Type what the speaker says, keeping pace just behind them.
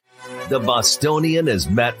The Bostonian is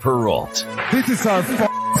Matt Perrault. This is our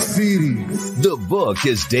city. The book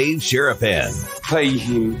is Dave Sharapan. Pay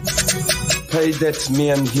him. Pay that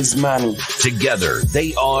man his money. Together,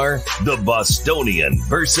 they are The Bostonian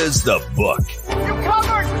versus The Book. You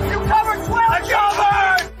covered 12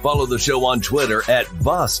 covered! Follow the show on Twitter at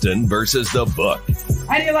Boston versus The Book.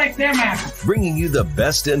 How do you like them apples? Bringing you the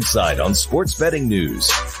best insight on sports betting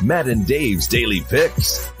news, Matt and Dave's daily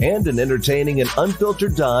picks, and an entertaining and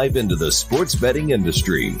unfiltered dive into the sports betting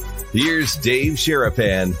industry. Here's Dave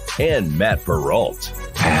Sharapan and Matt Perrault.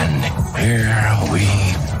 And here we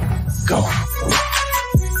go.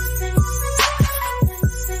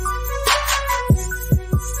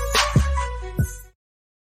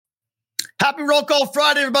 Happy Roll Call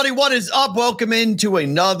Friday, everybody. What is up? Welcome into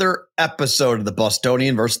another episode of The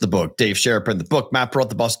Bostonian versus The Book. Dave Sharapan, The Book, Matt Perrault,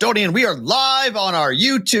 The Bostonian. We are live on our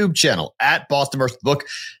YouTube channel at Boston versus The Book,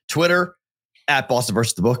 Twitter at Boston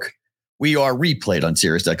versus The Book. We are replayed on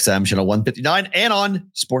SiriusXM channel 159 and on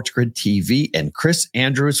Sports Grid TV. And Chris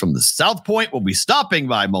Andrews from the South Point will be stopping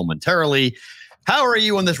by momentarily. How are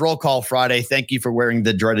you on this Roll Call Friday? Thank you for wearing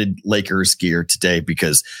the dreaded Lakers gear today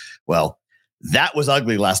because, well, that was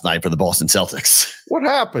ugly last night for the Boston Celtics. What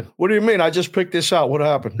happened? What do you mean? I just picked this out. What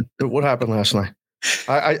happened? What happened last night?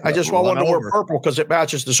 I just wanted to wear purple because it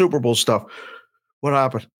matches the Super Bowl stuff. What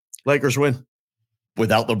happened? Lakers win.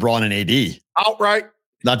 Without LeBron and AD. Outright.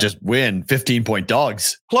 Not just win, 15-point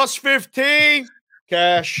dogs. Plus 15,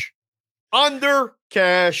 cash. Under,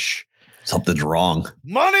 cash. Something's wrong.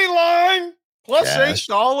 Money line, plus Cash.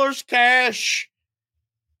 $8, cash.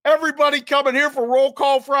 Everybody coming here for Roll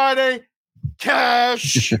Call Friday.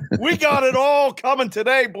 Cash. We got it all coming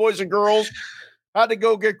today, boys and girls. Had to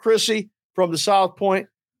go get Chrissy from the South Point.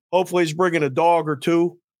 Hopefully he's bringing a dog or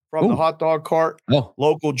two from the hot dog cart,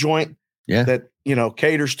 local joint that,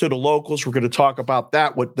 caters to the locals. We're going to talk about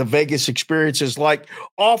that, what the Vegas experience is like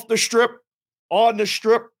off the strip, on the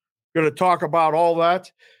strip. We're going to talk about all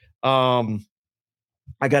that. I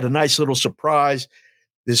got a nice little surprise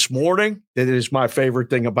this morning that is my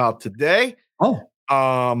favorite thing about today.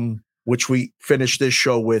 Which we finish this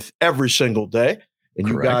show with every single day. And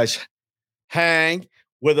Correct. You guys hang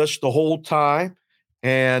with us the whole time.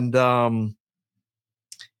 And I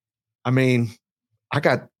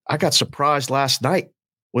got surprised last night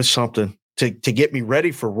with something to get me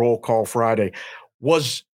ready for Roll Call Friday.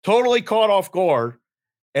 Was totally caught off guard.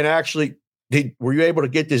 And actually, were you able to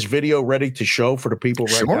get this video ready to show for the people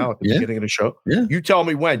right now at the beginning of the show? Yeah. You tell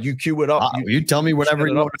me when. You cue it up. You tell me whenever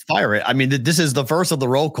you want to fire it. I mean, this is the first of the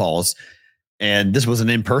roll calls, and this was an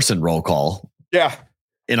in-person roll call. Yeah.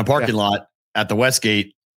 In a parking lot at the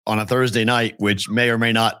Westgate on a Thursday night, which may or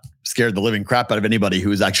may not scare the living crap out of anybody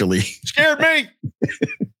who's actually scared me.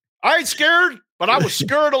 I ain't scared, but I was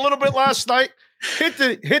scared a little bit last night. Hit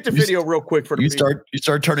the video real quick for the people. You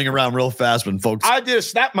start turning around real fast when folks. I did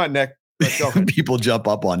snap my neck. People jump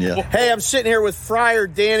up on you. Hey, I'm sitting here with Friar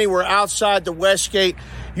Danny. We're outside the Westgate.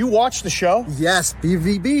 You watch the show? Yes,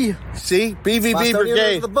 BVB. See? BVB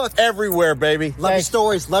Brigade. The book. Everywhere, baby. Love your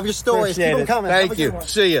stories. Love your stories. Keep them coming. Thank you.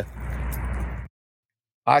 See ya.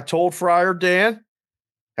 I told Friar Dan.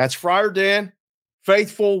 That's Friar Dan.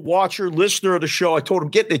 Faithful watcher, listener of the show. I told him,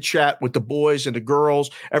 get in the chat with the boys and the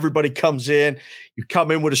girls. Everybody comes in. You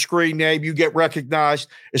come in with a screen name. You get recognized,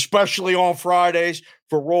 especially on Fridays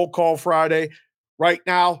for Roll Call Friday. Right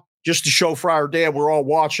now, just to show Friar Dan, we're all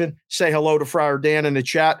watching. Say hello to Friar Dan in the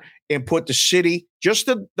chat and put the city, just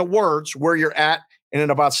the words where you're at. And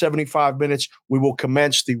in about 75 minutes, we will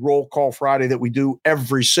commence the Roll Call Friday that we do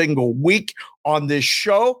every single week on this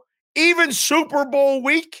show, even Super Bowl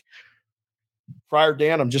week. Friar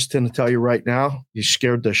Dan, I'm just going to tell you right now, you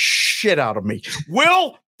scared the shit out of me.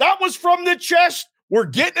 Will, that was from the chest. We're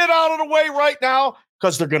getting it out of the way right now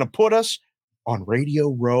because they're going to put us on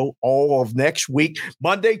Radio Row all of next week,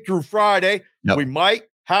 Monday through Friday. Yep. We might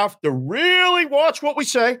have to really watch what we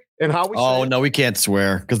say and how we say Oh, no, we can't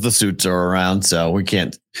swear because the suits are around, so we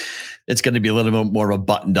can't. It's going to be a little bit more of a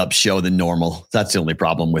buttoned-up show than normal. That's the only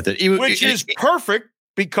problem with it. Which is perfect.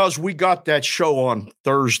 Because we got that show on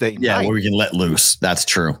Thursday night. Yeah, where we can let loose. That's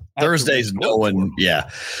true. Thursdays, no one,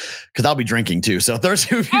 because I'll be drinking too. So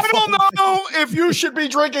Thursday would be I don't know if you should be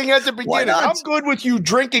drinking at the beginning. I'm good with you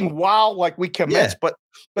drinking while we commence, but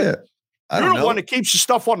you're the one that keeps the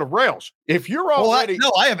stuff on the rails. If you're already...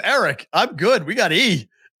 I have Eric. I'm good. We got E.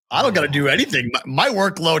 I don't got to do anything. My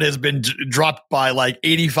workload has been dropped by like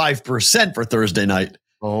 85% for Thursday night.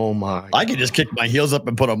 Oh my! I could just kick my heels up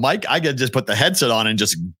and put a mic. I could just put the headset on and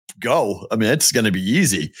just go. I mean, it's going to be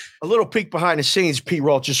easy. A little peek behind the scenes.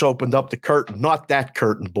 P-Roll just opened up the curtain. Not that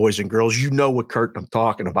curtain, boys and girls. You know what curtain I'm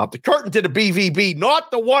talking about. The curtain to the BVB,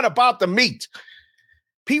 not the one about the meat.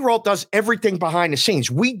 P-Roll does everything behind the scenes.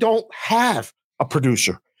 We don't have a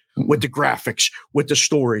producer with the graphics, with the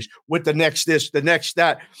stories, with the next this, the next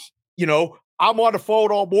that. You know, I'm on the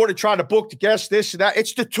phone all morning trying to book the guests, this and that.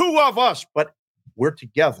 It's the two of us, but we're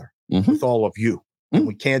together with all of you. And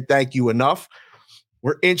we can't thank you enough.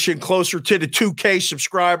 We're inching closer to the 2K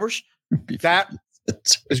subscribers. That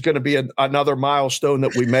is going to be another milestone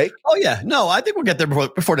that we make. Oh, yeah. No, I think we'll get there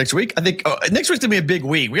before next week. I think next week's going to be a big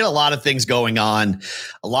week. We got a lot of things going on.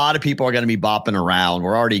 A lot of people are going to be bopping around.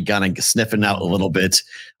 We're already kind of sniffing out a little bit.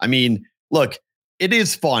 I mean, look, it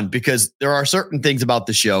is fun because there are certain things about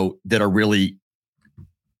the show that are really,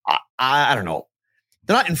 I don't know.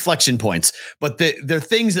 They're not inflection points, but they're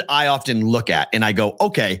things that I often look at and I go,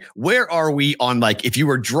 okay, where are we on, like, if you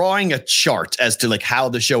were drawing a chart as to like how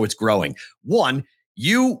the show is growing? One,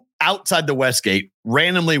 you outside the Westgate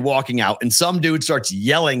randomly walking out and some dude starts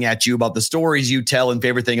yelling at you about the stories you tell and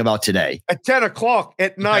favorite thing about today. At 10 o'clock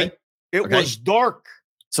at night, it was dark.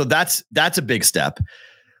 So that's a big step.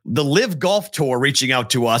 The Live Golf Tour reaching out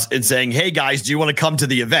to us and saying, hey guys, do you want to come to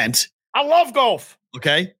the event? I love golf.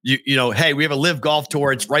 Okay. You know, hey, we have a Live Golf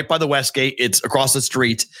Tour. It's right by the Westgate. It's across the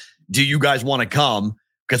street. Do you guys want to come?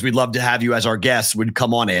 Because we'd love to have you as our guests. We'd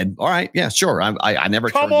come on in. All right. Yeah, sure. I never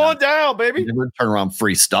come on down, baby. I never turn around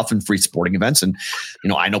free stuff and free sporting events. And, you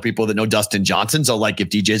know, I know people that know Dustin Johnson. So like if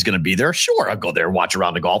DJ's going to be there, sure, I'll go there, watch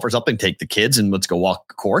around the golf or something, take the kids and let's go walk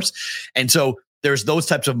the course. And so there's those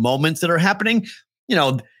types of moments that are happening. You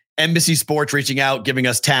know, Embassy Sports reaching out, giving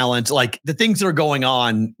us talent, like the things that are going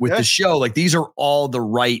on with the show. Like these are all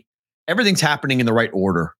everything's happening in the right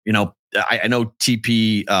order. You know, I know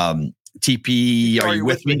TP, are you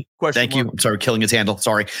with me? Thank you. I'm sorry, killing his handle.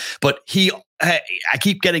 Sorry. But I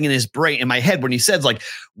keep getting in his brain, in my head when he says like,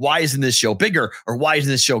 why isn't this show bigger? Or why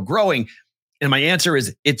isn't this show growing? And my answer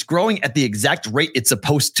is it's growing at the exact rate it's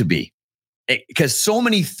supposed to be. Because so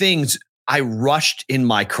many things I rushed in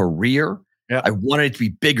my career. Yeah. I wanted it to be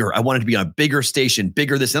bigger. I wanted to be on a bigger station,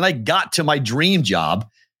 bigger this. And I got to my dream job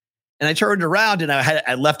and I turned around and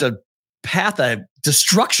I left a path of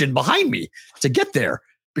destruction behind me to get there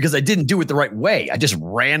because I didn't do it the right way. I just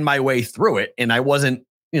ran my way through it and I wasn't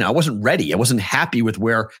ready. I wasn't happy with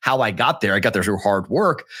how I got there. I got there through hard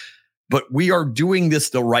work, but we are doing this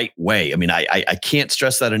the right way. I mean, I can't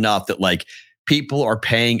stress that enough that like, people are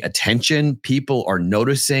paying attention. People are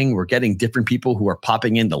noticing. We're getting different people who are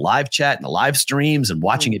popping into live chat and the live streams and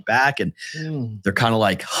watching it back. And they're kind of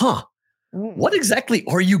like, what exactly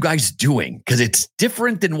are you guys doing? Because it's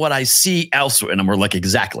different than what I see elsewhere. And we're like,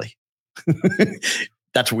 exactly.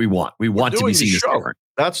 That's what we want. We want to be seen as different.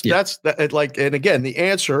 That's like, and again, the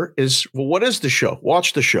answer is, well, what is the show?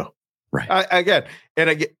 Watch the show. Right. Again,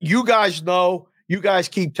 you guys know, you guys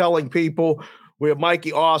keep telling people we have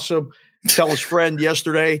Mikey Awesome. Tell his friend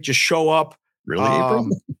yesterday, just show up. Really, April?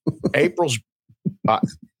 April's. I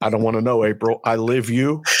don't want to know, April. I live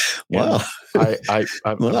you. Wow.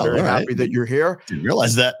 I'm very happy that you're here. Didn't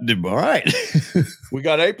realize that. All right. We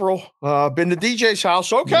got April. Been to DJ's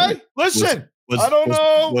house. Okay. Listen. I don't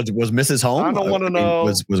know. Was Mrs. home? I don't want to know.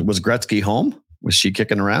 Was Gretzky home? Was she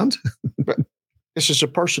kicking around? This is a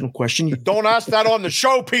personal question. You don't ask that on the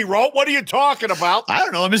show, P-Roll. What are you talking about? I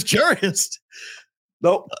don't know. I'm just curious.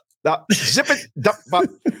 No. Zip it,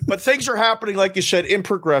 but things are happening, like you said, in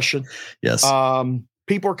progression. Yes.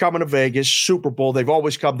 People are coming to Vegas, Super Bowl. They've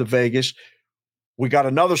always come to Vegas. We got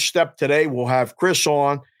another step today. We'll have Chris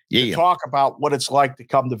on to talk about what it's like to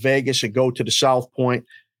come to Vegas and go to the South Point,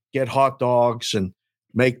 get hot dogs and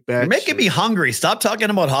make bets. You're making me hungry. Stop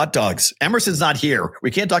talking about hot dogs. Emerson's not here.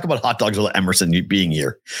 We can't talk about hot dogs without Emerson being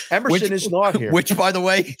here. Emerson is not here. Which, by the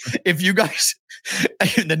way, if you guys,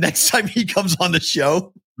 the next time he comes on the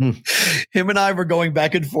show, him and I were going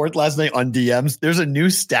back and forth last night on DMs. There's a new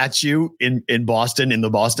statue in Boston, in the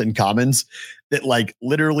Boston Commons, that like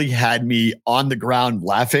literally had me on the ground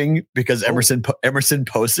laughing because Emerson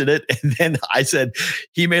posted it. And then I said,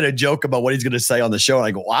 he made a joke about what he's going to say on the show. And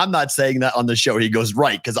I go, well, I'm not saying that on the show. He goes,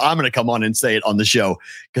 right, because I'm going to come on and say it on the show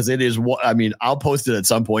because it is what, I mean, I'll post it at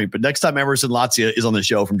some point. But next time Emerson Latzia is on the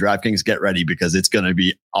show from DraftKings, get ready because it's going to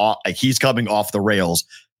be, he's coming off the rails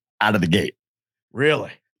out of the gate. Really?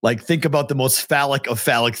 Like, think about the most phallic of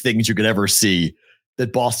phallic things you could ever see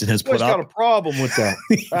that Boston has put up. Got a problem with that.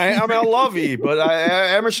 I mean, I love you, but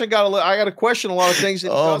Emerson I got to question a lot of things that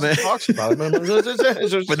he talks about.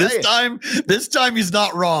 But this time he's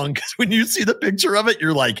not wrong because when you see the picture of it,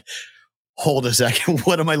 you're like, hold a second,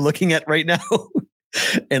 what am I looking at right now?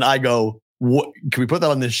 And I go, what can we put that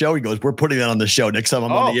on this show? He goes, we're putting that on the show. Next time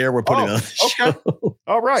I'm on the air, we're putting it on the show.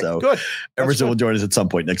 All right. So good. Emerson will join us at some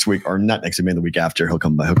point next week, or not next week, maybe the week after. He'll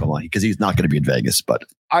come on because he's not going to be in Vegas. But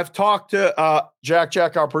I've talked to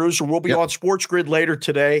Jack, our producer. We'll be on Sports Grid later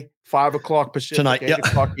today, 5:00 Pacific, tonight,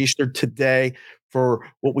 8:00 Eastern today, for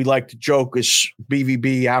what we like to joke is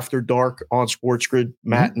BVB After Dark on Sports Grid.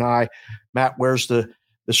 Matt and I. Matt wears the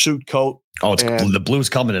suit coat. Oh, the Blues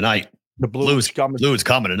coming tonight. The Blues coming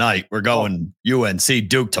tonight. We're going UNC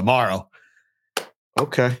Duke tomorrow.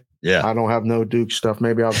 Okay. Yeah. I don't have no Duke stuff.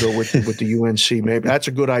 Maybe I'll go with the UNC. Maybe that's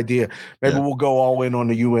a good idea. Maybe we'll go all in on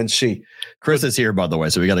the UNC. Chris is here, by the way,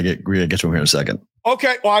 so we gotta get to him here in a second.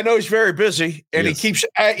 Okay. Well, I know he's very busy, and he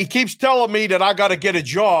keeps telling me that I got to get a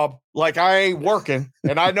job, like I ain't working,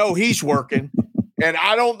 and I know he's working, and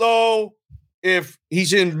I don't know if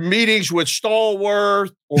he's in meetings with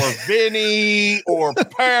Stallworth or Vinny or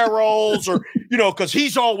Parolles or, because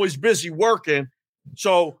he's always busy working.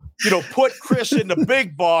 So, put Chris in the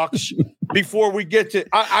big box before we get to,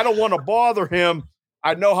 I don't want to bother him.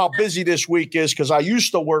 I know how busy this week is because I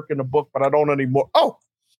used to work in the book, but I don't anymore. Oh,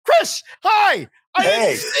 Chris, hi. I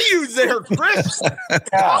didn't see you there, Chris.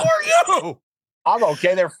 How are you? I'm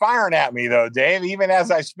okay. They're firing at me though, Dave. Even as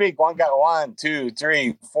I speak, one guy, 1, 2,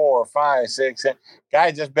 3, 4, 5, 6.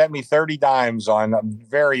 Guy just bet me 30 dimes on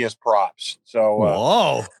various props.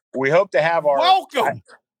 So we hope to have our welcome.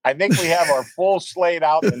 I think we have our full slate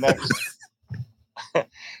out the next.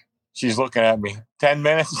 She's looking at me. 10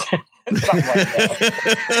 minutes. Something like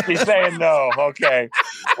that. She's saying no. Okay,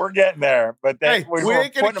 we're getting there, but we were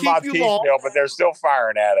putting them on piecemeal, but they're still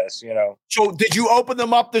firing at us. So, did you open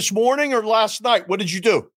them up this morning or last night? What did you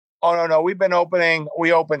do? Oh no, we've been opening.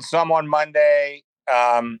 We opened some on Monday.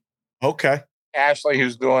 Okay. Ashley,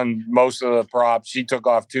 who's doing most of the props, she took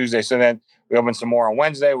off Tuesday, so then we opened some more on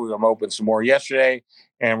Wednesday. We opened some more yesterday,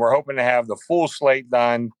 and we're hoping to have the full slate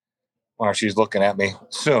done. Well, she's looking at me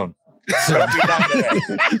soon.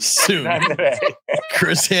 Soon.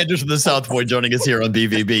 Chris Sanders from the South Point joining us here on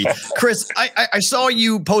BVB. Chris, I saw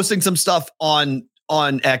you posting some stuff on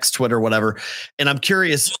X, Twitter, whatever, and I'm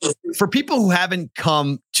curious, for people who haven't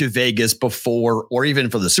come to Vegas before or even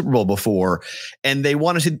for the Super Bowl before, and they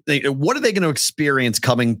want to, what are they going to experience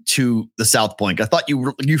coming to the South Point? I thought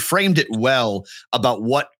you framed it well about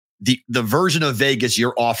what the version of Vegas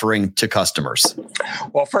you're offering to customers.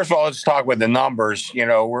 Well, first of all, let's talk with the numbers.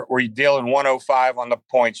 We're dealing 105 on the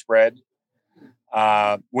point spread.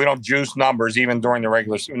 We don't juice numbers even during the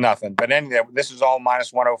regular nothing. But anyway, this is all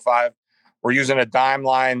minus 105. We're using a dime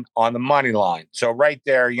line on the money line. So right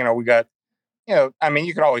there, we got, you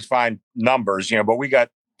can always find numbers, but we got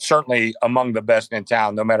certainly among the best in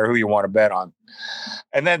town, no matter who you want to bet on.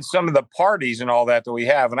 And then some of the parties and all that we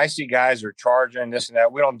have, and I see guys are charging this and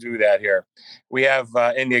that. We don't do that here. We have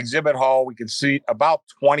in the exhibit hall, we can see about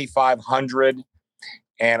 2,500,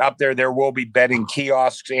 and up there will be betting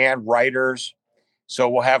kiosks and writers. So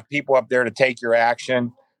we'll have people up there to take your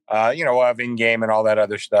action. We'll have in-game and all that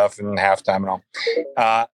other stuff and halftime and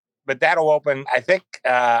all. But that'll open, I think,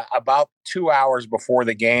 about 2 hours before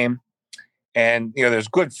the game. And, there's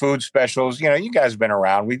good food specials. You guys have been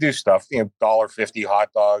around. We do stuff, $1.50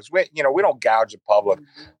 hot dogs. We don't gouge the public.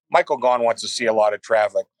 Michael Gaughan wants to see a lot of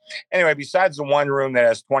traffic. Anyway, besides the one room that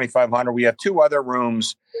has 2,500, we have two other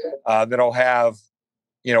rooms that'll have,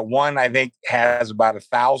 one I think has about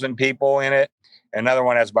 1,000 people in it. Another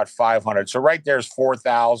one has about 500. So right there's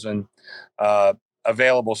 4,000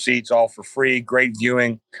 available seats, all for free. Great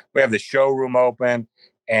viewing. We have the showroom open,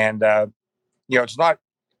 and it's not.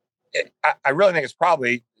 I really think it's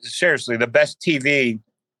probably seriously the best TV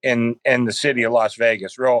in the city of Las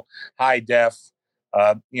Vegas. Real high def,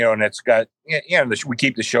 and it's got we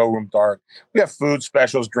keep the showroom dark. We have food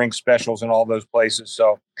specials, drink specials, and all those places.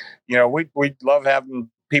 So, we love having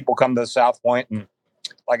people come to the South Point, and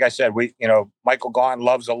like I said, Michael Gaughan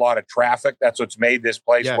loves a lot of traffic. That's what's made this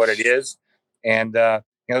place what it is. And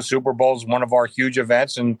Super Bowl is one of our huge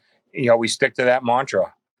events, and we stick to that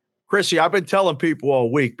mantra. Chrissy, I've been telling people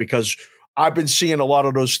all week because I've been seeing a lot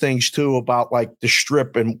of those things too about like the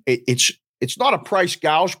strip, and it's not a price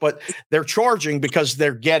gouge, but they're charging because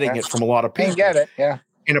they're getting it from a lot of people. Get it, yeah.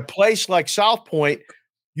 In a place like South Point,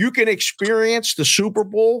 you can experience the Super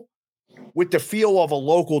Bowl with the feel of a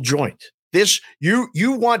local joint. You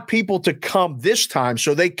want people to come this time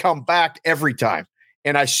so they come back every time.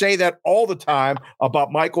 And I say that all the time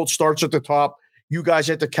about Michael. It starts at the top, you guys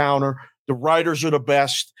at the counter, the writers are the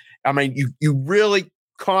best. I mean, you really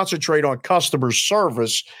concentrate on customer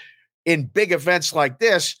service in big events like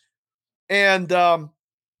this. And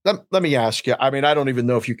let me ask you, I mean, I don't even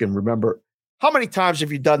know if you can remember, How many times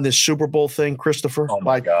have you done this Super Bowl thing, Christopher? Oh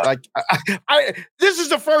my God. This is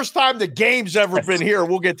the first time the game's ever been here.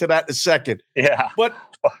 We'll get to that in a second. Yeah. But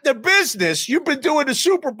the business, you've been doing the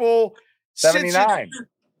Super Bowl 79.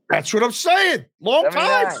 That's what I'm saying. Long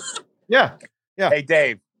 79. time. Yeah. Hey,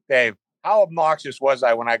 Dave, how obnoxious was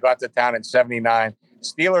I when I got to town in 79?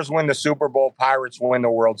 Steelers win the Super Bowl, Pirates win the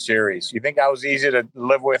World Series. You think I was easy to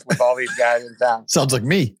live with all these guys in town? Sounds like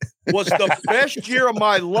me. Was the best year of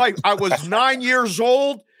my life. I was 9 years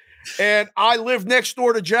old, and I lived next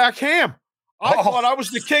door to Jack Ham. I thought I was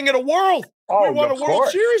the king of the world. We won a World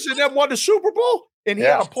Series and then won the Super Bowl. And he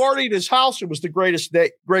had a party at his house. It was the greatest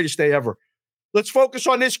day ever. Let's focus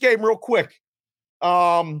on this game real quick.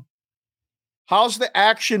 How's the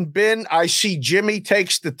action been? I see Jimmy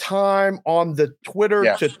takes the time on the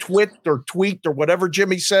Twitter to tweet or whatever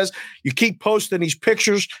Jimmy says. You keep posting these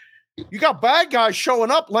pictures. You got bad guys showing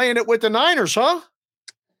up, laying it with the Niners, huh?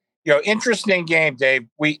 Interesting game, Dave.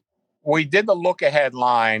 We did the look ahead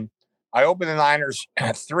line. I opened the Niners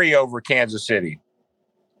 3 over Kansas City,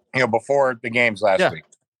 before the games last week.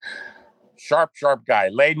 Sharp guy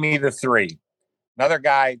laid me the 3.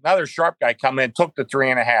 Another sharp guy come in, took the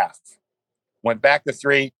 3.5. Went back to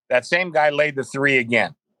 3. That same guy laid the 3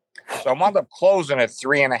 again. So I wound up closing at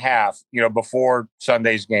 3.5, before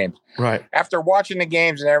Sunday's games. Right. After watching the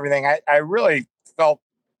games and everything, I really felt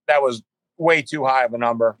that was way too high of a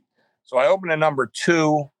number. So I opened a number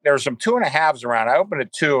 2. There were some 2.5s around. I opened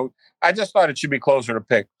at 2. I just thought it should be closer to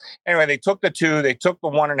pick. Anyway, they took the 2. They took the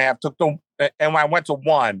 1.5. And when I went to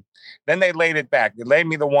 1, then they laid it back. They laid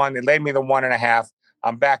me the 1. They laid me the 1.5.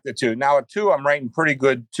 I'm back to 2. Now at 2, I'm writing pretty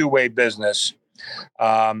good two-way business.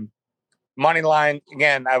 Money line,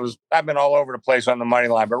 again, I've been all over the place on the money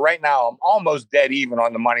line, but right now I'm almost dead even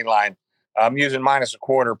on the money line. I'm using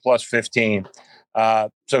 -0.25 plus 15.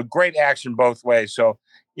 So great action both ways. So,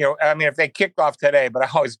 if they kicked off today, but I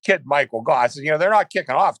always kid Michael, I said, they're not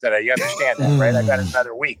kicking off today. You understand that, right? I got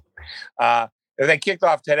another week. If they kicked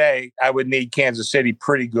off today, I would need Kansas City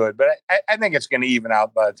pretty good, but I think it's going to even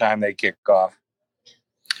out by the time they kick off.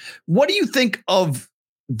 What do you think of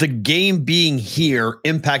the game being here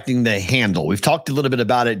impacting the handle? We've talked a little bit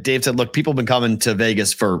about it. Dave said, look, people have been coming to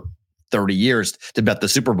Vegas for 30 years to bet the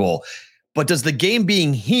Super Bowl. But does the game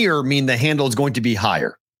being here mean the handle is going to be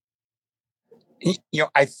higher?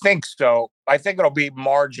 I think so. I think it'll be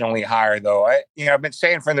marginally higher, though. I've been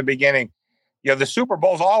saying from the beginning, the Super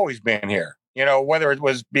Bowl's always been here. Whether it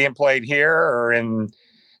was being played here or in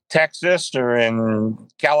Texas or in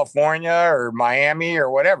California or Miami or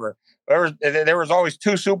whatever. There was always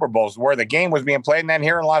 2 Super Bowls where the game was being played, and then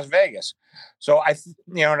here in Las Vegas. So I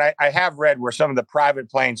have read where some of the private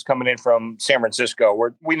planes coming in from San Francisco,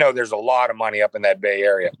 where we know there's a lot of money up in that Bay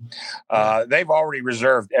Area. They've already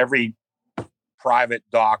reserved every private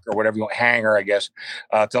dock or whatever hangar, I guess,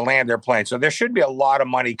 to land their plane. So there should be a lot of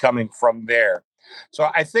money coming from there. So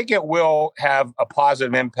I think it will have a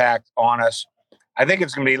positive impact on us. I think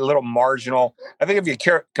it's going to be a little marginal. I think if you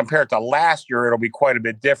compare it to last year, it'll be quite a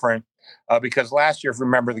bit different because last year, if you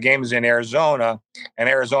remember, the game was in Arizona, and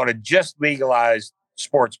Arizona just legalized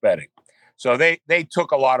sports betting. So they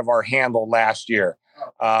took a lot of our handle last year.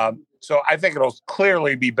 So I think it'll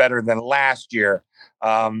clearly be better than last year.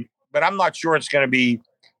 But I'm not sure it's going to be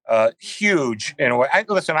huge in a way.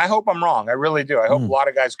 Listen, I hope I'm wrong. I really do. I hope a lot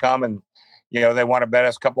of guys come and they want to bet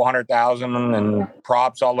us a couple 100,000 and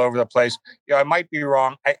props all over the place. I might be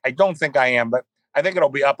wrong. I don't think I am, but I think it'll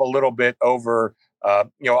be up a little bit over, a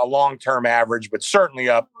long-term average, but certainly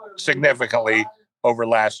up significantly over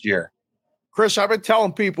last year. Chris, I've been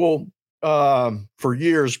telling people for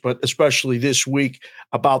years, but especially this week,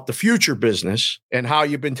 about the future business and how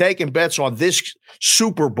you've been taking bets on this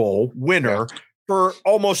Super Bowl winner for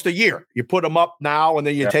almost a year. You put them up now, and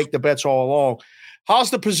then you take the bets all along.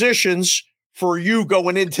 How's the positions for you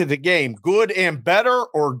going into the game? Good and better,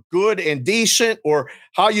 or good and decent, or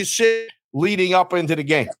how you sit leading up into the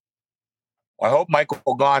game? Well, I hope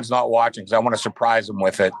Michael Gaughan's not watching because I want to surprise him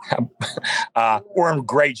with it. We're in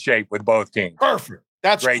great shape with both teams. Perfect.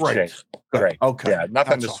 That's great. Shape. Great. Okay. Yeah,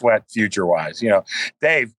 nothing to sweat future-wise.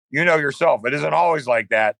 Dave, yourself. It isn't always like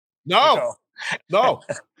that. No.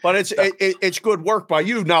 But it's good work by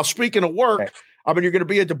you. Now, speaking of work, you're going to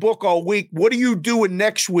be at the book all week. What are you doing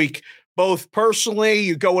next week? Both personally,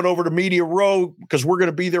 you going over to Media Row because we're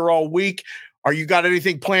going to be there all week. Are you got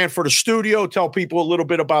anything planned for the studio? Tell people a little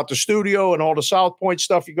bit about the studio and all the South Point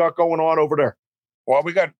stuff you got going on over there. Well,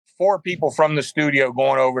 we got 4 people from the studio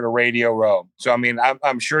going over to Radio Row. So,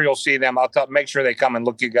 I'm sure you'll see them. I'll make sure they come and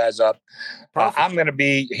look you guys up. I'm going to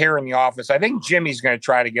be here in the office. I think Jimmy's going to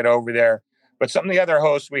try to get over there. But some of the other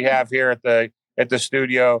hosts we have here at the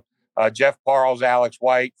studio, Jeff Parles, Alex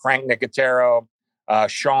White, Frank Nicotero,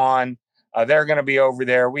 Sean. They're going to be over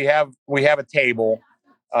there. We have a table.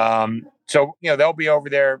 So, they'll be over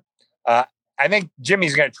there. I think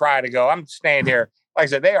Jimmy's going to try to go. I'm staying here. Like I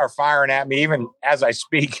said, they are firing at me even as I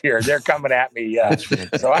speak here. They're coming at me.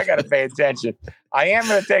 So I got to pay attention. I am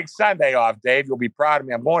going to take Sunday off, Dave. You'll be proud of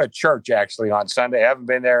me. I'm going to church actually on Sunday. I haven't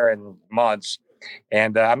been there in months.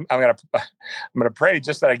 And I'm going to pray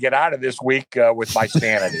just that I get out of this week with my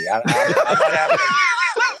sanity.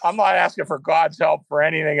 I'm not asking for God's help for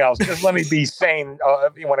anything else. Just let me be sane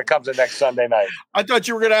when it comes to next Sunday night. I thought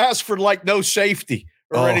you were going to ask for no safety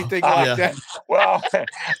or anything like that. Well,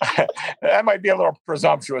 that might be a little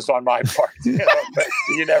presumptuous on my part, but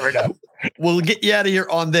you never know. We'll get you out of here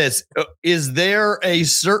on this. Is there a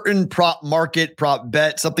certain prop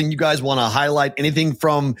bet, something you guys want to highlight? Anything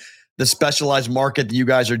from the specialized market that you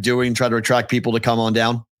guys are doing, try to attract people to come on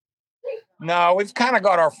down? No, we've kind of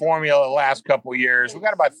got our formula the last couple of years. We've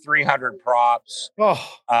got about 300 props.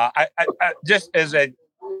 I just as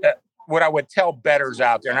what I would tell bettors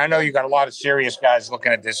out there, and I know you got a lot of serious guys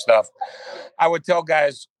looking at this stuff. I would tell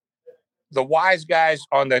guys, the wise guys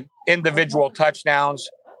on the individual touchdowns,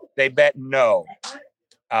 they bet no.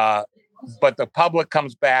 But the public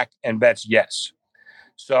comes back and bets yes.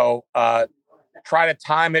 So try to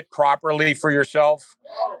time it properly for yourself.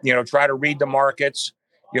 Try to read the markets.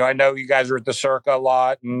 I know you guys are at the Circa a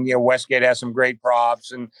lot, and Westgate has some great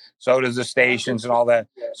props, and so does the stations and all that.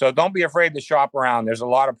 So don't be afraid to shop around. There's a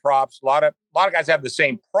lot of props. A lot of guys have the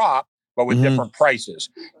same prop, but with different prices.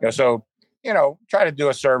 So try to do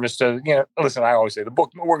a service to Listen, I always say the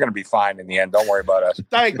book. We're going to be fine in the end. Don't worry about us.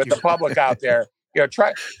 But the public out there,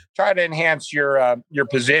 try to enhance your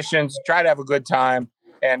positions. Try to have a good time,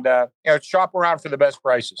 and shop around for the best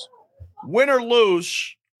prices. Win or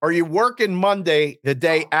lose. Are you working Monday, the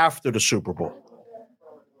day after the Super Bowl?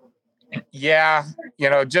 Yeah,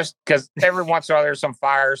 just because every once in a while there's some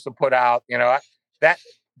fires to put out. That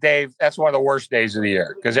Dave, that's one of the worst days of the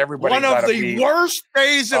year because everybody. One of the worst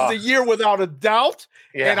days of the year, without a doubt.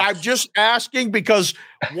 Yeah. And I'm just asking because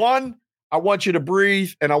one, I want you to breathe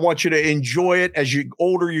and I want you to enjoy it. As you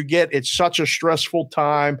older you get, it's such a stressful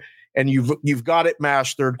time, and you've got it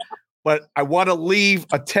mastered. But I want to leave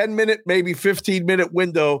a 10-minute, maybe 15-minute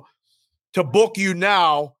window to book you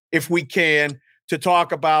now, if we can, to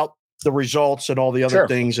talk about the results and all the other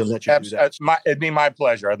things and let you do that. It'd be my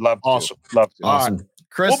pleasure. I'd love to. Awesome. Love to. Awesome. Right.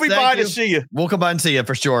 Chris, we'll be by to see you. We'll come by and see you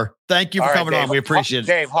for sure. Thank you for coming on. We appreciate it.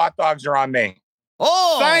 Dave, hot dogs are on me.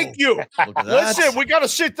 Oh, thank you. Listen, we got to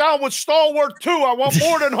sit down with Stalwart too. I want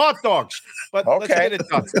more than hot dogs. But let's get it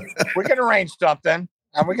done. We can arrange something.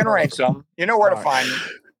 And we can arrange something. You know where to find me.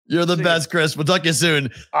 You're the best, Chris. We'll talk to you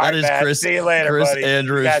soon. That is Chris. See you later, Chris buddy.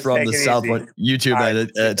 Andrews from the Southwood YouTube.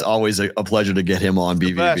 Right. It's always a pleasure to get him on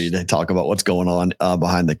BVB to talk about what's going on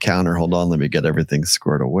behind the counter. Hold on. Let me get everything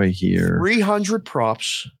squared away here. 300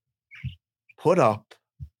 props put up.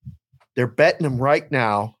 They're betting them right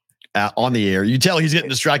now. On the air. You tell he's getting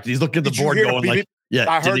distracted. He's looking at the board going like,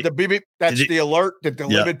 yeah. I heard the beep. That's the alert that the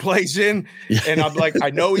limit plays in. Yeah. And I'm like, I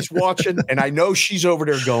know he's watching, and I know she's over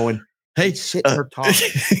there going, hey, sitting her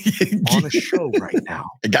talking on a show right now.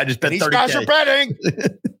 The guy just bet 30K. These guys are betting.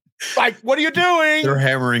 Like, what are you doing? They're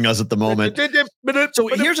hammering us at the moment. So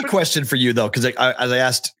here's a question for you, though, because as I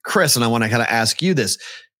asked Chris, and I want to kind of ask you this.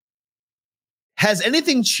 Has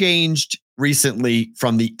anything changed recently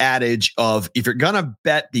from the adage of if you're going to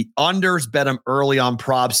bet the unders, bet them early on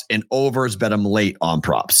props, and overs, bet them late on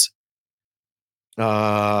props?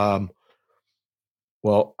 Well,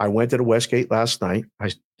 I went to the Westgate last night. I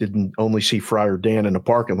didn't only see Friar Dan in the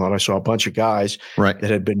parking lot. I saw a bunch of guys that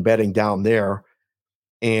had been betting down there.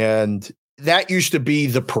 And that used to be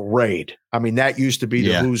the parade. I mean, that used to be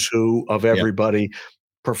the who's who of everybody.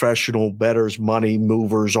 Professional bettors, money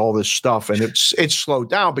movers, all this stuff. And it's slowed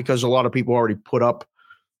down because a lot of people already put up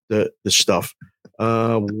the stuff.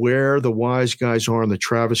 Where the wise guys are on the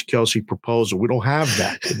Travis Kelce proposal. We don't have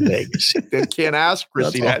that in Vegas. They can't ask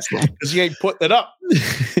Chrissy that because he ain't putting it up.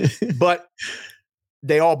 But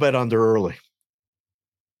they all bet under early.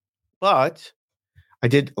 But I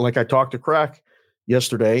talked to Crack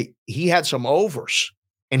yesterday. He had some overs,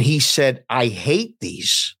 and he said, I hate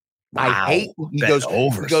these. Wow. I hate. He goes,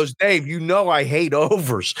 Dave, I hate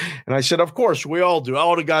overs. And I said, of course, we all do.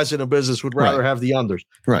 All the guys in the business would rather have the unders.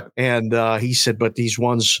 Right. And he said, but these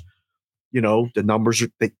ones, the numbers,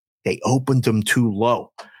 they opened them too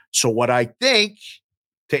low. So what I think,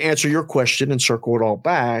 to answer your question and circle it all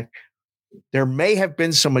back, there may have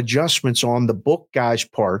been some adjustments on the book guys'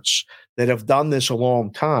 parts that have done this a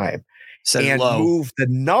long time and move the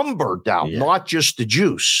number down, not just the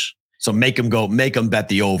juice. So make them bet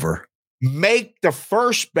the over. make the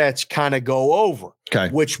first bets kind of go over,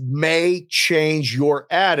 which may change your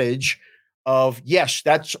adage of, yes,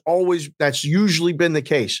 that's usually been the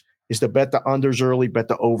case, is to bet the unders early, bet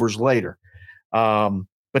the overs later.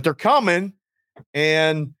 But they're coming,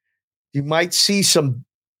 and you might see some.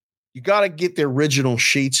 You got to get the original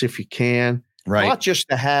sheets if you can, right? Not just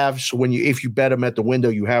to have. So if you bet them at the window,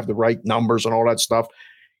 you have the right numbers and all that stuff.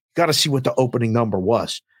 You got to see what the opening number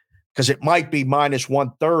was, because it might be minus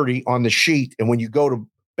 130 on the sheet, and when you go to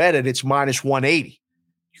bet it, it's minus 180.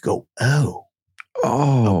 You go, oh,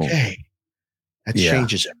 okay, that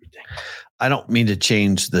changes everything. I don't mean to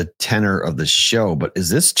change the tenor of the show, but is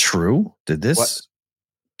this true?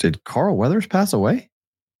 Did Carl Weathers pass away?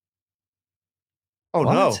 Oh,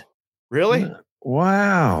 no. Really?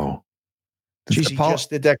 Wow. Jeez, he just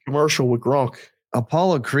did that commercial with Gronk.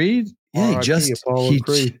 Apollo Creed? Yeah,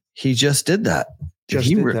 he just did that. Did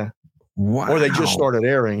that. Wow. Or they just started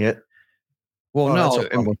airing it. Well,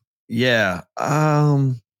 no. Yeah.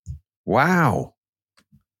 Wow.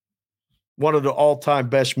 One of the all-time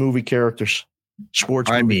best movie characters.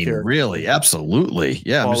 Character. Really, absolutely.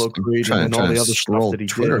 Yeah. Apollo Creed and all the other stuff that he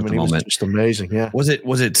did. I mean, he was just amazing. Yeah. Was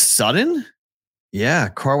it sudden? Yeah.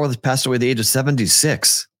 Carl Weathers passed away at the age of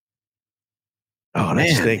 76. Oh, that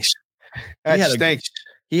stinks. That stinks.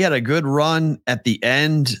 He had a good run at the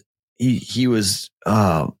end. He was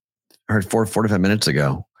heard 45 minutes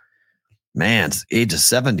ago. Man, age of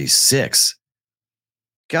 76.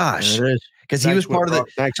 Gosh. Because he was part of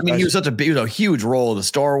the. He was such a huge role. The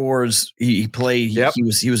Star Wars he played.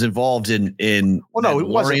 He was involved in. Well, no, it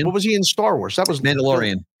wasn't. What was he in Star Wars? That was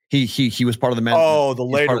Mandalorian. He was part of the Mandalorian. Oh, the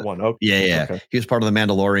later one. Okay. Yeah. Okay. He was part of the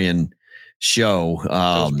Mandalorian show. That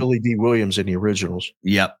was Billy D. Williams in the originals.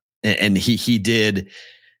 Yep, and he did.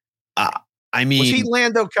 Was he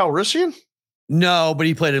Lando Calrissian? No, but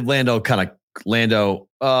he played Lando.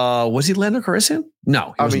 Was he Lando Calrissian?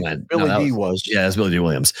 No, Billy D. was. Yeah, it's Billy D.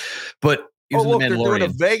 Williams. But he was they're doing a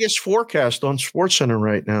Vegas forecast on SportsCenter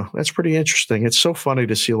right now. That's pretty interesting. It's so funny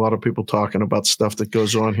to see a lot of people talking about stuff that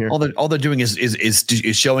goes on here. All they're doing is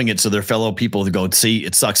showing it so their fellow people to go, see,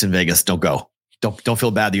 it sucks in Vegas. Don't go. Don't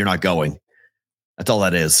feel bad that you're not going. That's all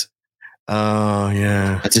that is. Oh,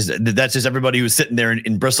 yeah. That's just everybody who's sitting there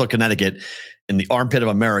in Bristol, Connecticut, in the armpit of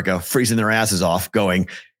America, freezing their asses off, going,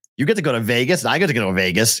 you get to go to Vegas, and I get to go to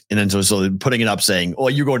Vegas. And then so putting it up saying, oh,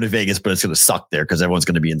 you're going to Vegas, but it's going to suck there because everyone's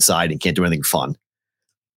going to be inside and can't do anything fun.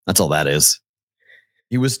 That's all that is.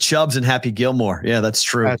 He was Chubbs and Happy Gilmore. Yeah, that's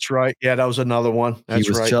true. That's right. Yeah, that was another one. That's he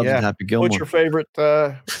was right. Chubbs and Happy Gilmore. What's your favorite?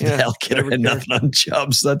 Hell, Kidder had nothing on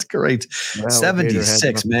Chubbs. That's great.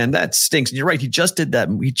 76, man. That stinks. You're right. He just did that.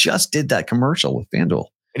 We just did that commercial with FanDuel.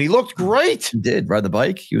 And he looked great. He did. Ride the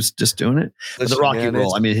bike. He was just doing it. The Rocky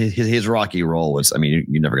role. I mean, his Rocky role was,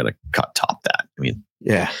 you never got to top that. I mean,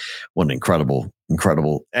 yeah. What an incredible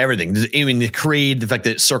everything. I mean, the Creed, the fact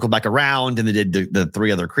that it circled back around and they did the 3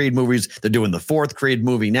 other Creed movies. They're doing the 4th Creed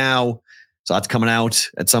movie now. So that's coming out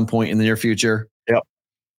at some point in the near future. Yep.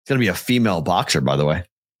 It's going to be a female boxer, by the way.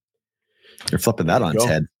 You're flipping that on its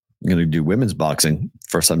head. I'm going to do women's boxing.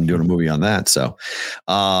 First time doing a movie on that. So,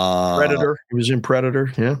 Predator. He was in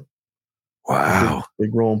Predator. Yeah. Wow.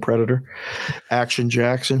 Big role in Predator. Action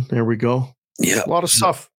Jackson. There we go. Yeah. A lot of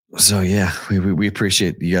stuff. So yeah, we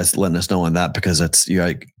appreciate you guys letting us know on that, because that's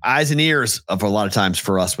eyes and ears for a lot of times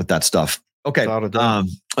for us with that stuff. Okay.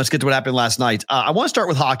 Let's get to what happened last night. I want to start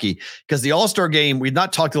with hockey, because the All-Star game, we've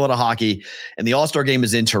not talked a lot of hockey, and the All-Star game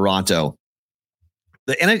is in Toronto.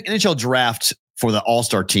 The NHL draft for the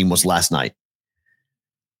All-Star team was last night.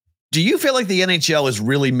 Do you feel like the NHL is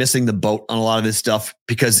really missing the boat on a lot of this stuff?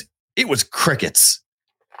 Because it was crickets.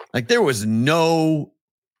 Like there was no,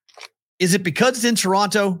 is it because it's in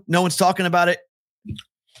Toronto? No one's talking about it?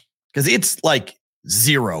 Because it's like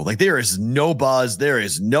zero. Like there is no buzz. There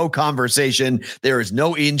is no conversation. There is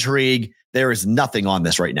no intrigue. There is nothing on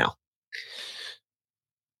this right now.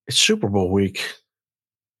 It's Super Bowl week.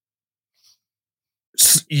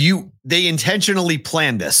 They intentionally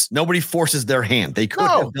planned this. Nobody forces their hand. They could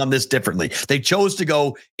have done this differently. They chose to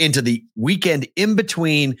go into the weekend in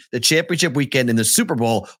between the championship weekend and the Super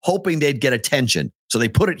Bowl, hoping they'd get attention. So they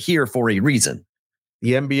put it here for a reason.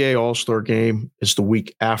 The NBA All-Star game is the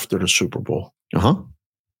week after the Super Bowl. Uh-huh.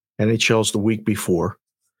 NHL's the week before.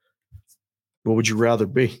 What would you rather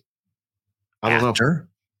be? I don't know.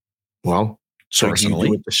 Well, so personally,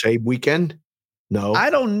 you do it the same weekend? No, I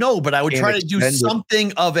don't know, but I would try to do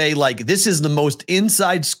something of a, like, this is the most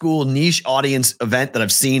inside school niche audience event that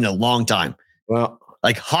I've seen in a long time. Well,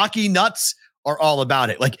 like hockey nuts are all about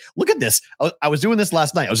it. Like, look at this. I was doing this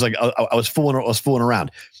last night. I was like, I was fooling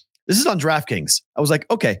around. This is on DraftKings. I was like,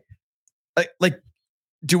 okay, like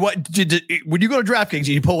when you go to DraftKings and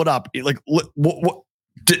you pull it up, like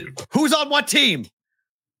who's on what team?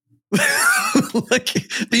 Like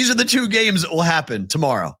these are the two games that will happen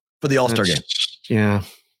tomorrow for the All-Star game. Yeah.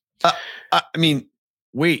 I mean,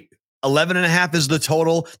 wait, 11.5 is the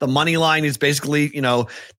total. The money line is basically,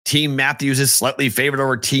 Team Matthews is slightly favored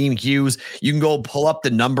over Team Hughes. You can go pull up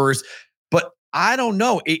the numbers, but I don't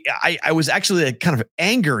know. I was actually kind of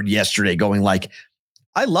angered yesterday going like,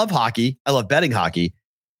 I love hockey. I love betting hockey.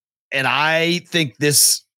 And I think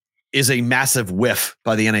this is a massive whiff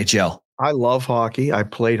by the NHL. I love hockey. I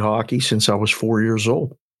played hockey since I was 4 years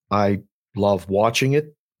old. I love watching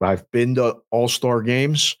it. I've been to All-Star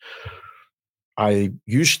games. I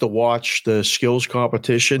used to watch the skills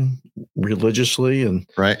competition religiously, and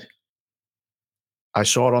right. I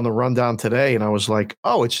saw it on the rundown today, and I was like,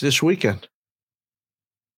 oh, it's this weekend.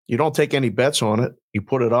 You don't take any bets on it. You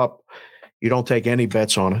put it up. You don't take any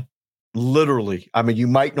bets on it. Literally. I mean, you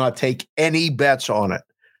might not take any bets on it.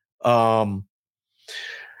 The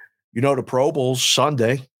Pro Bowl's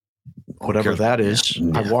Sunday, whatever that is.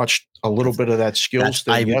 Yeah. I watched a little bit of that skills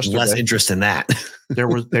thing yesterday. Less interest in that. They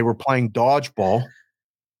were playing dodgeball.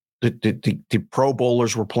 The Pro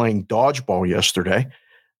Bowlers were playing dodgeball yesterday.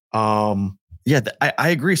 I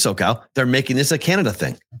agree, SoCal. They're making this a Canada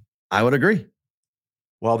thing. I would agree.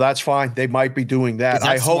 Well, that's fine. They might be doing that.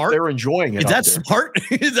 I hope they're enjoying it. Is that smart?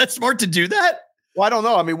 Is that smart to do that? Well, I don't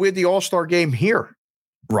know. I mean, we had the All-Star game here,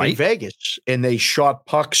 right, in Vegas, and they shot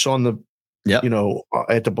pucks on the,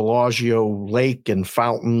 at the Bellagio Lake and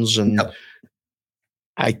fountains, and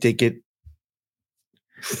I think it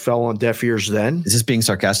fell on deaf ears then. Is this being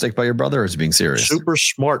sarcastic by your brother, or is it being serious? Super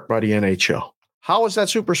smart by the NHL. How is that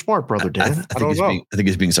super smart, brother Dan? I don't know. I think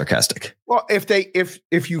he's being sarcastic. Well,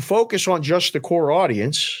 if you focus on just the core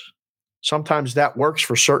audience, sometimes that works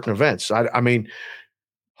for certain events. I mean,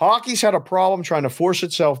 hockey's had a problem trying to force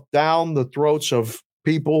itself down the throats of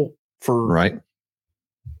people for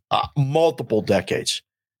multiple decades.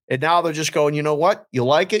 And now they're just going, you know what? You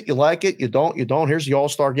like it, you like it. You don't. Here's the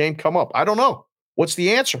All-Star game. Come up. I don't know. What's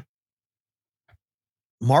the answer?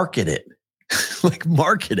 Market it.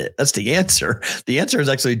 Market it. That's the answer. The answer is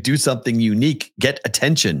actually do something unique, get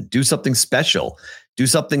attention, do something special, do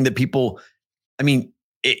something that people, I mean,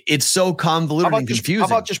 it's so convoluted and confusing. How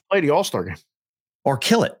about just play the All-Star game? Or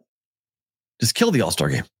kill it. Just kill the All-Star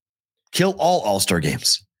game. Kill all All-Star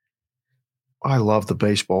games. I love the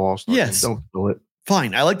baseball All-Star game. Don't kill it.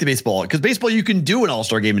 Fine. I like the baseball because baseball, you can do an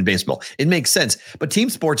All-Star game in baseball. It makes sense. But team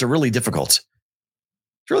sports are really difficult.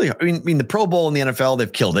 It's really, I mean, the Pro Bowl and the NFL,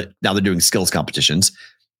 they've killed it. Now they're doing skills competitions.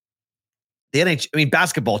 The NHL,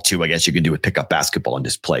 basketball too, I guess you can do with pickup basketball and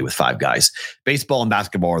just play with 5 guys. Baseball and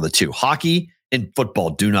basketball are the two. Hockey and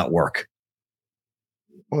football do not work.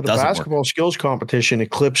 Well, the basketball skills competition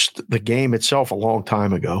eclipsed the game itself a long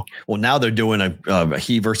time ago. Well, now they're doing a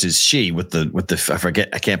he versus she with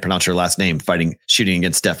the I can't pronounce her last name, shooting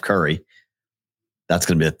against Steph Curry. That's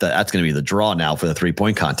going to be the draw now for the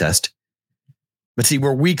 3-point contest. But see,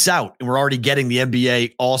 we're weeks out and we're already getting the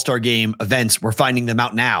NBA All-Star Game events. We're finding them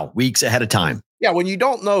out now, weeks ahead of time. Yeah, when you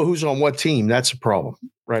don't know who's on what team, that's a problem.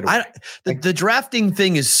 Right away. The drafting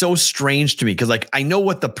thing is so strange to me because, I know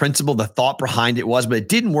what the principle, the thought behind it was, but it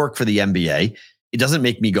didn't work for the NBA. It doesn't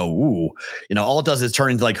make me go, ooh. All it does is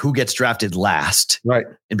turn into who gets drafted last. Right.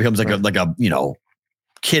 It becomes a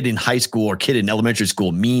kid in high school or kid in elementary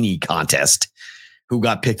school meanie contest who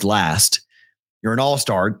got picked last. You're an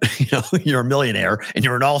all-star, you're a millionaire and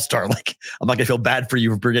you're an all-star. I'm not going to feel bad for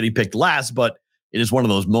you for getting picked last, but it is one of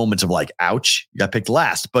those moments of ouch, you got picked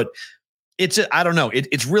last. But I don't know.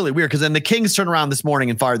 It's really weird because then the Kings turned around this morning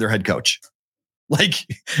and fired their head coach. In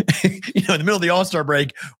the middle of the All-Star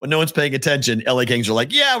break, when no one's paying attention, LA Kings are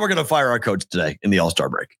yeah, we're going to fire our coach today in the All-Star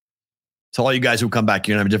break. So all you guys who come back,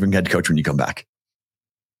 you're going to have a different head coach when you come back.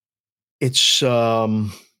 It's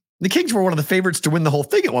the Kings were one of the favorites to win the whole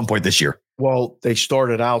thing at one point this year. Well, they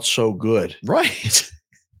started out so good. Right.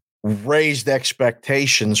 Raised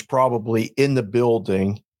expectations probably in the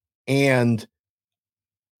building and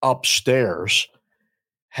upstairs.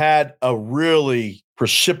 Had a really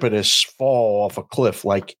precipitous fall off a cliff,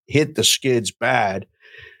 hit the skids bad.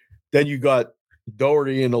 Then you got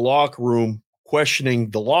Doherty in the locker room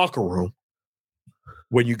questioning the locker room.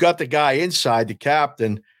 When you got the guy inside, the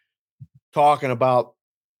captain, talking about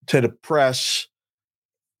to the press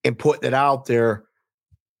and putting it out there,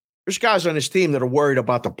 there's guys on his team that are worried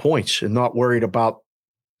about the points and not worried about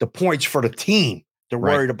the points for the team. They're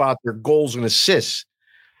worried about their goals and assists.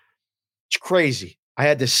 It's crazy. I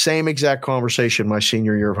had the same exact conversation my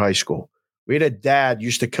senior year of high school. We had a dad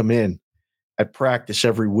used to come in at practice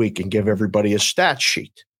every week and give everybody a stat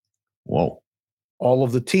sheet. Whoa. all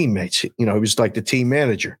of the teammates. He was like the team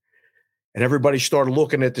manager. And everybody started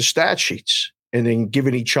looking at the stat sheets and then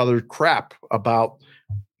giving each other crap about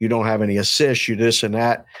you don't have any assists, you this and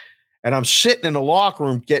that. And I'm sitting in the locker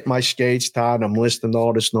room getting my skates tied. I'm listening to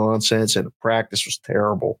all this nonsense, and the practice was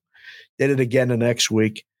terrible. Did it again the next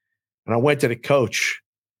week. And I went to the coach.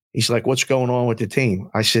 He's like, what's going on with the team?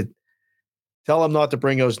 I said, tell him not to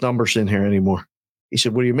bring those numbers in here anymore. He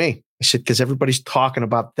said, what do you mean? I said, because everybody's talking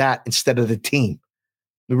about that instead of the team.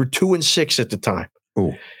 We were 2-6 at the time.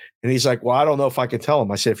 Ooh. And he's like, well, I don't know if I can tell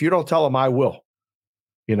him. I said, if you don't tell him, I will.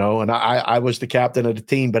 And I was the captain of the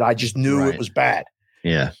team, but I just knew it was bad.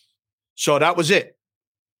 Yeah. So that was it.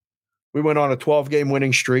 We went on a 12-game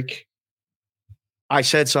winning streak. I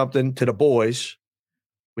said something to the boys.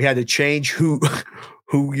 We had to change who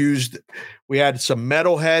used. We had some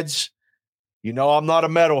metalheads. I'm not a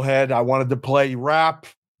metalhead. I wanted to play rap.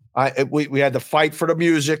 We had to fight for the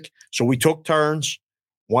music, so we took turns.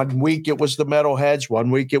 1 week it was the metalheads. 1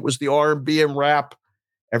 week it was the R&B and rap.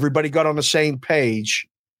 Everybody got on the same page.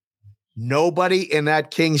 Nobody in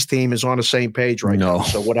that Kings team is on the same page right now.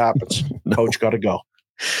 So what happens? Coach got to go.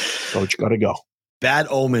 Coach got to go. Bad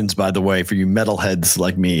omens, by the way, for you metalheads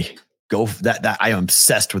like me. Go that I am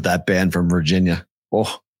obsessed with that band from Virginia.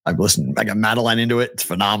 Oh, I've listened. I got Madeline into it. It's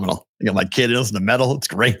phenomenal. I got my kid listen to metal. It's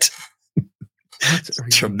great. It's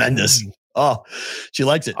tremendous. Oh, she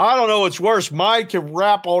likes it. I don't know what's worse. Mine can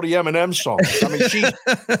rap all the Eminem songs. I mean,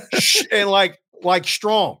 she and like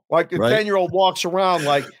strong. Like the 10-year-old walks around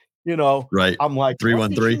like, right. I'm like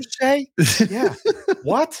 313. Say? Yeah.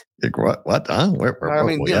 What? What? Huh? I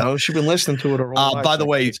mean, she's been listening to it her whole life. By the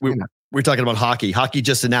way, we're talking about hockey. Hockey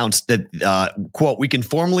just announced that, quote, we can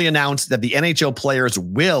formally announce that the NHL players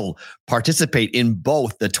will participate in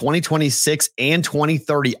both the 2026 and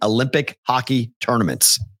 2030 Olympic hockey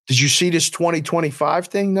tournaments. Did you see this 2025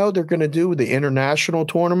 thing, though, they're going to do the international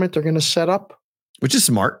tournament they're going to set up? Which is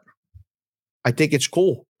smart. I think it's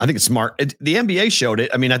cool. I think it's smart. The NBA showed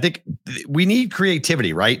it. I mean, I think we need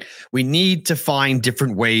creativity, right? We need to find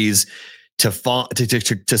different ways to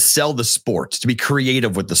sell the sport, to be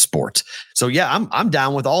creative with the sport. So yeah, I'm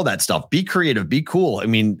down with all that stuff. Be creative, be cool. I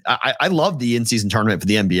mean, I love the in-season tournament for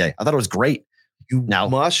the NBA. I thought it was great. You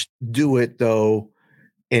must do it though,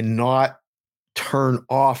 and not turn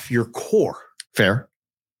off your core. Fair.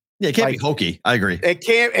 Yeah, it can't be hokey. I agree. It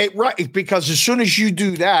can't, right? Because as soon as you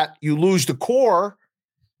do that, you lose the core,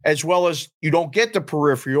 as well as you don't get the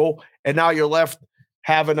peripheral, and now you're left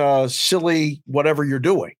having a silly whatever you're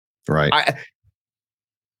doing. Right.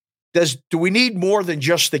 Do we need more than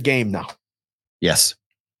just the game now? Yes.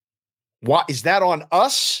 What is that on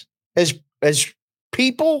us as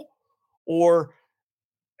people, or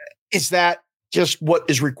is that just what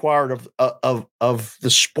is required of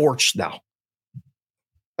the sports now?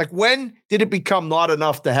 Like, when did it become not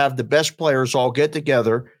enough to have the best players all get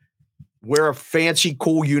together, wear a fancy,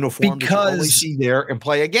 cool uniform that you only see there, and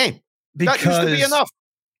play a game? That used to be enough.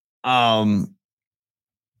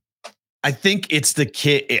 I think it's the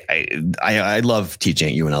kid. I love teaching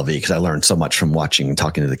at UNLV because I learned so much from watching and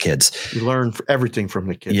talking to the kids. You learn everything from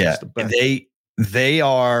the kids. Yeah, they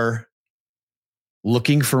are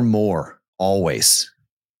looking for more always.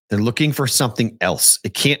 They're looking for something else.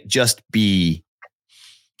 It can't just be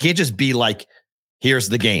like, here's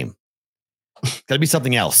the game. It's got to be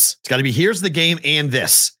something else. It's got to be, here's the game and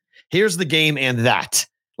this. Here's the game and that.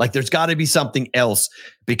 Like, there's got to be something else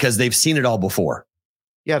because they've seen it all before.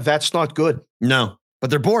 Yeah, that's not good. No, but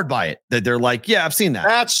they're bored by it. They're like, yeah, I've seen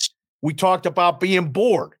that. We talked about being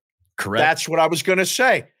bored. Correct. That's what I was going to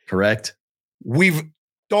say. Correct. We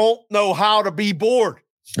don't know how to be bored.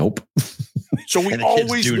 Nope. So we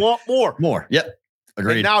always want more. More. Yep.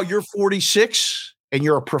 Agreed. And now you're 46 and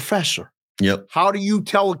you're a professor. Yep. How do you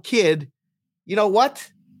tell a kid, you know what?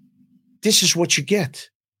 This is what you get.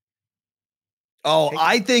 Oh,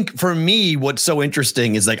 I think for me, what's so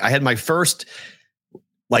interesting is, like, I had my first,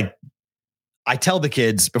 like, I tell the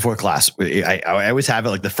kids before class, I always have it,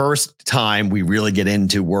 like, the first time we really get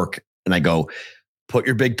into work, and I go, put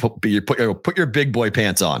your big boy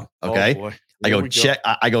pants on. Okay. Oh,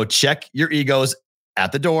 I go check your egos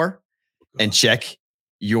at the door and check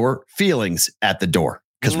your feelings at the door.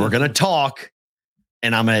 Cause we're going to talk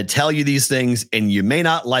and I'm going to tell you these things and you may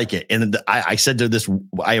not like it. And I said to this,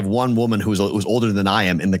 I have one woman who's older than I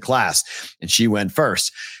am in the class, and she went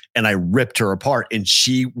first, and I ripped her apart, and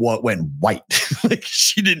she went white. Like,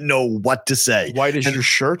 she didn't know what to say. White as your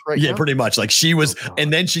shirt right now? Yeah, pretty much. Like, she was,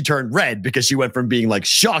 and then she turned red because she went from being like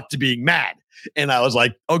shocked to being mad. And I was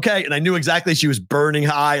like, okay. And I knew exactly she was burning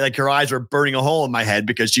high. Like her eyes were burning a hole in my head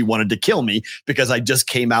because she wanted to kill me because I just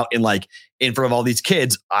came out in front of all these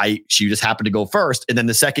kids. She just happened to go first. And then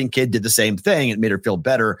the second kid did the same thing. It made her feel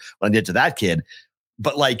better when I did to that kid.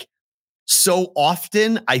 But so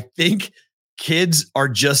often I think kids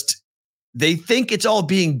are they think it's all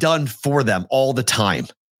being done for them all the time.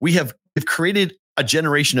 We've created a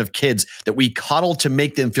generation of kids that we coddle to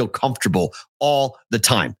make them feel comfortable all the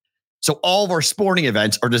time. So all of our sporting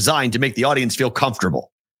events are designed to make the audience feel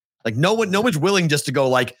comfortable. No one's willing just to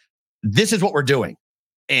go this is what we're doing.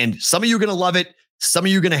 And some of you are going to love it. Some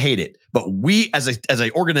of you are going to hate it. But we as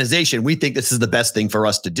an organization, we think this is the best thing for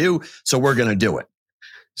us to do. So we're going to do it.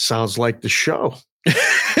 Sounds like the show.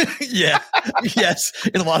 Yeah. Yes.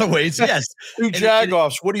 In a lot of ways. Yes.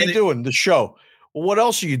 Jagoffs. What are you doing? The show. Well, what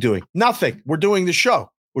else are you doing? Nothing. We're doing the show.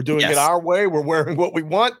 We're doing it our way. We're wearing what we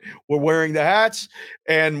want. We're wearing the hats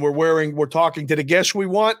and we're talking to the guests we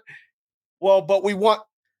want. Well,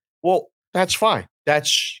 that's fine.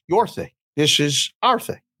 That's your thing. This is our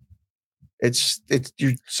thing. It's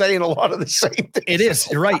you're saying a lot of the same things. It is.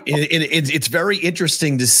 You're right. It's very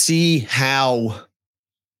interesting to see how.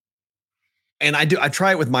 And I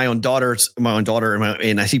try it with my own daughter,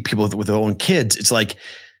 and I see people with their own kids. It's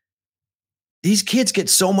these kids get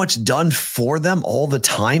so much done for them all the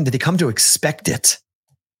time that they come to expect it.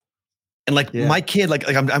 And my kid,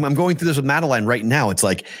 I'm going through this with Madeline right now. It's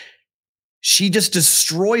she just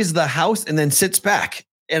destroys the house and then sits back.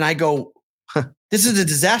 And I go, this is a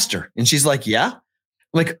disaster. And she's like, yeah. I'm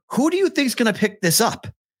like, who do you think is going to pick this up?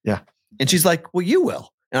 Yeah. And she's like, well, you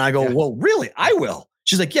will. And I go, well, really? I will.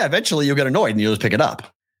 She's like, yeah, eventually you'll get annoyed and you'll just pick it up.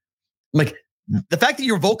 I'm like, the fact that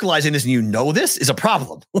you're vocalizing this and you know this is a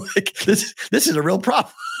problem. This is a real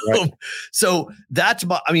problem. Right. So that's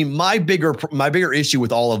my bigger issue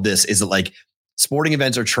with all of this is that sporting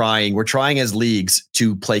events we're trying as leagues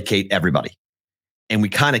to placate everybody. And we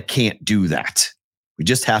kind of can't do that. We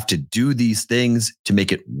just have to do these things to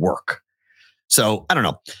make it work. So I don't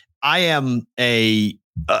know. I am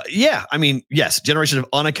yes, generation of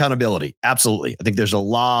unaccountability. Absolutely. I think there's a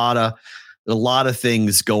lot of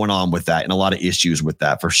things going on with that and a lot of issues with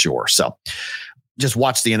that for sure. So just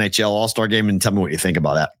watch the NHL All-Star game and tell me what you think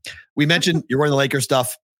about that. We mentioned you're wearing the Lakers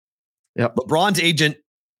stuff. Yep. LeBron's agent,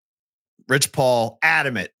 Rich Paul,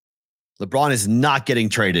 adamant. LeBron is not getting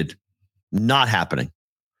traded. Not happening.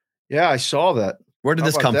 Yeah, I saw that. Where did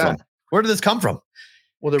this come from? Where did this come from?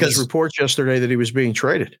 Well, there was reports yesterday that he was being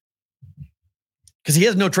traded. Because he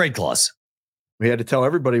has no trade clause. We had to tell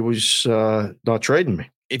everybody he was not trading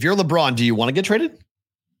me. If you're LeBron, do you want to get traded?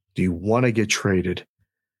 Do you want to get traded?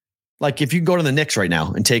 If you go to the Knicks right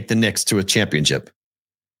now and take the Knicks to a championship,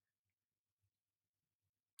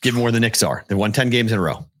 given where the Knicks are, they won 10 games in a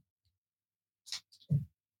row.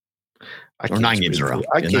 Or 9 games in a row.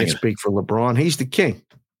 I can't speak for LeBron. He's the king.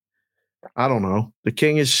 I don't know.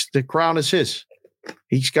 The crown is his.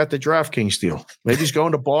 He's got the DraftKings deal. Maybe he's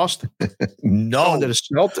going to Boston. No. Going to the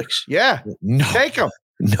Celtics. Yeah. No. Take him.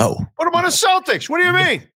 No. Put him on the Celtics. What do you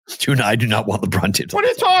mean? I do not want LeBron to. What are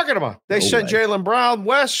you talking about? They sent Jaylen Brown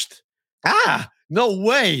west. No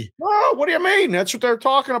way. Oh, what do you mean? That's what they're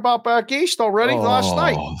talking about back east already last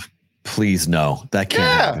night. Please, no. That can't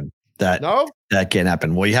happen. That can't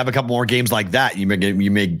happen. Well, you have a couple more games like that. You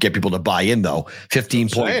may get people to buy in, though.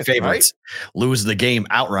 15-point favorites. Right? Lose the game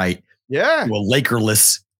outright. Yeah. Well,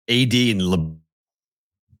 Lakerless AD and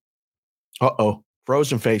Uh-oh.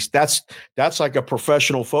 Frozen face. That's like a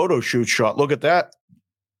professional photo shoot shot. Look at that.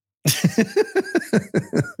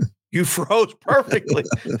 You froze perfectly.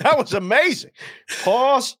 That was amazing.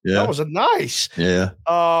 Pause. Yeah. That was nice. Yeah.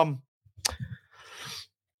 I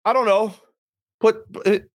don't know. Put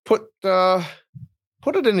it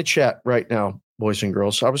in the chat right now, boys and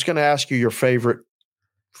girls. I was going to ask you your favorite,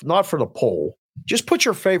 not for the poll. Just put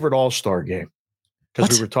your favorite All-Star game,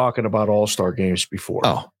 because we were talking about All-Star games before.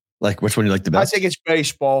 Oh, which one you like the best? I think it's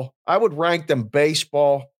baseball. I would rank them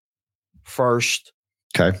baseball first.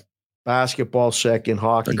 Okay. Basketball second,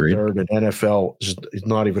 hockey third, and NFL is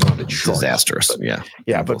not even on the chart. Disastrous. Yeah,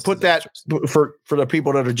 but put that for the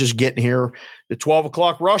people that are just getting here. The 12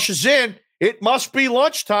 o'clock rush is in. It must be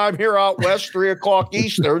lunchtime here out west, 3 o'clock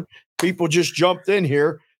Eastern. People just jumped in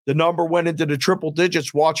here. The number went into the triple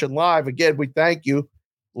digits watching live. Again, we thank you.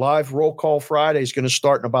 Live Roll Call Friday is going to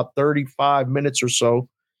start in about 35 minutes or so.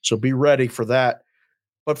 So be ready for that.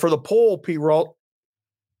 But for the poll, P-Roll,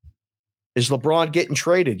 is LeBron getting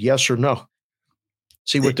traded? Yes or no?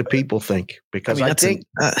 See what the people think. Because I think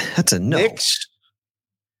that's a no. Knicks,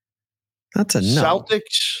 that's a no.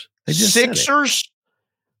 Celtics, Sixers,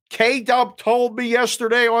 K-Dub told me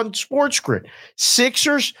yesterday on Sports Grid.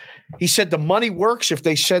 Sixers, he said the money works if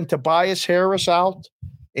they send Tobias Harris out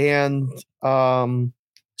and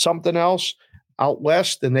something else out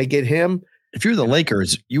west, and they get him. If you're the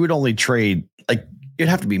Lakers, you would only trade, like, it'd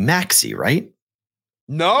have to be Maxey, right?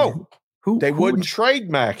 No. They wouldn't would, trade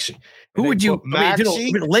Maxey. Who would you? Maxey, I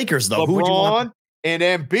mean, the Lakers, though. LeBron, who would you want? And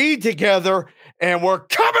Embiid together, and we're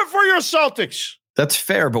coming for your Celtics. That's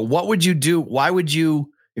fair, but what would you do? Why would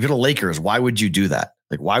you, if you're the Lakers, why would you do that?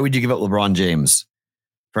 Like, why would you give up LeBron James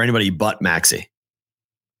for anybody but Maxey?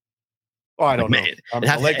 Oh, I don't know.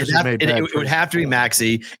 It would have to be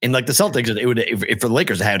Maxey, and like the Celtics, it would. If for the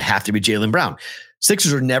Lakers, it would have to be Jaylen Brown.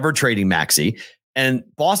 Sixers are never trading Maxey, and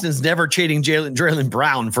Boston's never trading Jaylen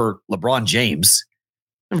Brown for LeBron James.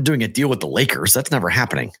 Never doing a deal with the Lakers. That's never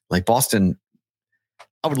happening. Like Boston,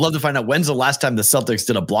 I would love to find out when's the last time the Celtics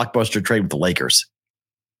did a blockbuster trade with the Lakers.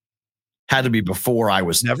 Had to be before I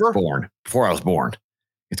was born. Before I was born,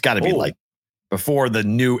 it's got to be like before the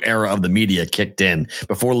new era of the media kicked in.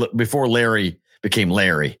 Before Larry became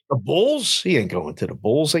Larry. The Bulls? He ain't going to the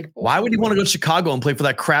Bulls. Like, why would he want to go to Chicago and play for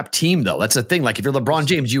that crap team, though? That's the thing. Like, if you're LeBron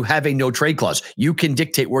James, you have a no trade clause. You can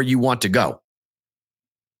dictate where you want to go.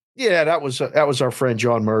 Yeah, that was our friend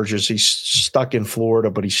John Merges. He's stuck in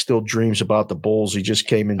Florida, but he still dreams about the Bulls. He just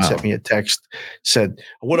came and sent me a text, said,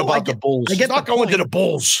 "What about the Bulls?" He's not going to the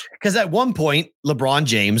Bulls. Because at one point, LeBron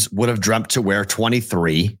James would have dreamt to wear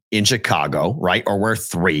 23 in Chicago, right? Or wear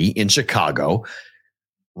 3 in Chicago.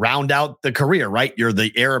 Round out the career, right? You're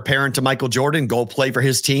the heir apparent to Michael Jordan. Go play for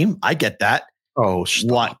his team. I get that. Oh,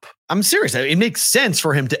 stop. What? I'm serious. It makes sense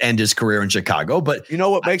for him to end his career in Chicago, but you know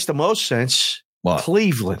what makes the most sense? What?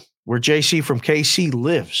 Cleveland, where JC from KC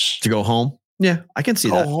lives. To go home? Yeah, I can see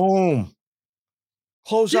that. Go home.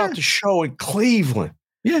 Close out the show in Cleveland.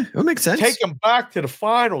 Yeah, it makes sense. Take them back to the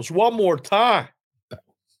finals one more time.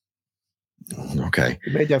 Okay.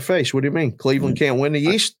 You made that face. What do you mean? Cleveland can't win the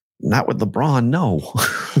East? Not with LeBron, no.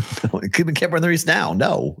 Cleveland can't win the East now.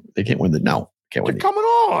 No, they can't win can't win. They're coming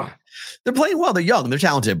on. They're playing well. They're young. They're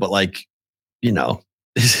talented, but like, you know,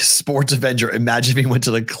 Sports Avenger. Imagine if he went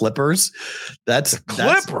to the Clippers. That's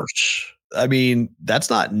Clippers. I mean, that's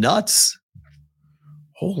not nuts.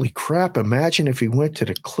 Holy crap. Imagine if he went to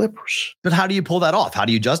the Clippers. But how do you pull that off? How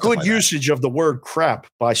do you justify Good usage of the word crap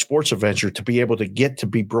by Sports Avenger to be able to get to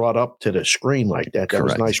be brought up to the screen like that. That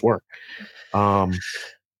was nice work. The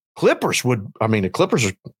Clippers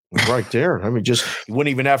are right there. I mean, just you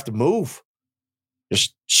wouldn't even have to move.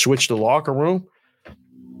 Just switch the locker room.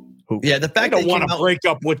 The fact they don't want to break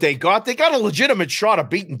up what they got. They got a legitimate shot of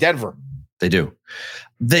beating Denver. They do.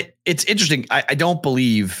 It's interesting. I don't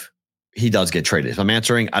believe he does get traded. If I'm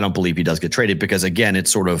answering, I don't believe he does get traded because, again,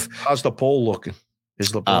 it's sort of. How's the poll looking?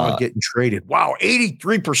 Is LeBron getting traded? Wow,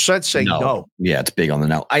 83% say no. Yeah, it's big on the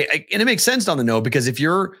no. And it makes sense on the no because if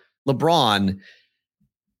you're LeBron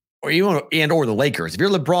or the Lakers, if you're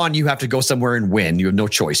LeBron, you have to go somewhere and win. You have no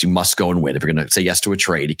choice. You must go and win. If you're going to say yes to a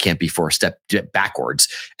trade, it can't be for a step backwards.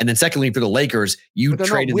 And then secondly, for the Lakers, you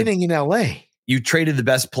traded winning in LA. You traded the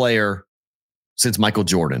best player since Michael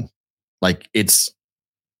Jordan. Like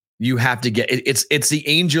you have to get it's the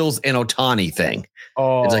Angels and Ohtani thing.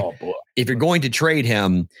 Oh, it's like, boy. If you're going to trade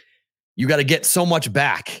him, you got to get so much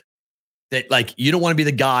back that like you don't want to be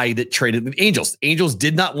the guy that traded the Angels. Angels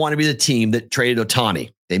did not want to be the team that traded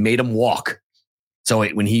Ohtani. They made him walk. So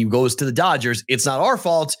when he goes to the Dodgers, it's not our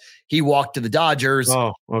fault. He walked to the Dodgers.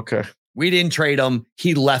 Oh, okay. We didn't trade him.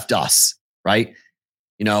 He left us, right?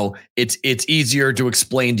 You know, it's easier to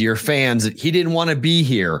explain to your fans that he didn't want to be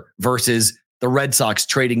here versus the Red Sox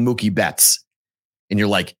trading Mookie Betts. And you're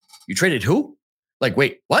like, you traded who? Like,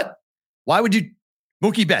 wait, what? Why would you?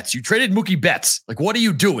 Mookie Betts. You traded Mookie Betts. Like, what are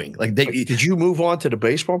you doing? Like, did you move on to the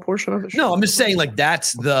baseball portion of the show? No, I'm just saying like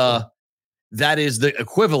that is the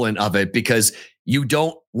equivalent of it because you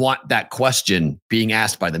don't want that question being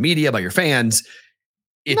asked by the media, by your fans.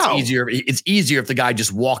 It's easier if the guy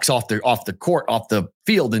just walks off the court, off the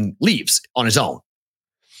field and leaves on his own.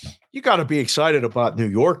 You got to be excited about New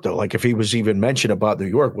York, though. Like if he was even mentioned about New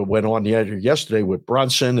York, what went on yesterday with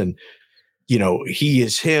Brunson and, you know, he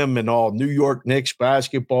is him and all New York Knicks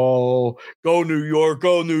basketball, go New York,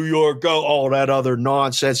 go all that other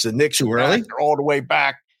nonsense. The Knicks too early, all the way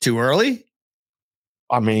back. Too early?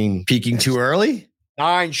 I mean, peaking too early?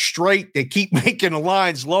 9 straight. They keep making the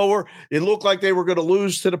lines lower. It looked like they were going to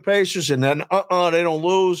lose to the Pacers, and then they don't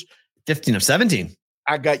lose. 15 of 17.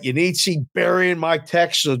 I got Yanitsi burying my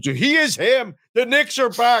text. So he is him. The Knicks are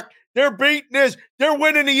back. They're beating this. They're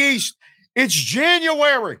winning the East. It's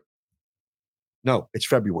January. No, it's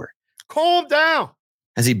February. Calm down.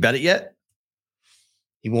 Has he bet it yet?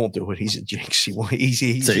 He won't do it. He's a jinx. He won't. He's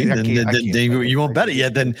See, then you won't bet it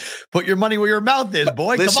yet. Then put your money where your mouth is,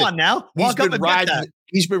 boy. Listen, come on now. Walk up and bet that.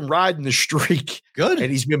 He's been riding the streak. Good.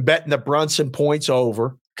 And he's been betting the Brunson points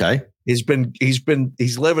over. Okay. He's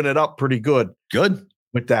living it up pretty good. Good.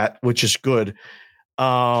 With that, which is good.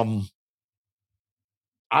 I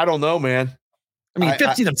don't know, man. I mean,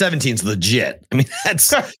 15 of 17 is legit. I mean,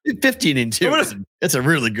 that's 15 and 2. It's a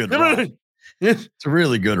really good run. It's a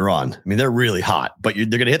really good run. I mean, they're really hot, but they're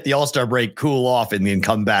going to hit the All-Star break, cool off, and then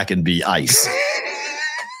come back and be ice.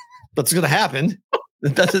 That's going to happen.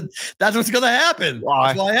 That's what's going to happen. Why?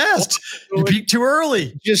 That's why I asked. You peaked too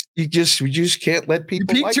early. We just can't let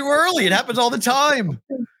people. You peak too early. It happens all the time.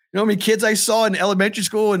 You know how many kids I saw in elementary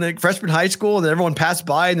school and freshman high school, and then everyone passed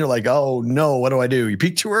by and they're like, "Oh no, what do I do?" You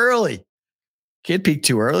peak too early. Kid peak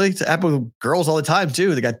too early. It's happened with girls all the time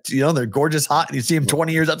too. They got, they're gorgeous, hot, and you see them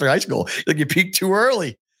 20 years after high school. Like you peak too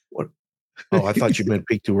early. What? Oh, I thought you meant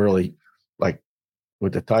peak too early, like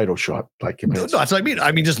with the title shot. Like no, that's what I mean.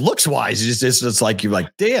 I mean, just looks wise. It's like you're like,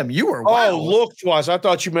 damn, you were. Wow. Oh, looks wise. I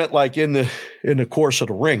thought you meant like in the course of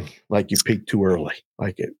the ring, like you peaked too early.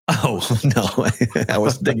 Like it. Oh no, I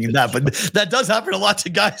was thinking that, but that does happen a lot to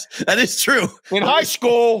guys. That is true. In high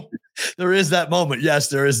school, there is that moment. Yes,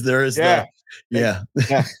 there is. Yeah. Yeah.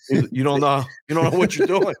 You don't know what you're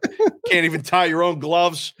doing. Can't even tie your own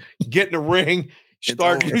gloves. Get in the ring,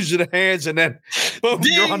 start using the hands, and then boom,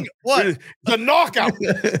 ding, you're on what? The knockout.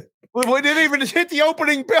 We didn't even hit the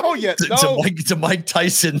opening bell yet. To Mike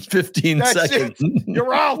Tyson, 15 seconds.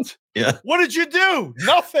 You're out. Yeah. What did you do?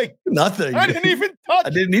 Nothing. I didn't even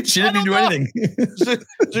touch. She didn't do anything.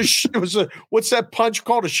 It was a what's that punch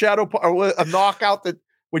called? A shadow or a knockout that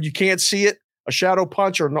when you can't see it. A shadow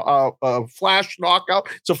punch or a flash knockout.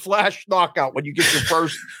 It's a flash knockout when you get your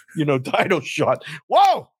first, title shot.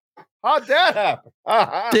 Whoa! How'd that happen?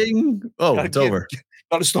 Ding! Oh, it's over.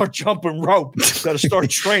 Got to start jumping rope. Got to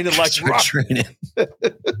start training like rock. Training.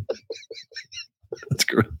 That's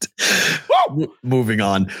great. Moving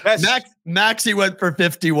on. Maxey went for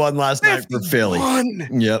 51 last night for Philly.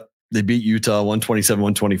 Yep, they beat Utah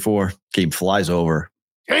 127-124. Game flies over.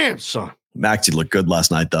 Damn, son. Maxey looked good last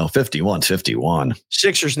night, though. 51-51.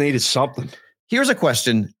 Sixers needed something. Here's a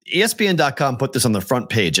question. ESPN.com put this on the front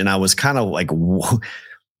page, and I was kind of like, whoa.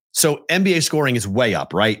 So NBA scoring is way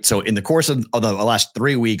up, right? So in the course of the last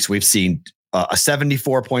 3 weeks, we've seen a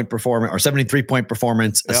 74-point performance or 73-point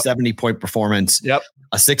performance, a 70-point performance,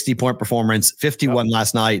 a 60-point performance, 51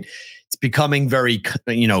 last night. It's becoming very,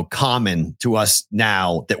 common to us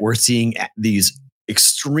now that we're seeing these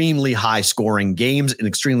extremely high scoring games and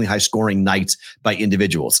extremely high scoring nights by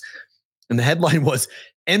individuals. And the headline was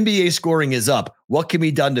NBA scoring is up. What can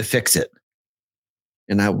be done to fix it?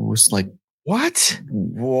 And I was like, what?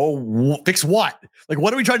 Whoa, fix what? Like,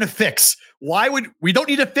 what are we trying to fix? We don't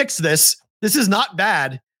need to fix this. This is not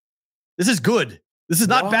bad. This is good. This is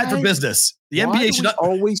not bad for business. The NBA should not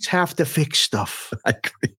always have to fix stuff. I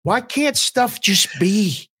agree. Why can't stuff just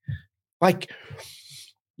be like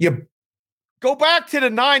you? Go back to the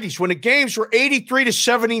 90s when the games were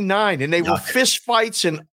 83-79 and they were fist fights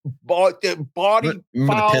and body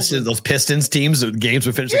fouls. Those Pistons teams, the games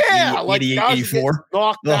would finish 88-84.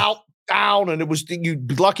 Knocked out, down, and it was you'd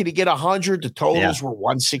be lucky to get 100. The totals were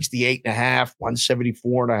 168.5,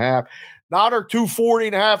 174.5. Now they're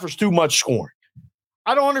 240.5. There's too much scoring.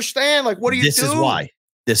 I don't understand. Like, what do you do? This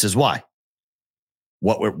is why.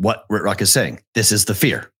 What Whitrock is saying. This is the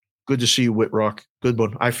fear. Good to see you, Whitrock. Good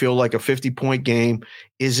one. I feel like a 50-point game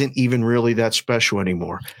isn't even really that special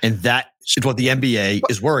anymore. And that is what the NBA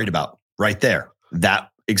is worried about right there. That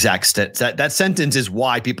exact that sentence is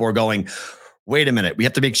why people are going, wait a minute. We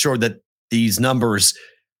have to make sure that these numbers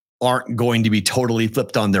aren't going to be totally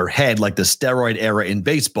flipped on their head like the steroid era in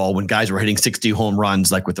baseball when guys were hitting 60 home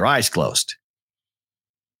runs like with their eyes closed.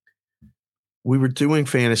 We were doing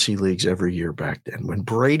fantasy leagues every year back then. When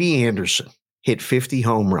Brady Anderson hit 50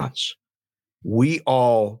 home runs, we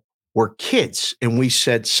all were kids and we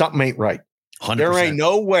said something ain't right. 100%. There ain't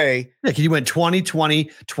no way. Yeah, you went 20,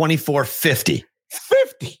 20, 24, 50.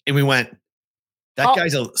 50. And we went, that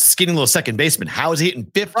guy's a skinny little second baseman. How is he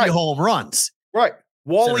hitting 50 home runs? Right.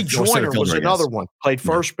 Wally Joyner was another one. Played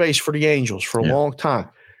first base for the Angels for a long time.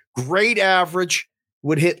 Great average.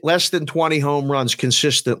 Would hit less than 20 home runs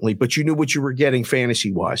consistently, but you knew what you were getting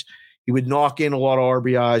fantasy-wise. He would knock in a lot of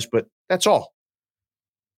RBIs, but that's all.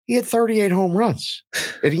 He had 38 home runs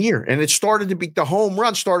in a year, and the home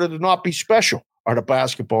run started to not be special. Are the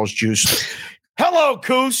basketballs juiced? Hello,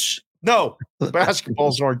 Coos. No, the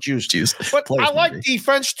basketballs aren't juiced. But I like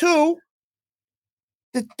defense, too.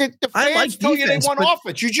 The fans tell you they want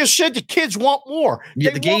offense. You just said the kids want more.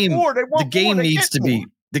 Yeah, the game needs to be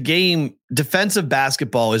the game. Defensive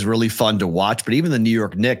basketball is really fun to watch, but even the New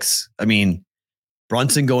York Knicks, I mean,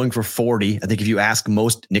 Brunson going for 40. I think if you ask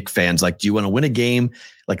most Knicks fans, like, do you want to win a game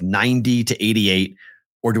like 90 to 88,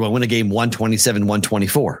 or do I win a game 127,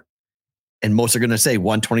 124? And most are going to say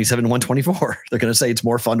 127, 124. They're going to say it's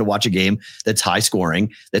more fun to watch a game that's high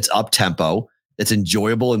scoring, that's up tempo, that's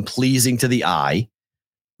enjoyable and pleasing to the eye,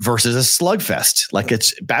 versus a slugfest. Like,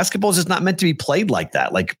 basketball is just not meant to be played like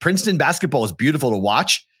that. Like, Princeton basketball is beautiful to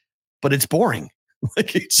watch, but it's boring.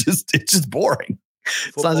 Like, it's just boring.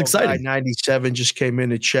 Sounds exciting. 97 just came in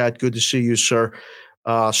the chat. Good to see you, sir.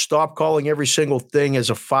 Stop calling every single thing as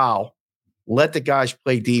a foul. Let the guys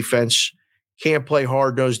play defense. Can't play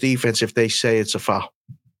hard-nosed defense if they say it's a foul.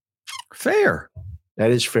 Fair.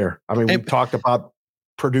 That is fair. I mean, we talked about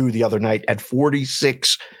Purdue the other night at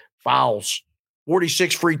 46 fouls,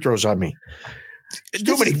 46 free throws on me.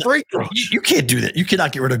 Too many free throws. You can't do that. You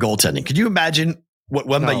cannot get rid of goaltending. Could you imagine what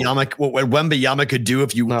Wembanyama could do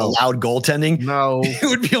if you allowed goaltending? No. It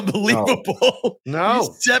would be unbelievable.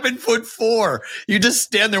 No. He's 7'4". You just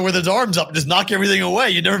stand there with his arms up and just knock everything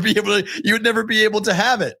away. You would never be able to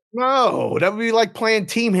have it. No, that would be like playing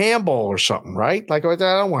team handball or something, right? Like, I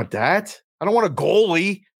don't want that. I don't want a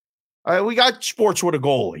goalie. We got sports with a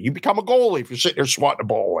goalie. You become a goalie if you're sitting there swatting the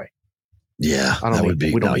ball away. Yeah, that would be.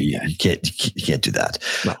 You can't do that.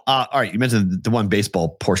 No. All right, you mentioned the one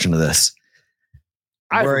baseball portion of this.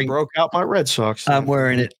 I broke out my Red Sox. I'm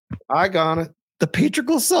wearing it. I got it. The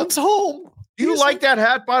Patriot Sun's home. You like that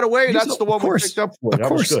hat, by the way? That's the one we picked up for. Of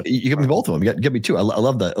course, you give me both of them. You got me two. I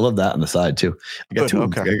love that. I love that on the side too. I got two.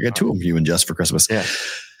 Okay. I got two of them. You and Jess for Christmas. Yeah.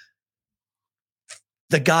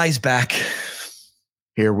 The guy's back.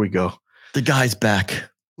 Here we go. The guy's back.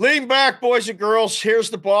 Lean back, boys and girls. Here's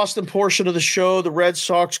the Boston portion of the show. The Red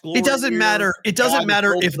Sox glory. It doesn't matter. It doesn't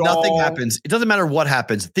matter if nothing happens. It doesn't matter what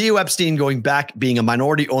happens. Theo Epstein going back, being a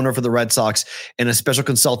minority owner for the Red Sox and a special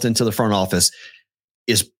consultant to the front office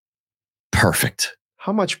is perfect.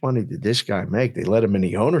 How much money did this guy make? They let him in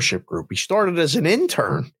the ownership group. He started as an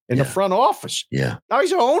intern in the front office. Yeah. Now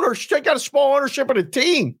he's an owner. He's got a small ownership of the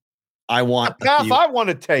team. I want the path I want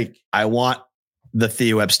to take. I want the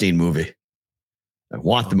Theo Epstein movie. I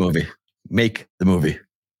want the movie. Make the movie.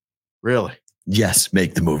 Really? Yes,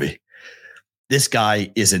 make the movie. This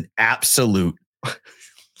guy is an absolute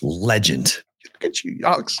legend. Look at you.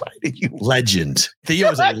 How excited you are. Legend. Theo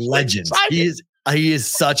is a legend. He is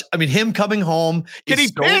such, I mean, him coming home. Can he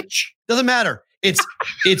pitch? Doesn't matter. It's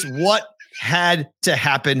what had to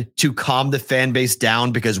happen to calm the fan base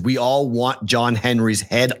down, because we all want John Henry's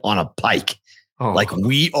head on a pike. Like,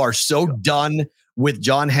 we are so done with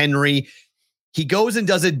John Henry. He goes and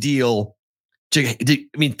does a deal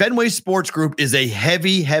Fenway Sports Group is a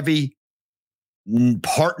heavy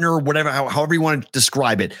partner, whatever, however you want to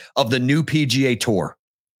describe it, of the new PGA Tour,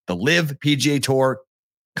 the LIV PGA Tour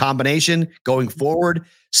combination going forward.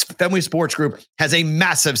 Fenway Sports Group has a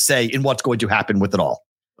massive say in what's going to happen with it all.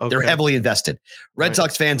 Okay. They're heavily invested. Red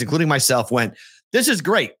Sox fans, including myself, went, this is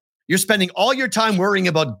great. You're spending all your time worrying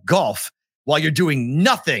about golf while you're doing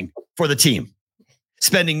nothing for the team.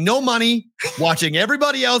 Spending no money, watching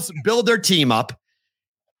everybody else build their team up.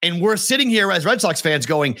 And we're sitting here as Red Sox fans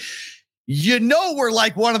going, we're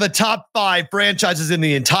like one of the top 5 franchises in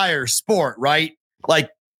the entire sport, right? Like,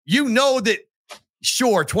 that,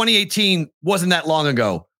 sure, 2018 wasn't that long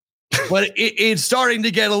ago, but it's starting to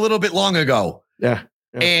get a little bit long ago. Yeah.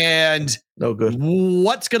 And no good.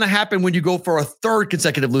 What's going to happen when you go for a 3rd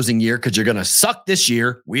consecutive losing year? Because you're going to suck this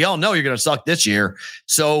year. We all know you're going to suck this year.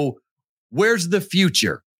 So where's the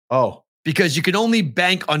future? Because you can only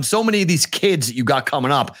bank on so many of these kids that you got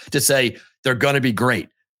coming up to say they're going to be great.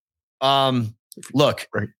 Look,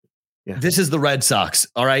 This is the Red Sox.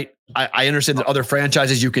 All right. I understand that other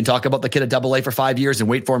franchises, you can talk about the kid at AA for 5 years and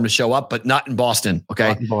wait for him to show up, but not in Boston. Okay.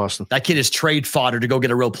 Not in Boston. That kid is trade fodder to go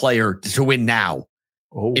get a real player to win now.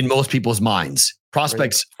 In most people's minds.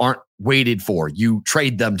 Prospects aren't waited for. You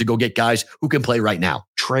trade them to go get guys who can play right now.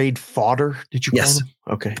 Trade fodder? Did you call them?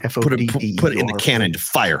 Okay. F-O-D-D-E-R. Put it in the cannon to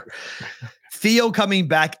fire. Theo coming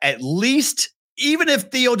back, at least, even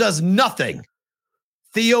if Theo does nothing,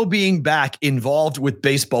 Theo being back involved with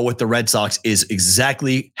baseball with the Red Sox is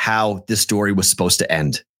exactly how this story was supposed to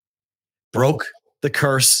end. Broke the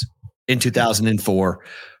curse in 2004.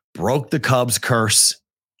 Broke the Cubs curse.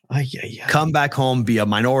 Come back home, be a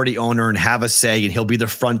minority owner and have a say, and he'll be the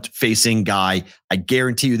front-facing guy. I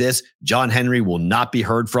guarantee you this, John Henry will not be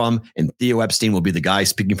heard from, and Theo Epstein will be the guy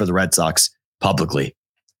speaking for the Red Sox publicly.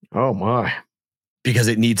 Oh, my. Because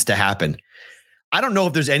it needs to happen. I don't know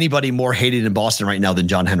if there's anybody more hated in Boston right now than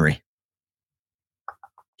John Henry.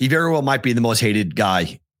 He very well might be the most hated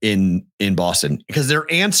guy in Boston because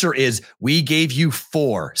their answer is, we gave you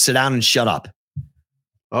 4. Sit down and shut up.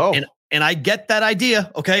 Oh, and I get that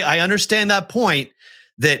idea. Okay. I understand that point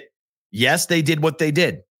that yes, they did what they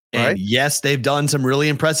did. And right. Yes, they've done some really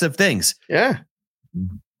impressive things. Yeah.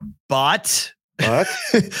 But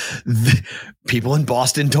people in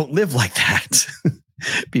Boston don't live like that.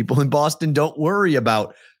 People in Boston don't worry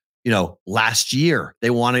about, last year. They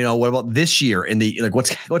want to know, what about this year? And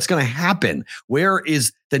what's going to happen? Where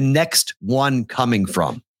is the next one coming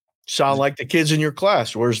from? Sound like the kids in your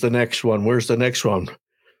class. Where's the next one? Where's the next one?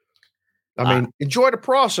 I mean, enjoy the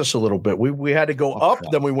process a little bit. We had to go up,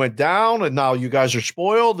 then we went down, and now you guys are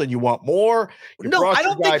spoiled and you want more. You brought I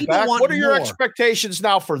don't your guy think people back. want What are your more. expectations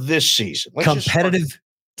now for this season? Competitive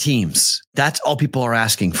teams. That's all people are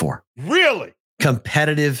asking for. Really?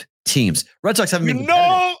 Competitive teams. Red Sox haven't been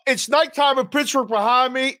competitive. It's nighttime in Pittsburgh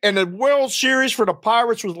behind me, and the World Series for the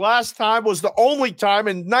Pirates was the only time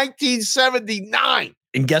in 1979.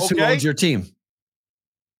 And guess who owns your team?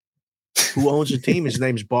 Who owns the team? His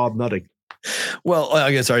name's Bob Nutting. Well,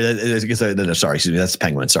 I guess sorry. Sorry, excuse me. That's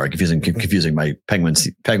Penguins. Sorry, confusing my Penguins.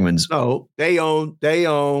 No, they own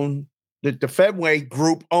the Fenway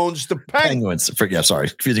Group owns the Penguins. Sorry,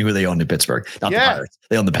 confusing who they own in Pittsburgh, not the Pirates.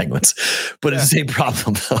 They own the Penguins, but it's the same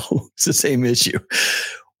problem though. It's the same issue.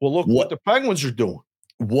 Well, look what the Penguins are doing.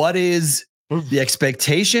 What is the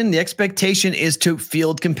expectation? The expectation is to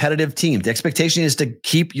field competitive teams. The expectation is to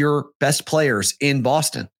keep your best players in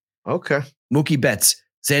Boston. Okay, Mookie Betts,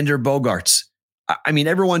 Xander Bogaerts. I mean,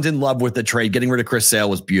 everyone's in love with the trade. Getting rid of Chris Sale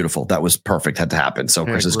was beautiful. That was perfect. Had to happen. So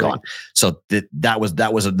Chris is gone. So that was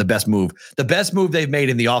the best move. The best move they've made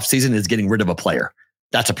in the offseason is getting rid of a player.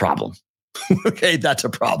 That's a problem. Okay, that's a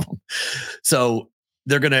problem. So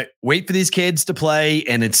they're going to wait for these kids to play.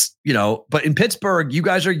 And it's, but in Pittsburgh, you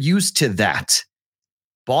guys are used to that.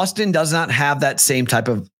 Boston does not have that same type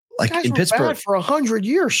of, in Pittsburgh. For 100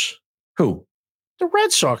 years. Who? The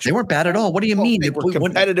Red Sox. They weren't bad at all. What do you mean? They were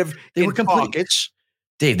competitive. They were pockets.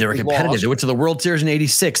 Dave, they were competitive. Lost. They went to the World Series in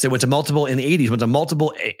 '86. They went to multiple in the '80s. Went to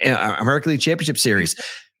multiple American League Championship Series.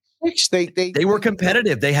 They were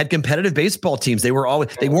competitive. They had competitive baseball teams. They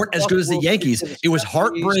weren't as good as the Yankees. It was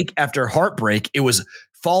heartbreak after heartbreak. It was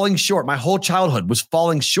falling short. My whole childhood was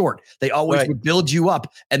falling short. They always would build you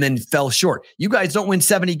up and then fell short. You guys don't win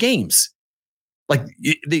 70 games. Like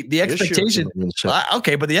the expectation,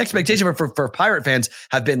 okay, but the expectation for Pirate fans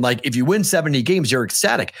have been like, if you win 70 games, you're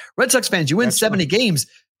ecstatic. Red Sox fans, you win 70 games,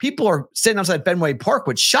 people are sitting outside Fenway Park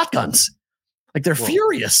with shotguns. Like they're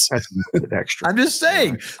furious. That's extra. I'm just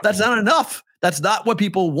saying that's not enough. That's not what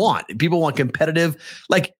people want. People want competitive.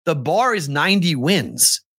 Like the bar is 90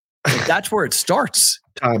 wins. Like, that's where it starts.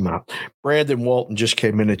 Time out. Brandon Walton just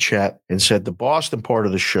came in the chat and said the Boston part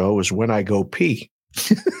of the show is when I go pee.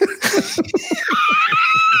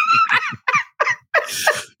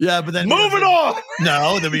 Yeah, but then moving on.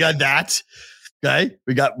 No, then we got that. Okay,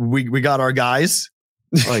 we got our guys.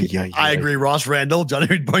 Oh, yeah. I agree. Ross Randall, Johnny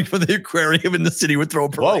Boink for the aquarium in the city would throw a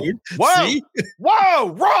parade. Whoa,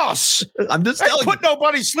 Ross! I'm just telling you. Put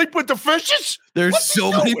nobody sleep with the fishes. There's so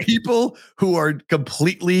many people who are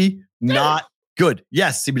completely not good.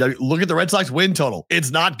 Yes, CBW. Look at the Red Sox win total. It's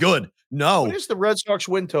not good. No. What is the Red Sox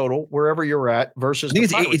win total wherever you're at versus? I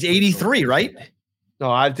think it's 83, right? No,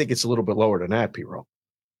 I think it's a little bit lower than that, P-Roll.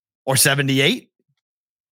 Or 78.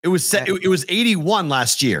 It was 81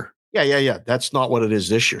 last year. Yeah. That's not what it is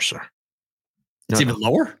this year, sir. It's even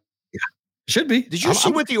lower. Yeah, should be. Did you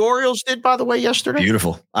see what the Orioles did, by the way, yesterday?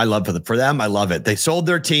 Beautiful. I love for them. I love it. They sold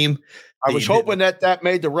their team. I was hoping that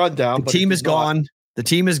made the rundown. The team is gone. The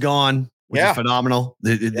team is gone, which is phenomenal.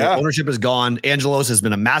 The ownership is gone. Angelos has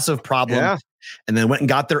been a massive problem. Yeah. And then went and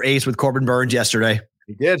got their ace with Corbin Burns yesterday.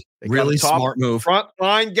 He did. They really smart move. Front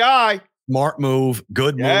line guy. Smart move.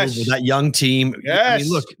 Good move with that young team. Yes. I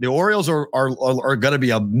mean, look, the Orioles are going to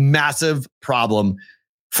be a massive problem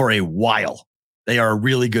for a while. They are a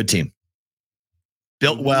really good team.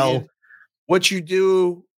 Built well. What you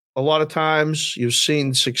do a lot of times, you've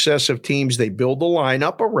seen successive teams, they build the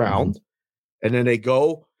lineup around and then they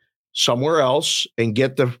go somewhere else and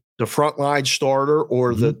get the frontline starter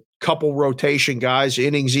or the couple rotation guys,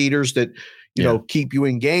 innings eaters that, you know, keep you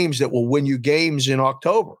in games that will win you games in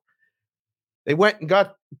October. They went and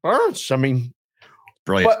got Burns. I mean,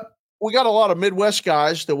 brilliant. But we got a lot of Midwest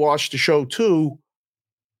guys that watch the show too.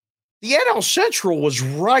 The NL Central was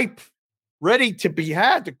ripe, ready to be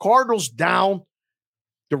had. The Cardinals down.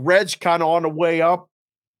 The Reds kind of on the way up.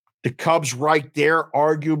 The Cubs right there,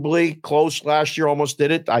 arguably close last year, almost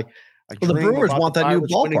did it. The Brewers want that new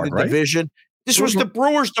ballpark, right? Division. This was the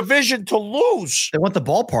Brewers division to lose. They want the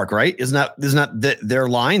ballpark, right? Isn't that their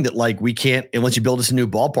line that like we can't, unless you build us a new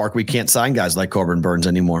ballpark, we can't sign guys like Corbin Burns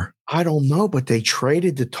anymore? I don't know, but they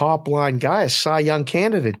traded the top line guy, a Cy Young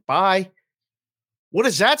candidate. Bye. What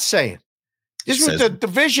is that saying? This was the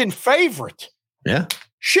division favorite. Yeah.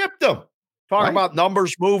 Shipped them. Talking about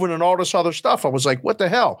numbers moving and all this other stuff. I was like, what the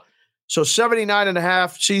hell? So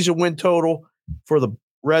 79.5 season win total for the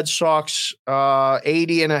Red Sox,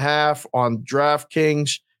 80.5 on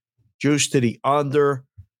DraftKings, juice to the under.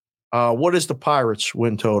 What is the Pirates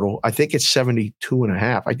win total? I think it's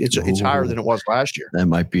 72.5. It's higher than it was last year. That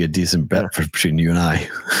might be a decent bet between you and I.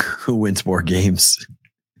 Who wins more games?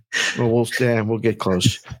 Well, we'll get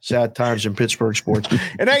close. Sad times in Pittsburgh sports.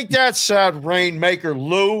 And ain't that sad, Rainmaker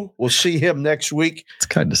Lou? We'll see him next week. It's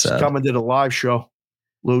kind of sad. He's coming to the live show.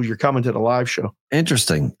 Lou, you're coming to the live show.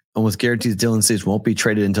 Interesting. Almost guarantees Dylan Cease won't be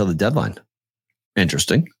traded until the deadline.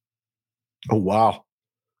 Interesting. Oh, wow.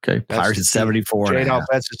 Okay. Pirates at 74. J Dow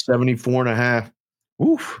bets at 74.5.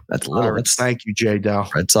 Oof. That's a little. Thank you, J Dow.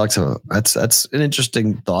 Red Sox. That's an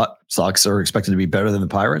interesting thought. Sox are expected to be better than the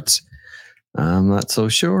Pirates. I'm not so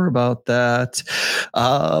sure about that.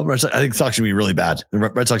 I think Sox should be really bad. The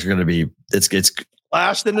Red Sox are going to be. It's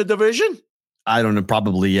last in the division. I don't know.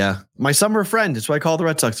 Probably, yeah. My summer friend. That's why I call the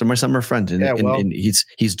Red Sox. They're my summer friend. And, and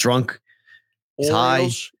he's drunk. He's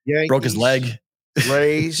Orioles, high. Yankees, broke his leg.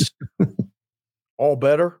 Rays. All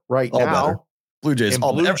better right all now. Better. Blue Jays. And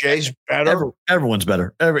Blue Jays better. Everyone's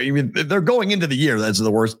better. They're going into the year. That's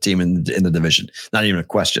the worst team in the division. Not even a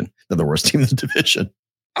question. They're the worst team in the division.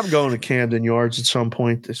 I'm going to Camden Yards at some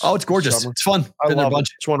point. It's gorgeous. Summer. It's fun. I love it.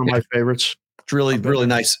 It's one of my favorites. It's really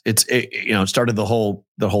nice. It started the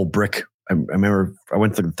whole brick. I remember I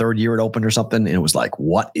went through the third year it opened or something, and it was like,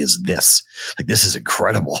 what is this? Like, this is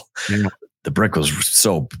incredible. Yeah. The brick was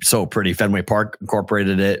so pretty. Fenway Park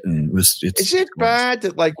incorporated it, and is it bad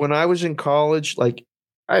that like when I was in college, like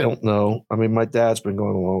I don't know. I mean, my dad's been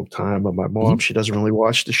going a long time, but my mom, she doesn't really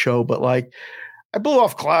watch the show. But like, I blew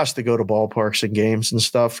off class to go to ballparks and games and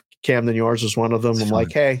stuff. Camden Yards was one of them. I'm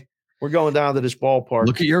like, hey, we're going down to this ballpark.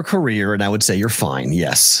 Look at your career, and I would say you're fine.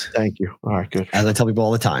 Yes. Thank you. All right, good. As I tell people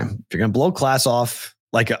all the time, if you're going to blow class off,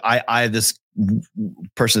 like I have this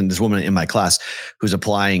woman in my class who's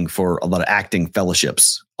applying for a lot of acting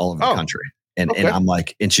fellowships all over the country. And I'm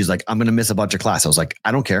like, and she's like, I'm going to miss a bunch of class. I was like,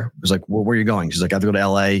 I don't care. I was like, well, where are you going? She's like, I have to go to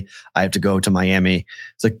LA. I have to go to Miami.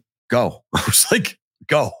 It's like, go. I was like,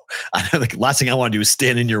 go. The last thing I want to do is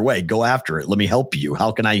stand in your way. Go after it. Let me help you.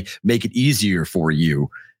 How can I make it easier for you?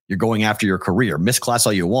 You're going after your career. Miss class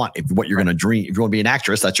all you want. If what you're going to dream, if you want to be an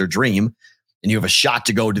actress, that's your dream. And you have a shot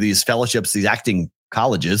to go to these fellowships, these acting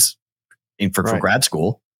colleges for grad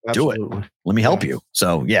school. Absolutely. Do it. Let me help you.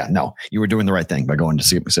 So yeah, no, you were doing the right thing by going to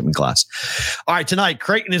sit in class. All right. Tonight,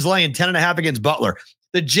 Creighton is laying 10.5 against Butler.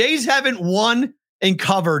 The Jays haven't won and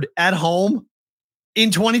covered at home in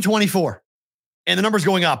 2024. And the number's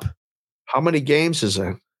going up. How many games is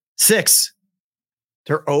that? 6.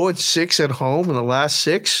 They're 0-6 at home in the last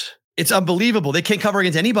 6. It's unbelievable. They can't cover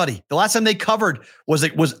against anybody. The last time they covered was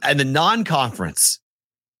in the non-conference.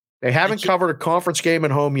 They haven't covered a conference game at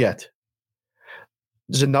home yet.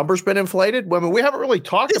 Has the numbers been inflated? I mean, we haven't really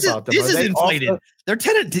talked about them. This is inflated. They're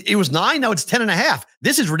 10. It was 9. Now it's 10.5.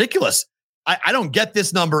 This is ridiculous. I don't get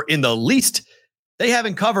this number in the least. They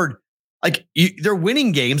haven't covered. They're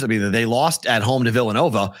winning games. I mean, they lost at home to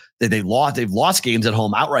Villanova. They've lost games at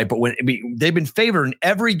home outright. But they've been favored in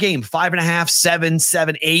every game, 5.5, 7,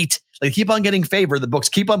 7, 8. They keep on getting favored. The books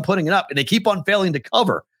keep on putting it up, and they keep on failing to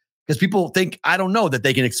cover because people think, I don't know, that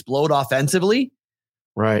they can explode offensively.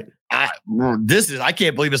 Right. I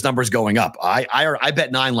can't believe this number is going up. I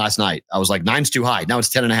bet 9 last night. I was like, 9's too high. Now it's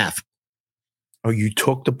 10.5. Oh, you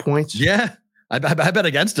took the points? Yeah, I bet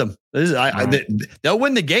against them. They'll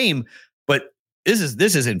win the game. But this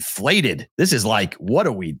is inflated. This is like, what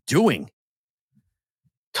are we doing?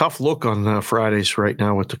 Tough look on Fridays right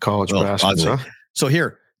now with the college basketball. Huh? So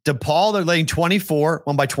here, DePaul, they're laying 24,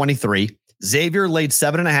 won by 23. Xavier laid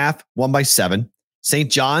 7.5, won by 7. St.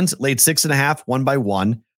 John's laid 6.5, won by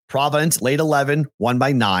 1. Providence laid 11, won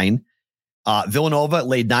by 9. Villanova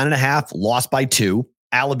laid 9.5, lost by 2.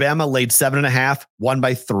 Alabama laid 7.5, won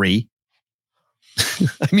by 3.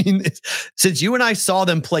 I mean, since you and I saw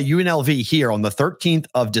them play UNLV here on the 13th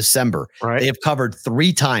of December, they have covered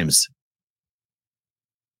 3 times.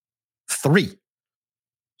 3.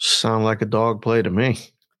 Sound like a dog play to me.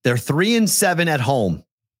 They're 3-7 at home.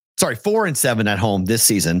 Sorry, 4-7 at home this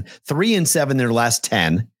season. 3-7 in their last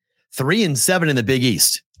 10. 3-7 in the Big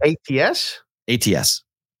East. ATS.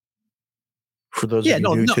 For those of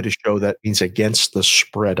you new to the show, that means against the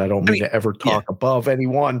spread. I don't mean to ever talk above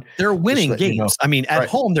anyone. They're winning games. You know. I mean, at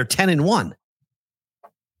home, they're 10-1.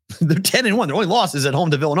 They're 10-1. Their only loss is at home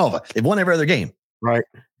to Villanova. They've won every other game. Right.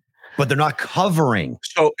 But they're not covering.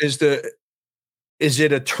 So is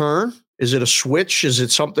it a turn? Is it a switch? Is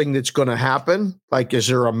it something that's going to happen? Like, is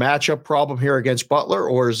there a matchup problem here against Butler?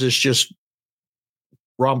 Or is this just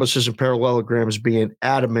rhombuses and parallelograms being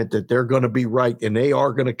adamant that they're going to be right and they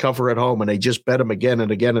are going to cover at home, and they just bet them again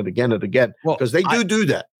and again and again and again? Because they do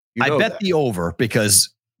that. I bet the over,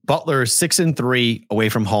 because Butler is 6-3 away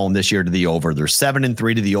from home this year to the over. They're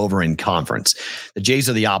 7-3 to the over in conference. The Jays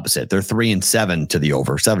are the opposite. They're 3-7 to the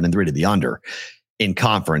over, 7-3 to the under in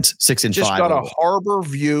conference, 6-5. Just got a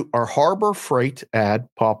Harbor Freight ad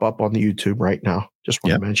pop up on the YouTube right now. Just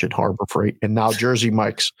want to mention Harbor Freight, and now Jersey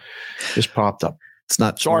Mike's just popped up. It's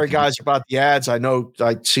not sorry, guys, about the ads. I know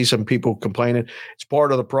I see some people complaining. It's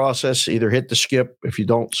part of the process. Either hit the skip. If you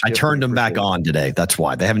don't skip, I turned them back on today. That's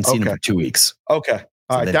why. They haven't seen them for 2 weeks. Okay.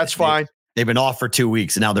 All right. That's fine. They've been off for 2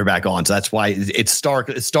 weeks and now they're back on. So that's why it's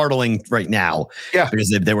startling right now. Yeah.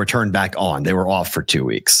 Because they were turned back on. They were off for 2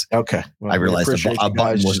 weeks. Okay. Well, I realized a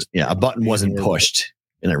button wasn't pushed.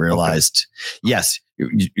 And I realized, yes,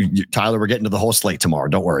 Tyler, we're getting to the whole slate tomorrow.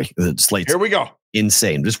 Don't worry. The slate's here we go.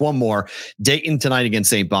 Insane. Just one more. Dayton tonight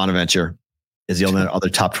against St. Bonaventure is the only other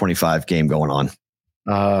top 25 game going on.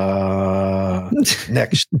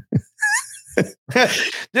 Next.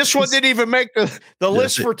 This one didn't even make the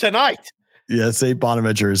list for tonight. Yeah, St.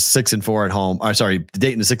 Bonaventure is 6-4 at home.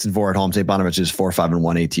 Dayton is 6-4 at home. St. Bonaventure is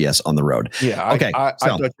 4-5-1 ATS on the road. Yeah, okay. I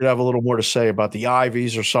thought you'd have a little more to say about the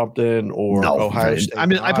Ivies or something, or Ohio State. I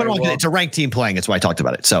mean, I put it on. It's a ranked team playing. It's why I talked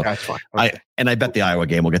about it. So that's fine. Okay. I bet the Iowa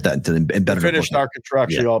game. We'll get that in better. Finished our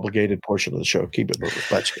contractually obligated portion of the show. Keep it moving.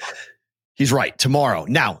 Let's go. He's right. Tomorrow.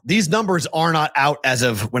 Now, these numbers are not out as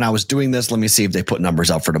of when I was doing this. Let me see if they put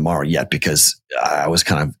numbers out for tomorrow yet, because I was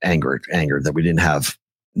kind of angered that we didn't have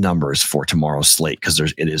numbers for tomorrow's slate, because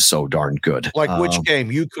it is so darn good. Like which game?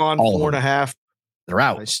 UConn 4.5. They're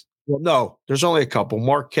out. Well, no, there's only a couple.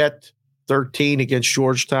 Marquette 13 against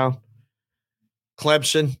Georgetown.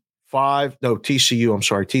 Clemson 5. No, TCU. I'm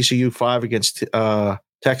sorry. TCU 5 against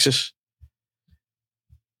Texas.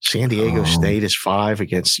 San Diego State is 5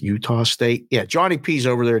 against Utah State. Yeah, Johnny P's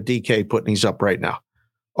over there at DK putting these up right now.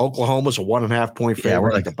 Oklahoma's a 1.5 point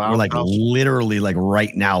favorite. Yeah, we're like literally like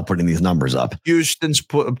right now putting these numbers up. Houston's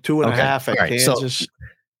put 2.5 at Kansas. So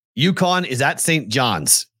UConn is at St.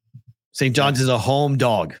 John's. St. John's is a home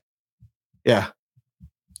dog. Yeah.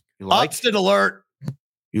 Upset alert.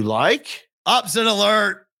 You like? Upset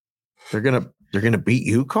alert. They're gonna beat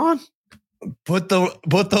UConn? Put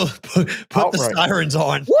the sirens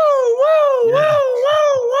on. Woo, woo, yeah.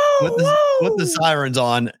 woo, woo, woo. Put the sirens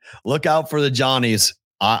on. Look out for the Johnnies.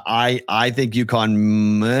 I think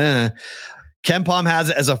UConn. KenPom has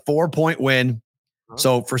it as a 4-point win.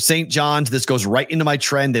 So for St. John's, this goes right into my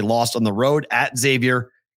trend. They lost on the road at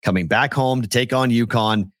Xavier, coming back home to take on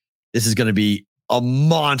UConn. This is going to be a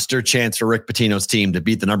monster chance for Rick Pitino's team to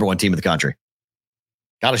beat the number 1 team in the country.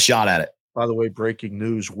 Got a shot at it. By the way, breaking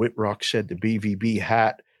news, Whitrock said the BVB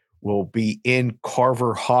hat will be in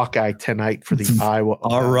Carver Hawkeye tonight for the Iowa.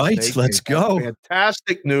 All right, let's go.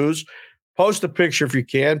 Fantastic news. Post a picture if you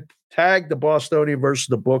can. Tag the Bostonian versus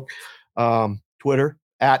the book Twitter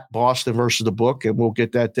at Boston versus the book, and we'll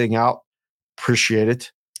get that thing out. Appreciate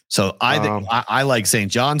it. So I think I like St.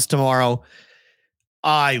 John's tomorrow.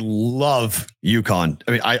 I love UConn.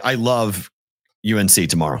 I mean, I love UNC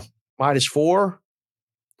tomorrow. -4.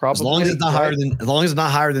 Probably, as long as it's not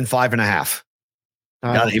higher than 5.5.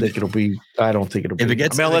 I don't think it'll be. If it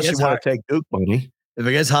gets, unless you want to take Duke money. If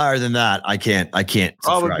it gets higher than that, I can't.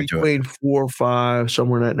 Probably between 4 or 5,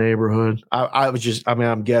 somewhere in that neighborhood.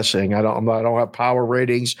 I'm guessing. I don't have power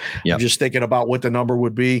ratings. Yep. I'm just thinking about what the number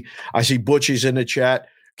would be. I see Butchie's in the chat.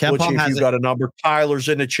 Butchie, if you got a number, Tyler's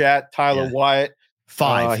in the chat. Tyler Wyatt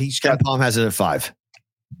 5. KenPom has it at 5.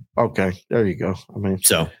 Okay, there you go. I mean,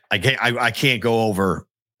 so I can't go over.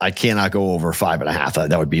 I cannot go over 5.5.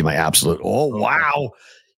 That would be my absolute. Oh, wow.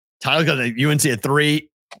 Tyler's got a UNC at 3.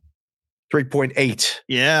 3.8.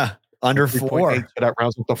 Yeah. Under 4. So that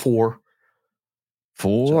rounds up to 4.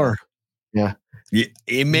 4. So, yeah.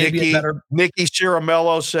 It may be better. Nicky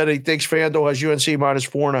Ciramello said he thinks FanDuel has UNC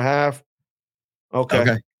 -4.5.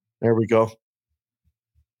 Okay. There we go.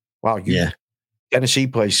 Wow. Tennessee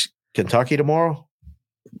plays Kentucky tomorrow.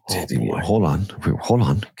 Hold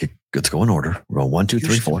on. Let's go in order. We're going 1, 2,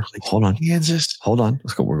 3, 4. Hold on. Kansas. Hold on.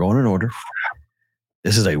 Let's go. We're going in order.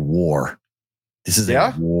 This is a war.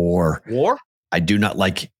 A war. War? I do not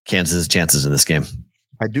like Kansas's chances in this game.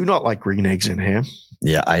 I do not like green eggs and ham.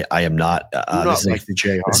 Yeah, I am not. Not like the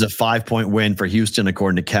Jayhawks. This is a 5-point win for Houston,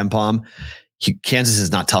 according to KenPom. Kansas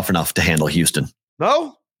is not tough enough to handle Houston.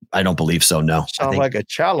 No? I don't believe so, no. Sounds like a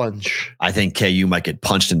challenge. I think KU might get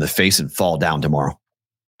punched in the face and fall down tomorrow.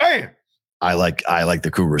 Damn. I like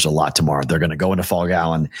the Cougars a lot tomorrow. They're going to go into Fall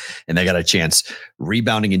Gallen, and they got a chance.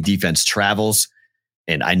 Rebounding and defense travels,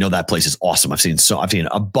 and I know that place is awesome. I've seen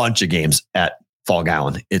a bunch of games at Fall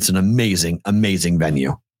Gallen. It's an amazing, amazing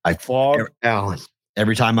venue. Fall Gallen.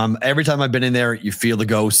 Every time I've been in there, you feel the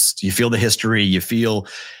ghosts, you feel the history, you feel,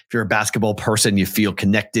 if you're a basketball person, you feel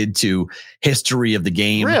connected to history of the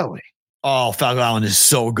game. Really? Oh, Fall Gallen is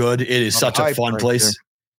so good. It is such a fun place. There.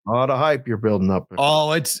 A lot of hype you're building up.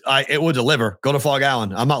 Oh, it will deliver. Go to Fall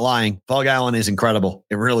Gallen. I'm not lying. Fall Gallen is incredible.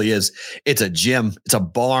 It really is. It's a gym. It's a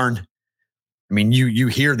barn. I mean, you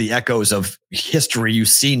hear the echoes of history. You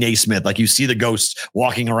see Naismith, like you see the ghosts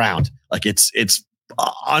walking around. Like it's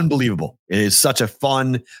unbelievable. It is such a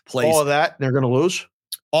fun place. All of that, they're going to lose?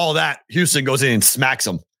 All of that, Houston goes in and smacks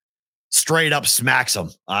them. Straight up smacks them.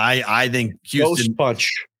 I think Houston. Ghost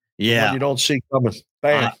punch. Yeah. You don't see coming.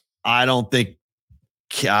 Bam.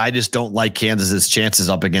 I just don't like Kansas's chances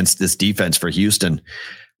up against this defense for Houston.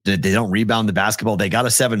 They don't rebound the basketball. They got a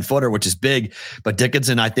 7-footer, which is big. But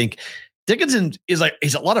Dickinson, I think Dickinson he's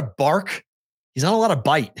a lot of bark. He's not a lot of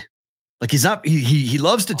bite. Like he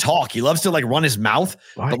loves to talk. He loves to like run his mouth.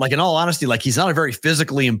 Right. But like in all honesty, like he's not a very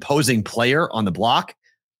physically imposing player on the block.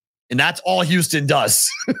 And that's all Houston does.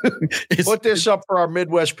 Put this up for our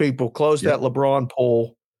Midwest people. Close that LeBron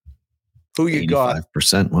poll. Who you got?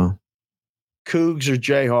 85%. Well, Cougs or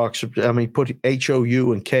Jayhawks? I mean, put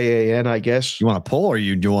HOU and KAN, I guess. You want a poll or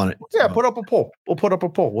you do want it? Yeah, put up a poll. We'll put up a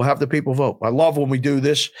poll. We'll have the people vote. I love when we do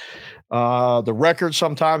this. The record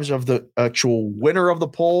sometimes of the actual winner of the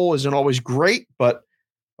poll isn't always great, but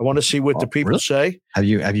I want to see what the people say. Have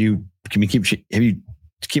you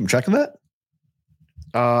keep track of that?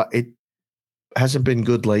 It hasn't been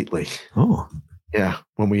good lately. Oh, yeah.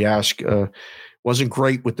 When we ask, wasn't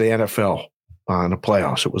great with the NFL in the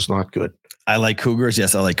playoffs. It was not good. I like Cougars.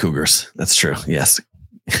 Yes, I like Cougars. That's true. Yes.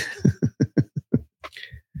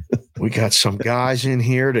 We got some guys in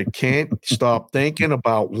here that can't stop thinking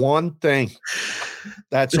about one thing.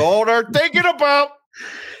 That's all they're thinking about.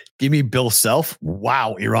 Give me Bill Self.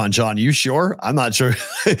 Wow, Iran John, you sure? I'm not sure.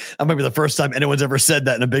 That might be the first time anyone's ever said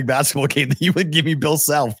that in a big basketball game that you would give me Bill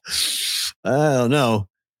Self. I don't know.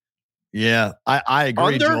 Yeah, I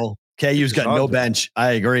agree, Joel. KU's got no bench.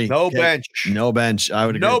 I agree. No bench. No bench. I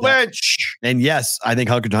would agree. No bench. And yes, I think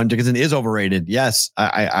Hunter Dickinson is overrated. Yes,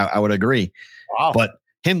 I would agree. Wow. But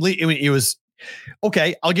he was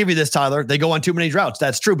okay. I'll give you this, Tyler. They go on too many droughts.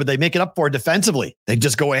 That's true, but they make it up for it defensively. They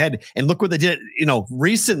just go ahead and look what they did.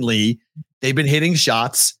 Recently they've been hitting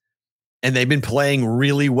shots and they've been playing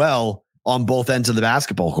really well on both ends of the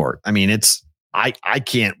basketball court. I mean, I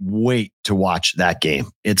can't wait to watch that game.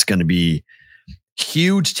 It's going to be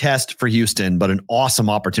huge test for Houston, but an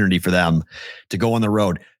awesome opportunity for them to go on the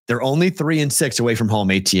road. They're only 3-6 away from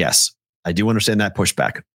home ATS. I do understand that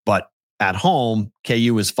pushback, but at home,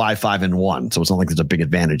 KU is 5-1. So it's not like there's a big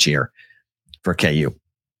advantage here for KU.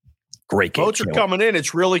 Great game. Votes are coming in.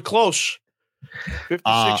 It's really close.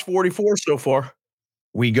 56-44 so far.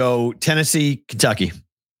 We go Tennessee, Kentucky.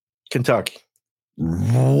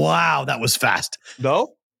 Wow, that was fast.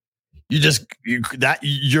 No?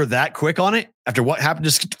 You're that quick on it after what happened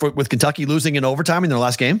with Kentucky losing in overtime in their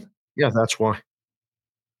last game? Yeah, that's why.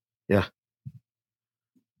 Yeah.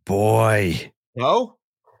 Boy. No?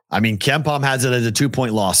 I mean, KenPom has it as a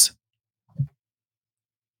 2-point loss.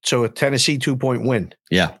 So a Tennessee 2-point win.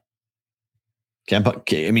 Yeah.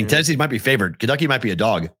 Tennessee might be favored. Kentucky might be a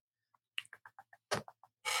dog.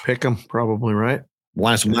 Pick them, probably, right?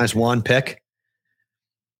 Minus one pick.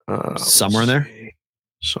 Somewhere in there.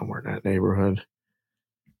 Somewhere in that neighborhood.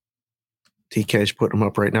 TK's putting them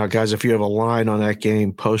up right now. Guys, if you have a line on that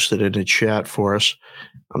game, post it in the chat for us.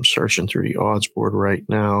 I'm searching through the odds board right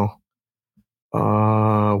now.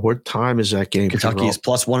 What time is that game? Kentucky is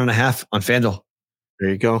plus 1.5 on FanDuel. There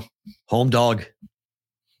you go. Home dog.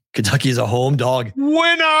 Kentucky is a home dog.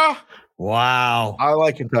 Winner. Wow. I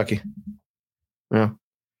like Kentucky. Yeah.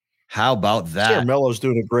 How about that? Sir Mello's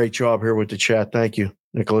doing a great job here with the chat. Thank you,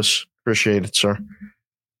 Nicholas. Appreciate it, sir.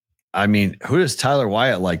 I mean, who does Tyler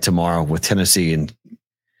Wyatt like tomorrow with Tennessee? And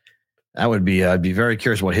that would be, I'd be very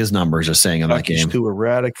curious what his numbers are saying in that game. Too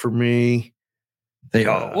erratic for me.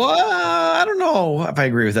 I don't know if I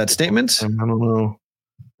agree with that statement. I don't know.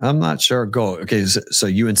 I'm not sure. Go. Okay. So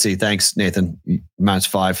UNC, thanks, Nathan.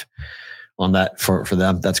 -5 on that for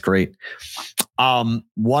them. That's great.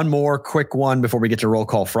 One more quick one before we get to Roll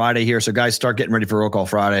Call Friday here. So guys, start getting ready for Roll Call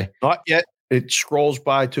Friday. Not yet. It scrolls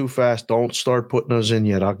by too fast. Don't start putting those in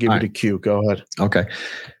yet. I'll give you the cue. Go ahead. Okay.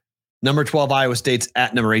 Number 12, Iowa State's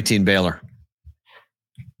at number 18, Baylor.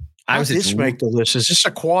 How does this make the list? Is this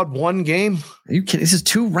a quad one game? Are you kidding? This is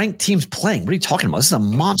 2 ranked teams playing. What are you talking about? This is a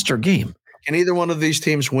monster game. Can either one of these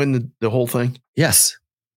teams win the whole thing? Yes.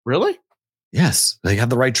 Really? Yes. They have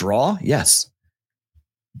the right draw? Yes.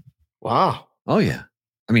 Wow. Oh, yeah.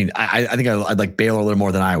 I mean, I think I'd like Baylor a little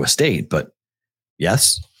more than Iowa State, but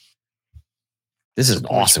yes. This is an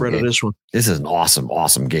awesome game. This one. This is an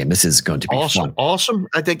awesome game. This is going to be fun. Awesome?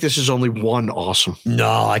 I think this is only one awesome.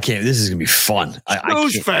 No, I can't. This is going to be fun.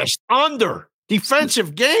 Snooze fest. Under.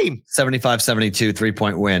 Defensive game. 75-72,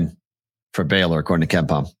 3-point win for Baylor, according to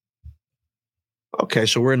KenPom. Okay,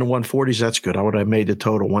 so we're in the 140s. That's good. I would have made the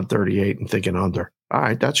total 138 and thinking under. All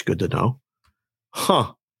right, that's good to know.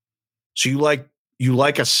 Huh. So you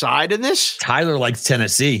like a side in this? Tyler likes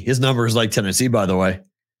Tennessee. His number is like Tennessee, by the way.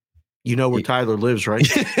 You know where Tyler lives, right?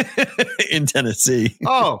 In Tennessee.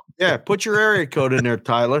 Oh, yeah. Put your area code in there,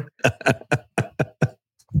 Tyler. I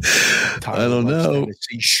don't know.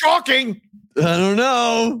 Tennessee. Shocking. I don't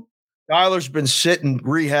know. Tyler's been sitting,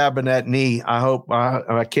 rehabbing that knee. I hope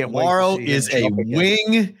I can't wait. Tomorrow is a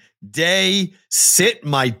wing day. Sit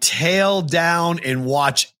my tail down and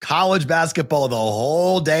watch college basketball the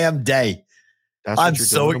whole damn day. That's what you're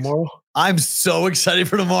doing tomorrow? I'm so excited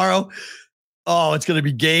for tomorrow. Oh, it's going to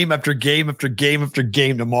be game after game after game after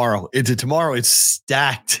game tomorrow. Tomorrow it's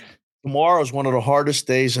stacked. Tomorrow is one of the hardest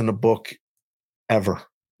days in the book ever.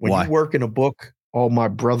 When Why? you work in a book, all my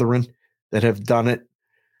brethren that have done it,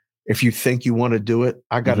 if you think you want to do it,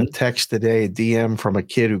 I got a text today, a DM from a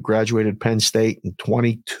kid who graduated Penn State in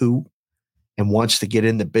 22 and wants to get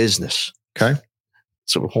into business. Okay.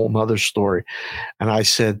 It's a whole nother story. And I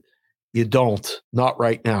said, you don't, not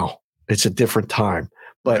right now. It's a different time.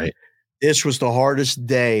 But this was the hardest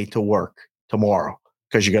day to work tomorrow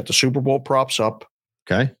because you got the Super Bowl props up.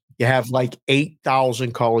 Okay. You have like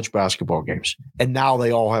 8,000 college basketball games, and now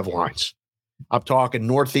they all have lines. I'm talking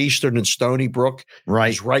Northeastern and Stony Brook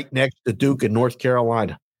is right next to Duke in North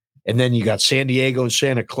Carolina. And then you got San Diego and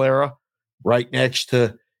Santa Clara right next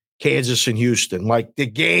to Kansas and Houston. Like the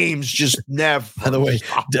games just never. By the way,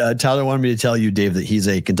 Tyler wanted me to tell you, Dave, that he's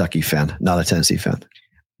a Kentucky fan, not a Tennessee fan.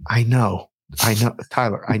 I know,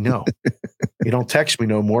 Tyler, I know. You don't text me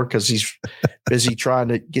no more because he's busy trying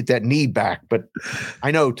to get that knee back. But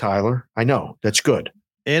I know, Tyler. I know. That's good.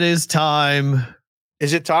 It is time.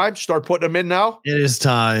 Is it time? Start putting them in now? It is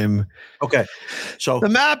time. Okay. So the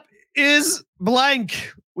map is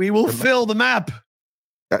blank. We will fill the map.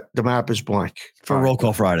 The map is blank. For Roll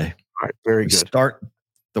Call Friday. All right. Very good. Start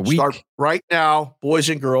the week. Start right now, boys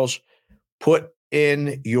and girls. Put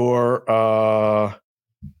in your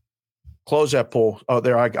close that poll. Oh,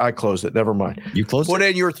 there. I closed it. Never mind. You closed it? Put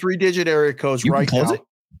in your 3-digit area codes You right can close now. it?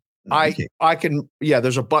 I can. Yeah,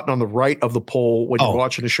 there's a button on the right of the poll when you're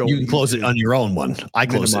watching the show. You can close it on your own one. I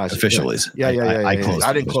closed it officially. Yeah. I closed it.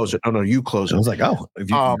 I didn't close it. No, you closed it. I was like, oh, if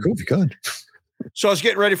you could. So I was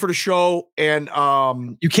getting ready for the show, and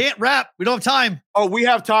you can't rap. We don't have time. Oh, we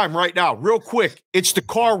have time right now. Real quick. It's The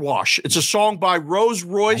Car Wash. It's a song by Rose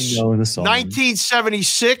Royce. I know the song.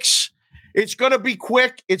 1976. It's going to be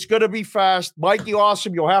quick. It's going to be fast. Mikey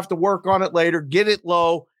Awesome. You'll have to work on it later. Get it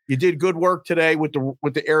low. You did good work today with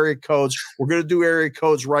the area codes. We're going to do area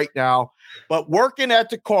codes right now. But working at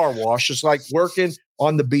the car wash is like working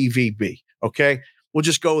on the BVB. Okay. We'll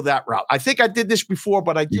just go that route. I think I did this before,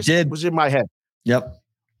 but it was in my head. Yep.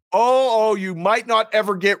 Oh, you might not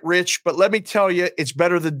ever get rich, but let me tell you, it's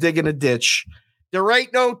better than digging a ditch. There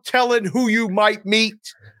ain't no telling who you might meet,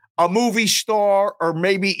 a movie star, or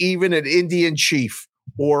maybe even an Indian chief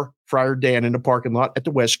or Friar Dan in the parking lot at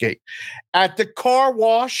the Westgate. At the car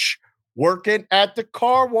wash, working at the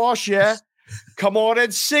car wash, yeah. Come on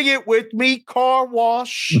and sing it with me, car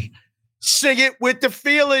wash. Sing it with the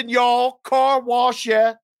feeling, y'all, car wash,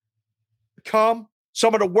 yeah. Come.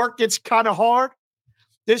 Some of the work gets kind of hard.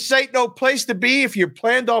 This ain't no place to be if you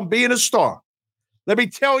planned on being a star. Let me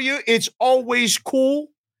tell you, it's always cool.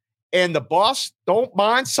 And the boss don't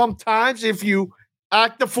mind sometimes if you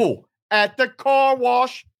act a fool. At the car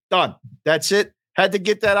wash, done. That's it. Had to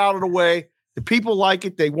get that out of the way. The people like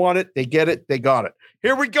it. They want it. They get it. They got it.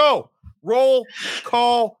 Here we go. Roll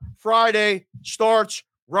Call Friday starts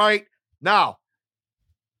right now.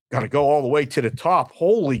 Got to go all the way to the top.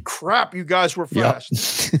 Holy crap, you guys were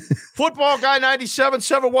fast. Yep. Football Guy 97,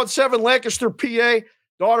 717, Lancaster, PA.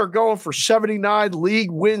 Daughter going for 79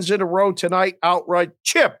 league wins in a row tonight. Outright.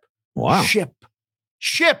 Chip. Wow.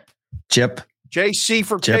 Chip. JC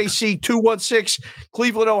from Chip. KC 216,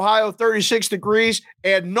 Cleveland, Ohio, 36 degrees,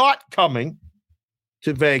 and not coming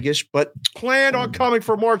to Vegas, but plan on coming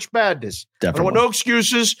for March Madness. Definitely. I want no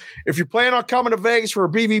excuses. If you plan on coming to Vegas for a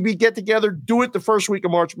BVB get-together, do it the first week of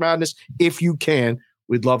March Madness if you can.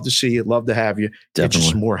 We'd love to see you. Love to have you. Get you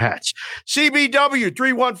some more hats. CBW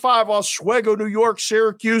 315 Oswego, New York,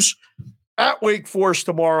 Syracuse at Wake Forest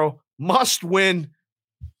tomorrow. Must win.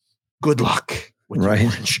 Good luck with the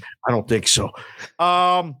Orange. I don't think so.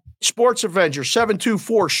 Sports Avenger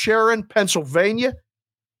 724 Sharon, Pennsylvania.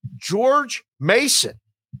 George Mason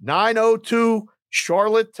 902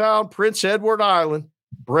 Charlottetown, Prince Edward Island,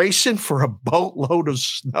 bracing for a boatload of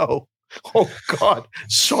snow. Oh God!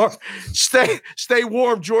 Sorry. Stay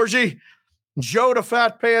warm, Georgie. Joe the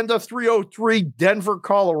Fat Panda 303 Denver,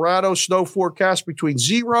 Colorado. Snow forecast between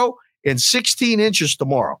 0 and 16 inches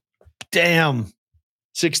tomorrow. Damn.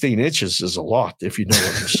 16 inches is a lot, if you know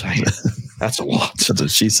what I'm saying. That's a lot. That's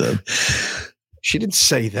what she said. She didn't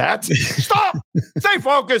say that. Stop. Stay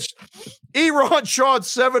focused. Eron Sean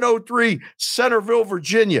 703 Centerville,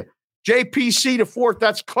 Virginia. JPC the fourth.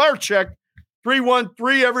 That's Clarchek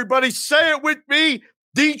 313. Everybody say it with me.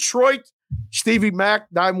 Detroit. Stevie Mack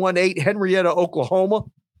 918 Henrietta, Oklahoma.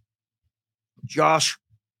 Josh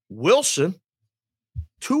Wilson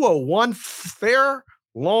 201 Fair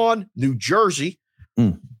Lawn, New Jersey.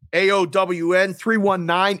 AOWN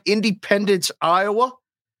 319 Independence, Iowa.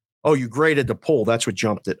 Oh, you graded the poll. That's what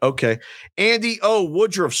jumped it. Okay. Andy O.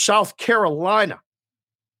 Woodruff, South Carolina.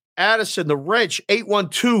 Addison, the Wrench,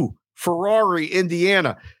 812 Ferrari,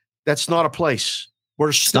 Indiana. That's not a place.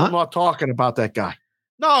 We're still not talking about that guy.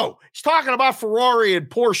 No, he's talking about Ferrari and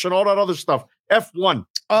Porsche and all that other stuff. F1.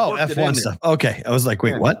 Oh, F1 stuff. Okay. I was like,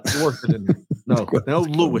 wait, what? Worked it in there. No,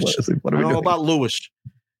 Lewis. What I don't know about Lewis.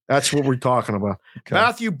 That's what we're talking about. Okay.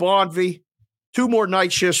 Matthew Bonvie, 2 more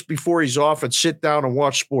night shifts before he's off and sit down and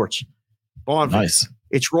watch sports. Bonvie, nice.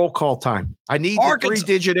 It's roll call time. I need the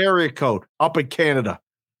 3-digit area code up in Canada.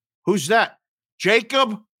 Who's that?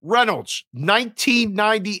 Jacob Reynolds,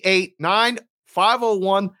 1998,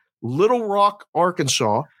 9501, Little Rock,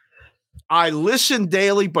 Arkansas. I listen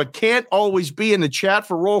daily, but can't always be in the chat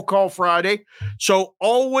for Roll Call Friday. So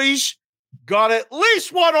always got at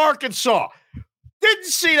least one Arkansas. Didn't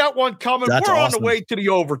see that one coming. That's We're awesome. on the way to the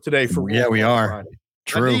over today for Roll Call we are. Friday.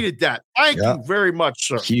 True. I needed that. Thank you very much,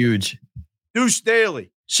 sir. Huge. Deuce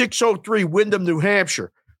Daly, 603 Windham, New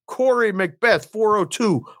Hampshire. Corey Macbeth,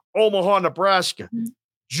 402 Omaha, Nebraska.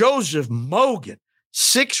 Joseph Mogan,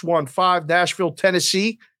 615 Nashville,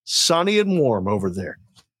 Tennessee. Sunny and warm over there.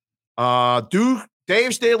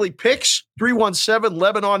 Dave's Daily Picks, 317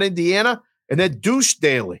 Lebanon, Indiana. And then Deuce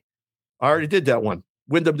Daly. I already did that one.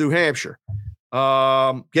 Windham, New Hampshire.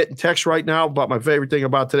 Getting text right now about my favorite thing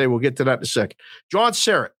about today. We'll get to that in a second. John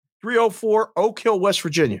Serrett, 304 Oak Hill, West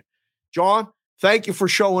Virginia. John, thank you for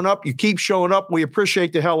showing up. You keep showing up. We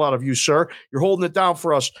appreciate the hell out of you, sir. You're holding it down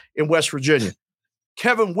for us in West Virginia.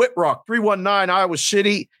 Kevin Whitrock, 319 Iowa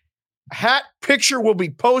City. Hat picture will be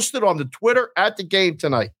posted on the Twitter at the game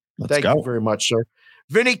tonight. Thank you very much, sir.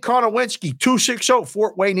 Vinny Konowinski, 260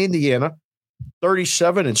 Fort Wayne, Indiana.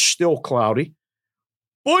 37 and still cloudy.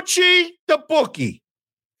 Butchie the Bookie,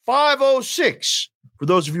 506. For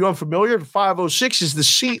those of you unfamiliar, the 506 is the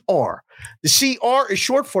CR. The CR is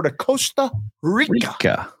short for the Costa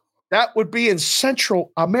Rica. That would be in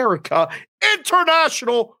Central America.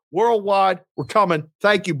 International, worldwide. We're coming.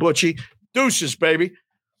 Thank you, Butchie. Deuces, baby.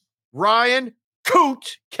 Ryan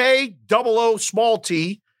Coot, K-00 small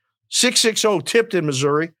t, 660 Tipton,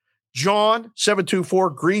 Missouri. John,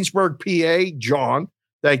 724 Greensburg, PA. John,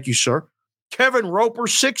 thank you, sir. Kevin Roper,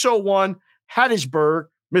 601 Hattiesburg,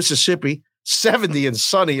 Mississippi. 70 and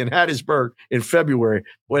sunny in Hattiesburg in February.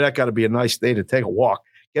 Boy, that got to be a nice day to take a walk.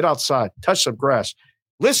 Get outside, touch some grass.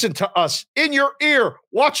 Listen to us in your ear.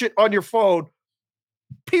 Watch it on your phone.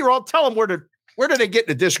 P-Roll, tell them where do they get in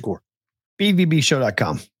the Discord?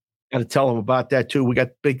 BVBshow.com. Got to tell them about that, too. We got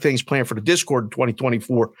big things planned for the Discord in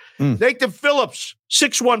 2024. Nathan Phillips,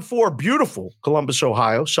 614, beautiful Columbus,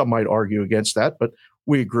 Ohio. Some might argue against that, but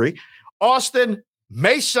we agree. Austin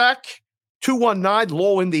Masak, 219,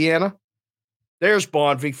 Lowell, Indiana. There's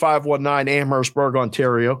Bonvie, 519, Amherstburg,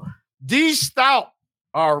 Ontario. D. Stout,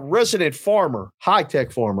 our resident farmer,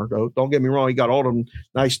 high-tech farmer. Don't get me wrong. He got all them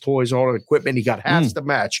nice toys, all the equipment. He got hats to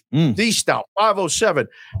match. D. Stout, 507,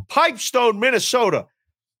 Pipestone, Minnesota.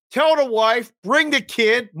 Tell the wife, bring the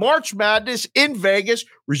kid. March Madness in Vegas,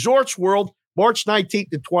 Resorts World, March 19th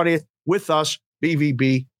to 20th with us,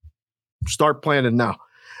 BVB. Start planning now.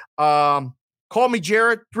 Call me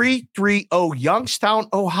Jared, 330 Youngstown,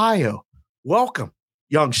 Ohio. Welcome,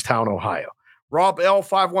 Youngstown, Ohio. Rob L,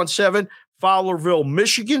 517, Fowlerville,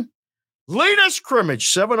 Michigan. Latest scrimmage,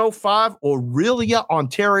 7:05, Aurelia,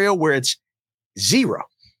 Ontario, where it's 0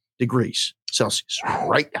 degrees Celsius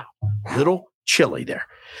right now. Little chilly there.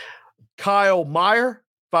 Kyle Meyer,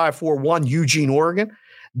 541, Eugene, Oregon.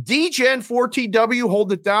 DGen 4TW,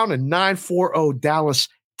 hold it down in 940 Dallas,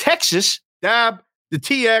 Texas. Dab, the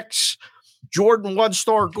TX, Jordan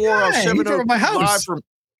 1-star Gore, 702. My house. From,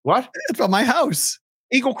 what? It's from my house.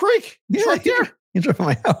 Eagle Creek. It's right there. He's from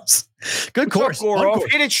my house. Good What's course. up, Gore?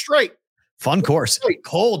 Hit it straight. Fun course.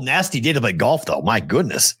 Cold, nasty day to play golf, though. My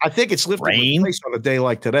goodness. I think it's lift and replace on a day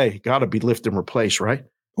like today. Got to be lift and replace, right?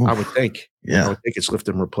 Oof. I would think. Yeah. I would think it's lift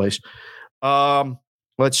and replace.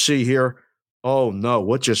 Let's see here. Oh, no.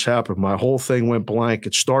 What just happened? My whole thing went blank.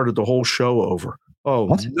 It started the whole show over. Oh,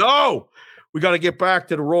 what? No. We got to get back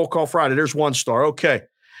to the Roll Call Friday. There's 1 star. Okay.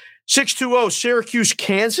 620 Syracuse,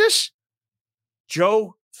 Kansas.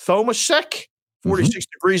 Joe Thomasek, 46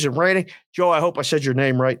 degrees and raining. Joe, I hope I said your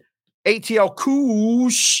name right. ATL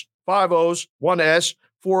Coos, 5 O's, 1 S,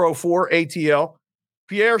 404 ATL.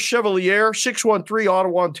 Pierre Chevalier, 613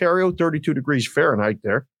 Ottawa, Ontario, 32 degrees Fahrenheit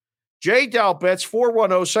there. Jay Dalbetz,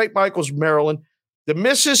 410 St. Michael's, Maryland. The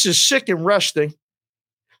missus is sick and resting.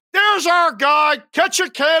 There's our guy,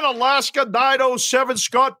 Ketchikan, Alaska, 907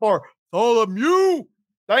 Scott Bartholomew.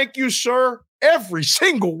 Thank you, sir. Every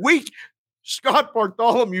single week, Scott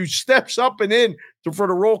Bartholomew steps up and in for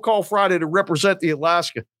the Roll Call Friday to represent the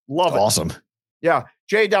Alaska. Love it. Awesome. Yeah.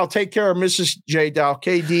 J. Dow, take care of Mrs. J. Dow.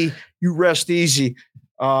 KD, you rest easy.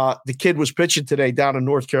 The kid was pitching today down in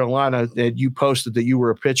North Carolina, and you posted that you were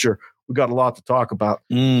a pitcher. We got a lot to talk about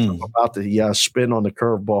the spin on the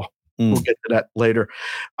curveball. We'll get to that later.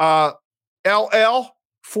 LL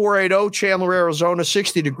 480 Chandler, Arizona,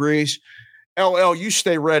 60 degrees. LL, you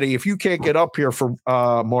stay ready. If you can't get up here for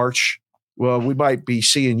March, well, we might be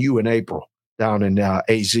seeing you in April down in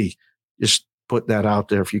AZ. Just putting that out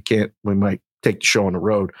there. If you can't, we might take the show on the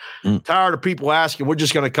road. Tired of people asking. We're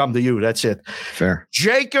just going to come to you. That's it. Fair.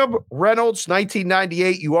 Jacob Reynolds,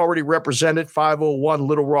 1998. You already represented 501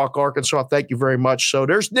 Little Rock, Arkansas. Thank you very much. So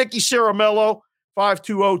there's Nicky Ceramello,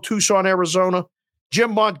 520 Tucson, Arizona.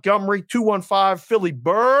 Jim Montgomery, 215 Philly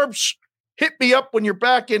Burbs. Hit me up when you're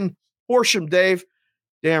back in Horsham, Dave.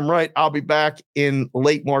 Damn right. I'll be back in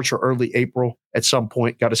late March or early April at some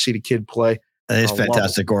point. Got to see the kid play. It's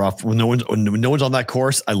fantastic. Go off when no one's on that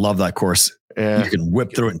course. I love that course. You can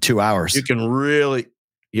whip through it in 2 hours. You can really,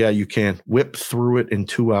 you can whip through it in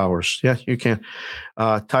 2 hours. Yeah, you can.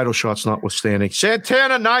 Title shots notwithstanding.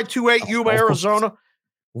 Santana, 928 Yuma, Arizona.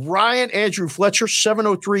 Ryan Andrew Fletcher,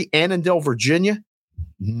 703 Annandale, Virginia.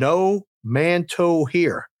 No Manto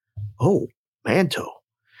here. Oh, Manto.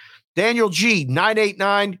 Daniel G,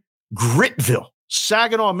 989 Gritville,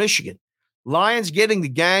 Saginaw, Michigan. Lions getting the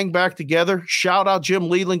gang back together. Shout out Jim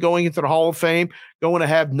Leland going into the Hall of Fame, going to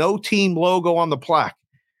have no team logo on the plaque.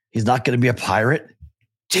 He's not going to be a Pirate?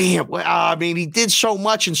 Damn. Well, I mean, he did so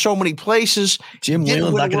much in so many places. Jim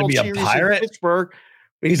Leland's not going to be a Pirate? Pittsburgh.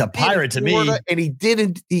 He's a Pirate to me. And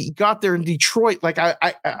he got there in Detroit. Like,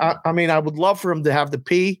 I mean, I would love for him to have the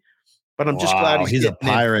P, but I'm just glad he's a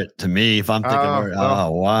Pirate to me. If I'm thinking,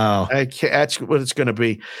 wow. That's what it's going to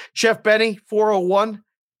be. Chef Benny, 401.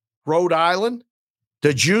 Rhode Island,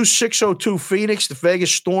 the Juice 602 Phoenix, the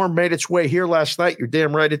Vegas Storm made its way here last night. You're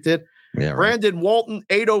damn right it did. Yeah, right. Brandon Walton,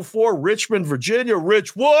 804 Richmond, Virginia.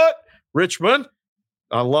 Rich what? Richmond.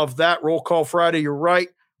 I love that. Roll Call Friday. You're right.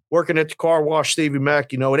 Working at the car wash, Stevie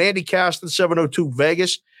Mack. You know it. Andy Caston, 702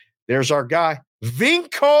 Vegas. There's our guy.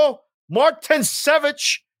 Vinko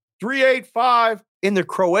Martinsevich, 385 in the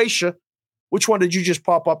Croatia. Which one did you just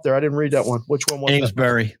pop up there? I didn't read that one. Which one was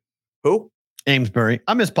Amesbury. That? Who? Amesbury.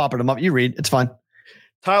 I'm just popping them up. You read. It's fine.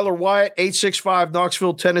 Tyler Wyatt, 865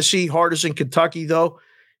 Knoxville, Tennessee. Hard as in Kentucky, though.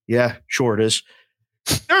 Yeah, sure it is.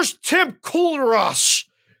 There's Tim Kulras.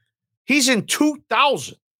 He's in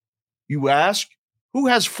 2000. You ask, who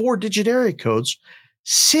has 4-digit area codes?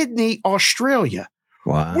 Sydney, Australia.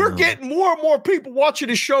 Wow. We're getting more and more people watching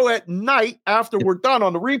the show at night after we're done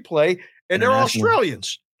on the replay, and they're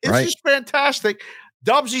Australians. It's just fantastic.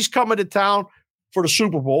 Dubsy's coming to town for the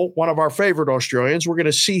Super Bowl, one of our favorite Australians. We're going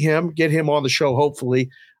to see him, get him on the show, hopefully.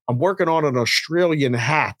 I'm working on an Australian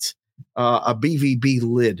hat, a BVB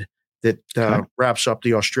lid that wraps up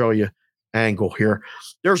the Australia angle here.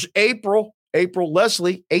 There's April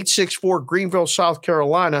Leslie, 864 Greenville, South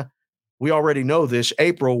Carolina. We already know this.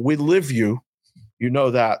 April, we live you. You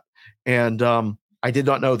know that. And I did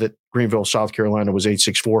not know that Greenville, South Carolina was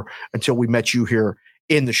 864 until we met you here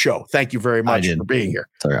in the show. Thank you very much for being here.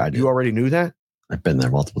 Sorry, I did. You already knew that? I've been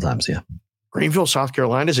there multiple times, yeah. Greenville, South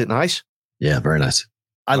Carolina, is it nice? Yeah, very nice.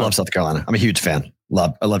 I love South Carolina. I'm a huge fan.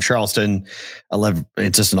 I love Charleston.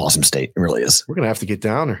 It's just an awesome state. It really is. We're going to have to get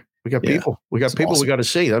down there. We got people. We got It's people awesome. we got to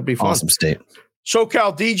see. That'd be fun. Awesome state.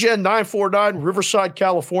 SoCal DGen 949, Riverside,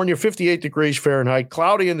 California, 58 degrees Fahrenheit,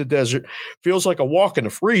 cloudy in the desert. Feels like a walk in the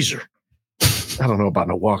freezer. I don't know about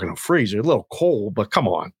no walk in the freezer. A little cold, but come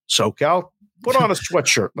on, SoCal. Put on a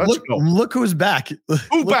sweatshirt. Let's go. Look who's back.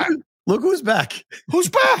 Who's back? Look who's back. Who's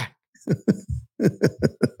back?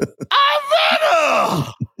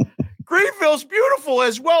 Avetta! Greenville's beautiful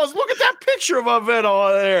as well as look at that picture of Avetta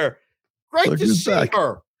on there. Great Look to who's see back.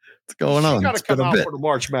 her. What's going on? She got It's to come been a out bit. for the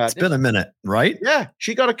March Madness. It's been a minute, right? Yeah,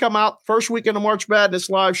 she got to come out first weekend of March Madness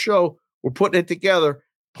live show. We're putting it together.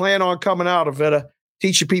 Plan on coming out, Avetta,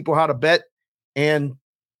 teaching people how to bet and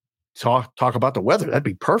talk about the weather. That'd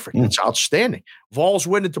be perfect. It's outstanding. Vols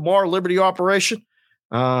winning tomorrow, Liberty Operation.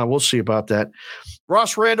 We'll see about that.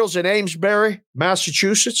 Ross Randall's in Amesbury,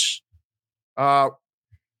 Massachusetts.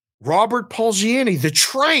 Robert Palziani, the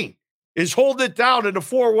train, is holding it down in the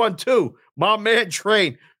 412. My man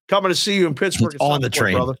Train coming to see you in Pittsburgh. He's on the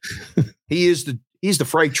train. brother. He's the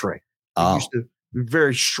freight train. He used to be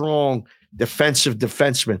very strong defensive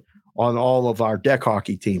defenseman on all of our deck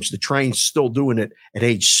hockey teams. The Train's still doing it at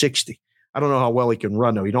age 60. I don't know how well he can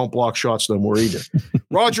run, though. He don't block shots no more either.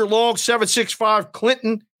 Roger Long, 765,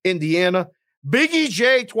 Clinton, Indiana. Big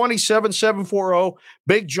EJ, 27740.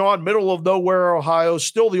 Big John, middle of nowhere, Ohio.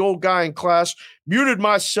 Still the old guy in class. Muted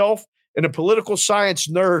myself and a political science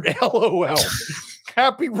nerd. LOL.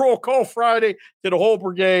 Happy Roll Call Friday to the whole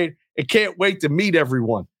brigade and can't wait to meet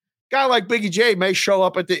everyone. Guy like Biggie J may show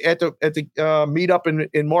up at the meetup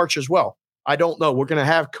in March as well. I don't know. We're going to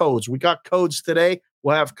have codes. We got codes today.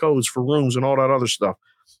 We'll have codes for rooms and all that other stuff.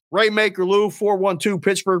 Raymaker Lou, 412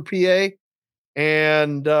 Pittsburgh, PA.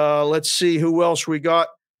 And let's see who else we got.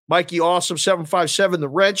 Mikey Awesome, 757 The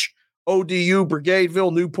Wrench, ODU,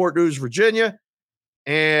 Brigadeville, Newport News, Virginia.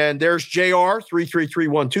 And there's JR,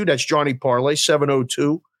 33312. That's Johnny Parlay,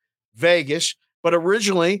 702 Vegas. But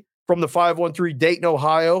originally from the 513 Dayton,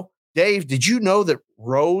 Ohio. Dave, did you know that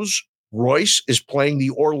Rose Royce is playing the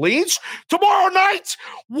Orleans tomorrow night?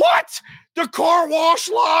 What? The Car Wash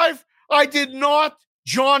Live? I did not.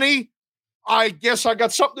 Johnny, I guess I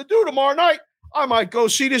got something to do tomorrow night. I might go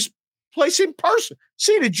see this place in person,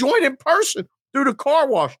 see the joint in person, do the car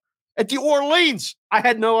wash at the Orleans. I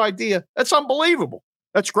had no idea. That's unbelievable.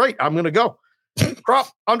 That's great. I'm going to go. Crop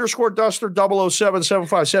 _Duster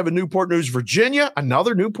 007757 Newport News, Virginia.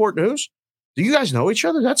 Another Newport News. Do you guys know each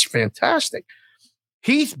other? That's fantastic.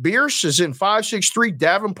 Heath Bierce is in 563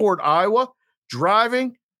 Davenport, Iowa,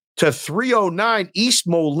 driving to 309 East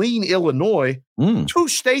Moline, Illinois. 2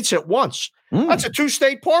 states at once. That's a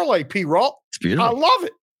 2-state parlay, P-Roll. It's beautiful. I love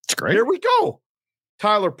it. It's great. Here we go.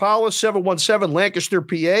 Tyler Powell, 717 Lancaster,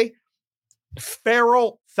 PA.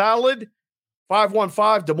 Farrell Thalid,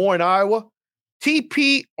 515 Des Moines, Iowa.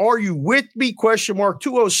 TP, are you with me? ?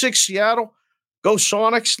 206 Seattle. Go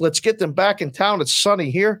Sonics. Let's get them back in town. It's sunny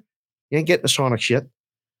here. You ain't getting the Sonics yet.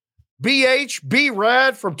 BH,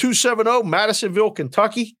 B-Rad from 270 Madisonville,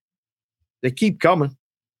 Kentucky. They keep coming.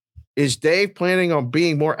 Is Dave planning on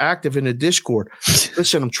being more active in the Discord?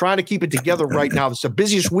 Listen, I'm trying to keep it together right now. It's the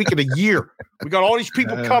busiest week of the year. We got all these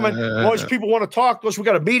people coming. All these people want to talk to us. We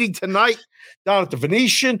got a meeting tonight down at the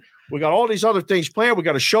Venetian. We got all these other things planned. We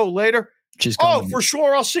got a show later. For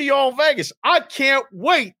sure. I'll see y'all in Vegas. I can't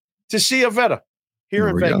wait to see Avetta here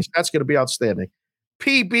in Vegas. That's going to be outstanding.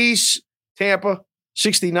 PB's Tampa,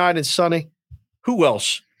 69 and sunny. Who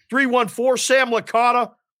else? 314 Sam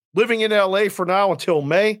Licata, living in LA for now until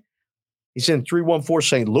May. He's in 314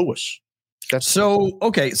 St. Louis. So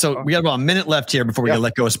we got about a minute left here before we got to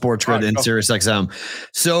let go of Sports Grid and SiriusXM.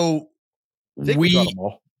 So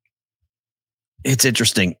it's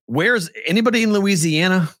interesting. Where's anybody in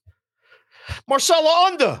Louisiana? Marcelo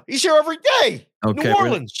Unda. He's here every day. Okay, New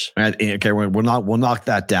Orleans. We'll knock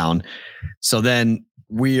that down. So then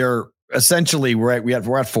we are essentially we're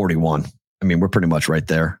at 41. I mean, we're pretty much right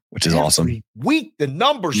there, which is awesome. Week the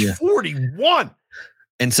numbers 41.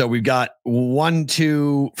 And so we've got 1,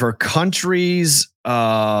 2 for countries.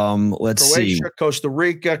 Let's Croatia, see. Costa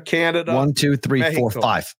Rica, Canada. 1, 2, 3, Mexico. 4,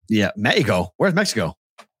 5. Yeah, Mexico. Where's Mexico?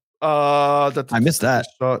 I missed that.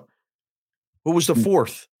 Who was the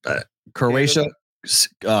fourth? Croatia,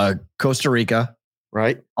 Costa Rica,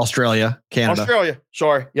 right? Australia, Canada. Australia.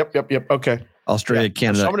 Sorry. Yep. Okay. Australia,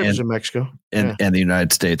 Canada, somebody was in Mexico, and the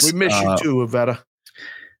United States. We miss you too, Avetta.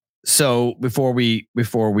 So before we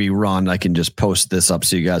run, I can just post this up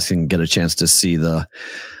so you guys can get a chance to see the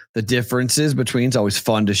differences between. It's always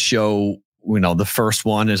fun to show. The first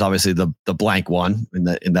one is obviously the blank one,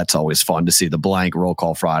 and that's always fun to see the blank Roll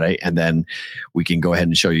Call Friday, and then we can go ahead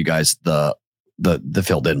and show you guys the the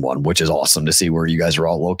filled in one, which is awesome to see where you guys are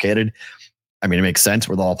all located. I mean, it makes sense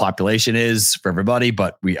where the whole population is for everybody,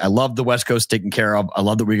 but I love the West Coast taken care of. I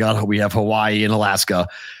love that we have Hawaii and Alaska.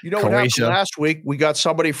 You know what happened last week? We got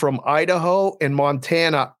somebody from Idaho and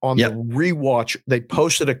Montana on the rewatch. They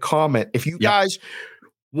posted a comment. If you guys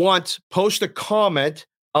want, post a comment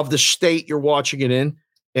of the state you're watching it in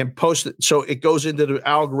and post it so it goes into the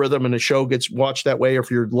algorithm and the show gets watched that way. Or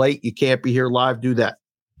if you're late, you can't be here live, do that.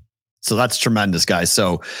 So that's tremendous, guys.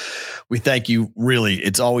 So we thank you. Really,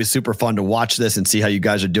 it's always super fun to watch this and see how you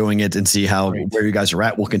guys are doing it and see where you guys are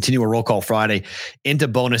at. We'll continue a Roll Call Friday into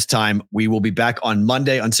bonus time. We will be back on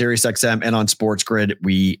Monday on SiriusXM and on Sports Grid.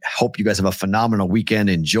 We hope you guys have a phenomenal weekend.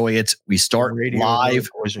 Enjoy it. We start live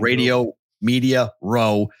Radio Media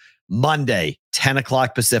Row Monday, 10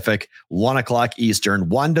 o'clock Pacific, 1 o'clock Eastern,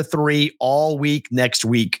 1 to 3 all week next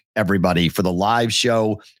week, everybody, for the live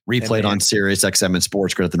show replayed on SiriusXM and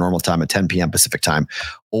Sports Grid at the normal time at 10 p.m. Pacific time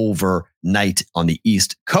overnight on the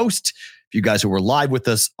East Coast. If you guys who were live with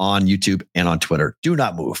us on YouTube and on Twitter, do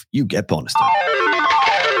not move. You get bonus time.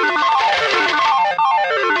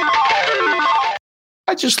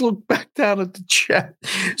 I just looked back down at the chat.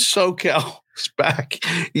 SoCal is back.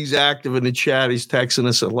 He's active in the chat. He's texting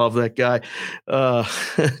us. I love that guy.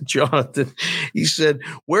 Jonathan, he said,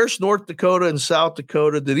 where's North Dakota and South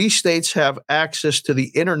Dakota? Do these states have access to the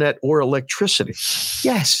internet or electricity?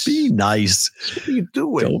 Yes. Be nice. What are you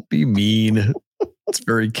doing? Don't be mean. It's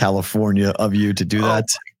very California of you to do that.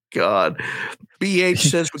 Oh, my God. BH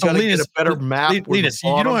says we got to get a better map. Linus, you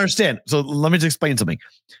don't understand. So let me just explain something.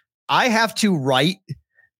 I have to write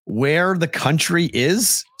where the country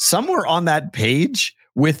is somewhere on that page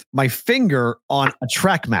with my finger on a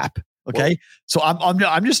track map. Okay. So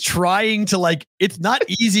I'm just trying to it's not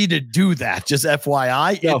easy to do that. Just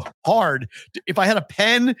FYI. No. It's hard. If I had a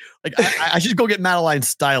pen, I should go get Madeline's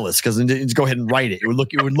stylus because just go ahead and write it. It would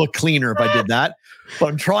look cleaner if I did that. But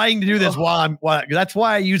I'm trying to do this that's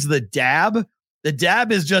why I use the dab. The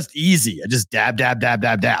dab is just easy. I just dab.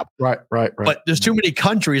 Right. But there's too many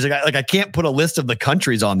countries. I can't put a list of the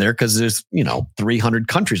countries on there because there's 300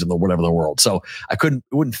 countries in the world. So it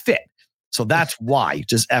wouldn't fit. So that's why.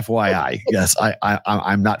 Just FYI. Yes,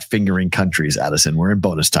 I'm not fingering countries, Addison. We're in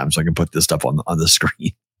bonus time, so I can put this stuff on the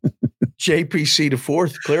screen. JPC the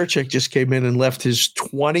fourth, Claircheck just came in and left his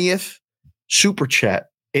 20th super chat.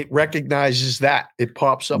 It recognizes that. It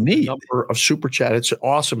pops up the number of super chat. It's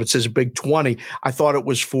awesome. It says a big 20. I thought it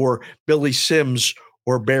was for Billy Sims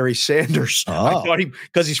or Barry Sanders. Oh. I thought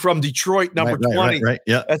because he's from Detroit, number 20. Right.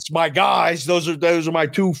 Yeah. That's my guys. Those are my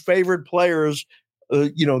two favorite players,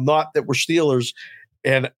 not that were Steelers.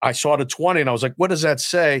 And I saw the 20 and I was like, what does that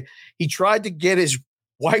say? He tried to get his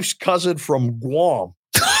wife's cousin from Guam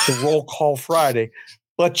to Roll Call Friday,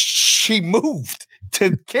 but she moved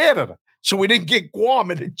to Canada. So we didn't get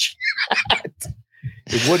Guam in the chat.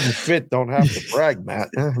 It wouldn't fit. Don't have to brag, Matt.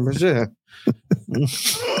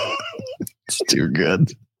 It's too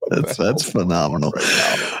good. That's phenomenal.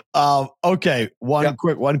 Okay, one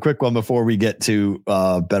quick one before we get to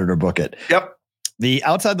Better to Book It. Yep. The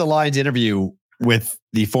Outside the Lines interview with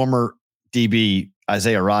the former DB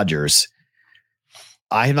Isaiah Rodgers.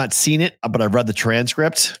 I have not seen it, but I've read the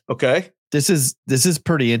transcript. Okay. This is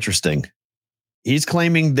pretty interesting. He's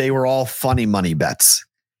claiming they were all funny money bets.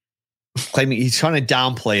 Claiming he's trying to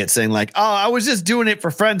downplay it, saying I was just doing it for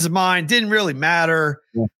friends of mine. Didn't really matter.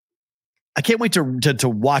 Yeah. I can't wait to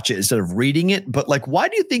watch it instead of reading it. But why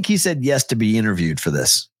do you think he said yes to be interviewed for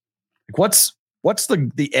this? What's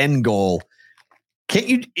the end goal?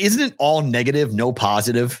 Isn't it all negative, no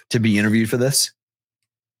positive to be interviewed for this?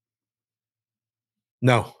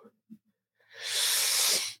 No.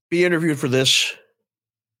 Be interviewed for this.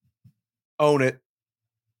 Own it.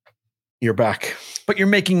 You're back. But you're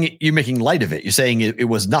making light of it. You're saying it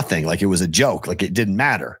was nothing, it was a joke, it didn't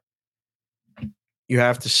matter. You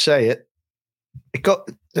have to say it.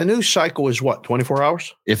 The news cycle is what, 24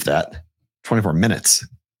 hours? If that, 24 minutes.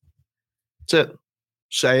 That's it.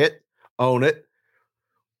 Say it. Own it.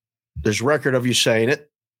 There's record of you saying it,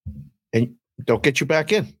 and don't get you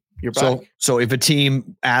back in. You're back. So if a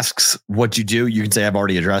team asks what you do, you can say, I've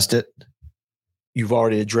already addressed it. You've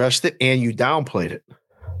already addressed it, and you downplayed it.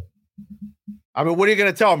 I mean, what are you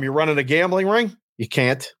going to tell them? You're running a gambling ring? You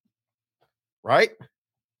can't. Right?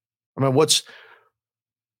 I mean, you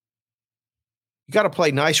got to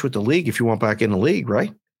play nice with the league if you want back in the league,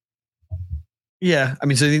 right? Yeah. I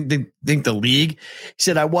mean, so they think the league, he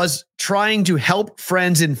said, I was trying to help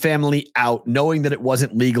friends and family out, knowing that it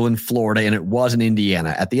wasn't legal in Florida and it was in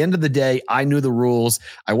Indiana. At the end of the day, I knew the rules.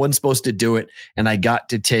 I wasn't supposed to do it, and I got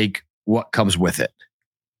to take what comes with it.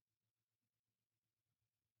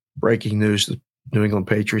 Breaking news. The New England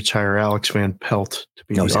Patriots hire Alex Van Pelt to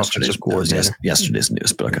be the offensive coordinator. Yesterday's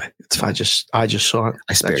news, but okay, it's fine. I just saw it.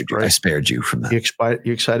 I spared you from that.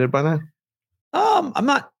 You excited by that?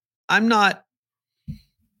 I'm not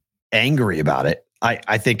angry about it.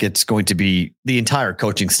 I think it's going to be the entire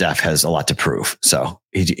coaching staff has a lot to prove. So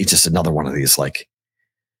it's just another one of these, like,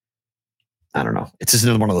 I don't know. It's just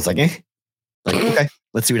another one of those, like, okay,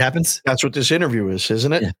 let's see what happens. That's what this interview is,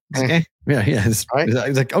 isn't it? Yeah. Okay. Yeah. It's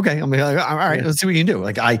like, okay. I'm like, all right, let's see what you can do.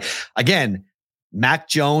 Like, Mac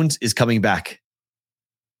Jones is coming back.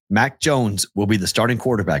 Mac Jones will be the starting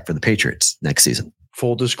quarterback for the Patriots next season.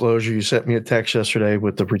 Full disclosure, you sent me a text yesterday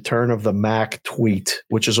with the return of the Mac tweet,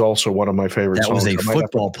 which is also one of my favorite songs. That was a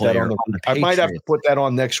football player. I might have to put that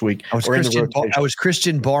on next week. I was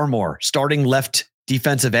Christian Barmore, starting left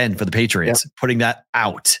defensive end for the Patriots, putting that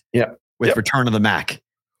out with Return of the Mac.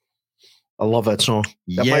 I love that song.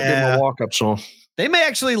 That might be my walk-up song. They may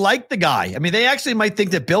actually like the guy. I mean, they actually might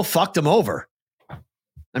think that Bill fucked him over.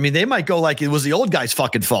 I mean, they might go like it was the old guy's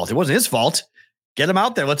fucking fault. It wasn't his fault. Get him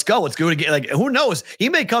out there. Let's go. Let's do it again. Like, who knows? He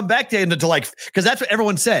may come back to because that's what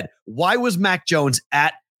everyone said. Why was Mac Jones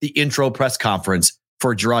at the intro press conference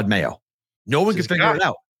for Gerard Mayo? No one could figure it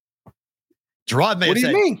out. Gerard Mayo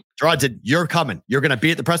said, Gerard said, you're coming. You're going to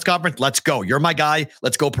be at the press conference. Let's go. You're my guy.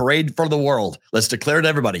 Let's go parade for the world. Let's declare to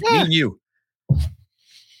everybody. Me and you.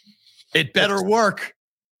 It better work.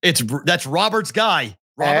 That's Robert's guy.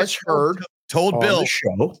 As heard told Bill. The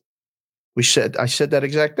show. I said that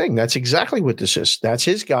exact thing. That's exactly what this is. That's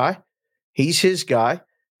his guy. He's his guy.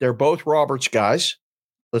 They're both Robert's guys.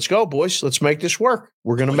 Let's go, boys. Let's make this work.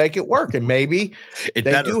 We're going to make it work. And maybe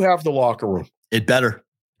they do have the locker room. It better.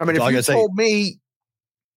 I mean, if you told me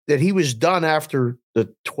that he was done after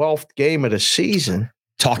the 12th game of the season.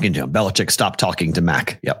 Talking to him. Belichick stopped talking to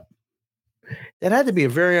Mac. Yep. That had to be a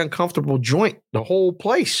very uncomfortable joint, the whole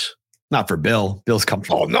place. Not for Bill. Bill's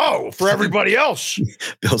comfortable. Oh, no. For everybody else.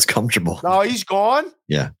 Bill's comfortable. No, he's gone.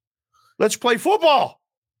 Yeah. Let's play football.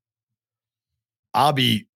 I'll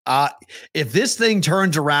be if this thing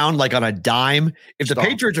turns around like on a dime, if the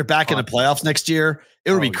Patriots are back in the playoffs next year,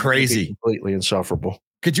 it would be crazy. Completely insufferable.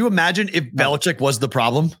 Could you imagine if Belichick was the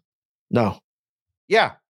problem? No.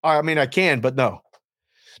 Yeah. I mean, I can, but no.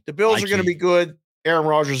 The Bills are going to be good. Aaron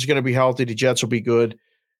Rodgers is going to be healthy. The Jets will be good.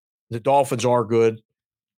 The Dolphins are good.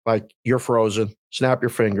 Like, you're frozen. Snap your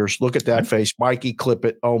fingers. Look at that face. Mikey, clip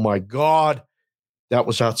it. Oh, my God. That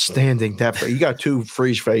was outstanding. You got 2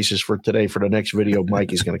 freeze faces for today for the next video.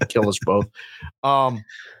 Mikey's going to kill us both.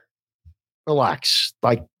 Relax.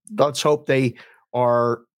 Like, let's hope they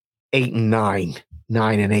are 8-9,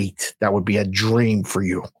 9-8. That would be a dream for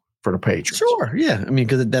you, for the Patriots. Sure. Yeah. I mean,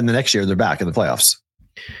 because then the next year they're back in the playoffs.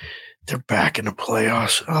 They're back in the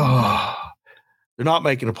playoffs. Oh, they're not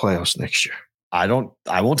making the playoffs next year. I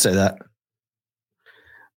won't say that.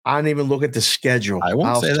 I don't even look at the schedule.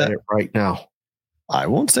 I'll say that right now. I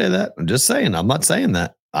won't say that. I'm just saying. I'm not saying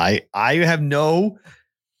that. I have no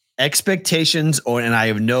expectations and I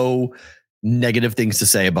have no negative things to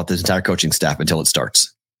say about this entire coaching staff until it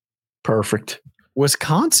starts. Perfect.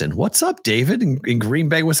 Wisconsin. What's up, David? In Green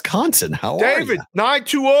Bay, Wisconsin. How are you? David,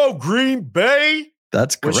 920 Green Bay.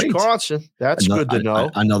 That's great. Wisconsin. That's good to know.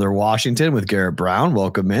 Another Washington with Garrett Brown.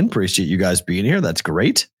 Welcome in. Appreciate you guys being here. That's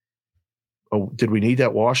great. Oh, did we need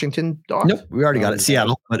that Washington doc? Nope. We already got it.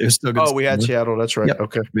 Seattle, but it was still good. Oh, we had Seattle. That's right. Yep.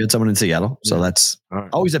 Okay. We had someone in Seattle. So that's,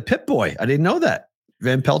 he's a Pitt boy. I didn't know that.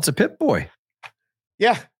 Van Pelt's a Pitt boy.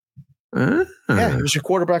 Yeah. Yeah. He was a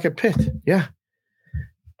quarterback at Pitt. Yeah.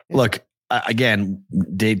 Look, again,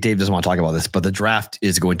 Dave doesn't want to talk about this, but the draft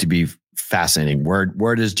is going to be fascinating.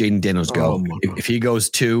 Where does Jaden Daniels go? If he goes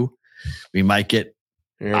 2, we might get.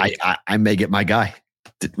 I may get my guy.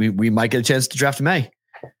 We might get a chance to draft May.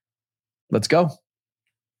 Let's go.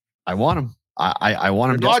 I want him. I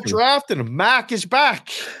want him. They're not drafting him. Mac is back.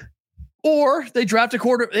 Or they draft a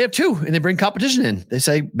quarter. They have 2, and they bring competition in. They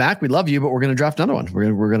say, Mac, we love you, but we're going to draft another one.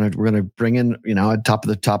 We're going to bring in a top of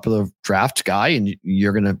the draft guy, and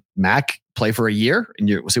you're going to Mac play for a year, and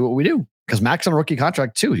we'll see what we do. Because Mac's on a rookie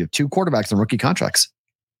contract too. You have 2 quarterbacks on rookie contracts.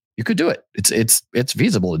 You could do it. It's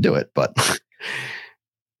feasible to do it, but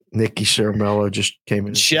Nicky Ceramello just came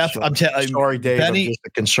in. Chef, I'm sorry, Dave. Benny, I'm just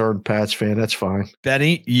a concerned Pats fan. That's fine.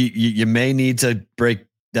 Benny, you may need to break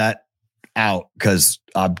that out because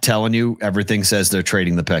I'm telling you, everything says they're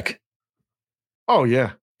trading the pick. Oh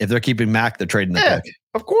yeah. If they're keeping Mac, they're trading the pick.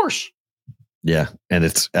 Of course. Yeah, and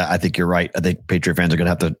I think you're right. I think Patriot fans are going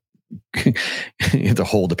to have to. You have to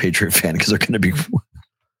hold a Patriot fan because they're going to be,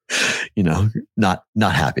 not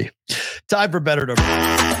happy. Time for better to.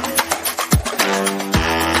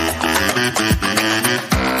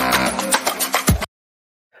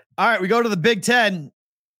 All right, we go to the Big Ten.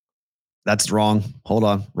 That's wrong. Hold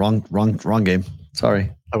on. Wrong game.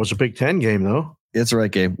 Sorry. That was a Big Ten game, though. It's the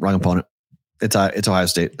right game. Wrong opponent. It's Ohio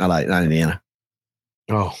State, not Indiana.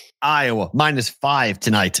 Oh. Iowa, -5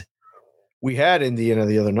 tonight. We had Indiana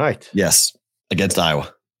the other night. Yes, against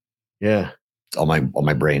Iowa. Yeah. It's on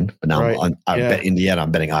my brain. But now Right. I bet Indiana.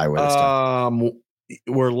 I'm betting Iowa this time.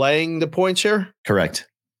 We're laying the points here? Correct.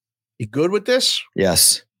 You good with this?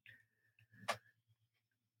 Yes.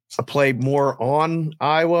 I played more on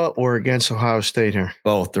Iowa or against Ohio State here?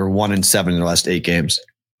 Both. They're 1-7 in the last 8 games.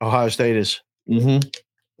 Ohio State is. Mm-hmm.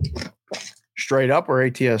 Straight up or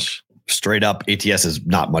ATS? Straight up, ATS is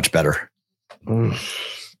not much better.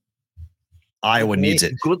 Iowa needs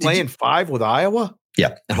it. Good laying 5 with Iowa?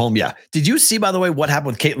 Yeah, at home, yeah. Did you see, by the way, what happened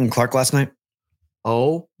with Caitlin Clark last night?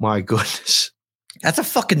 Oh, my goodness. That's a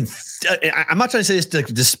fucking... I'm not trying to say this to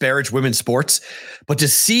disparage women's sports, but to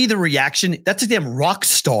see the reaction, that's a damn rock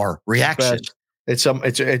star reaction. It's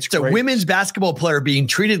a women's basketball player being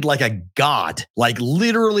treated like a god, like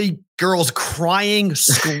literally girls crying,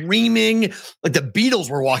 screaming, like the Beatles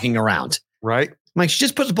were walking around. Right. I'm like, she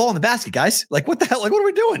just puts the ball in the basket, guys. Like, what the hell? Like, what are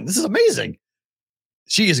we doing? This is amazing.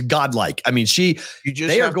 She is godlike. I mean, you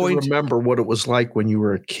just have to remember what it was like when you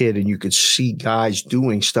were a kid and you could see guys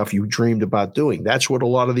doing stuff you dreamed about doing. That's what a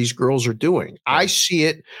lot of these girls are doing. I see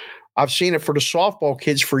it. I've seen it for the softball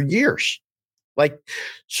kids for years. Like,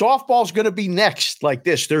 softball's going to be next like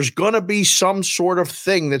this. There's going to be some sort of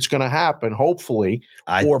thing that's going to happen, hopefully.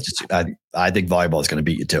 I think volleyball is going to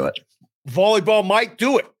beat you to it. Volleyball might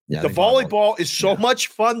do it. Yeah, the volleyball is so much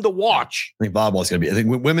fun to watch. I think volleyball is going to be. I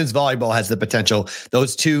think women's volleyball has the potential.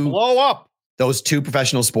 Those two blow up. Those 2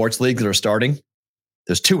 professional sports leagues that are starting.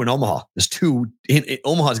 There's 2 in Omaha. There's 2 in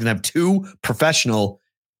Omaha is going to have 2 professional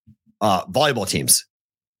volleyball teams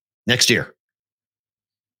next year.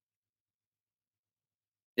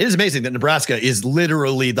 It is amazing that Nebraska is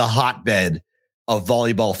literally the hotbed of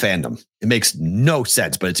volleyball fandom. It makes no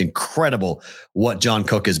sense, but it's incredible what John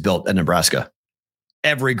Cook has built at Nebraska.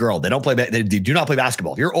 Every girl, they do not play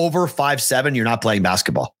basketball. If you're over 5'7", you're not playing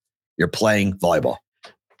basketball. You're playing volleyball.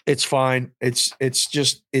 It's fine. It's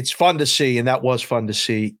fun to see, and that was fun to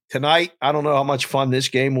see. Tonight, I don't know how much fun this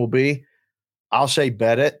game will be. I'll say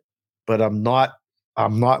bet it, but I'm not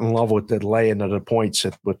in love with the laying of the points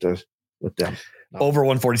with them. No. Over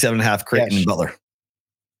 147.5, Creighton and Butler.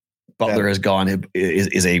 Butler has gone,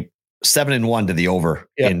 is a 7-1 to the over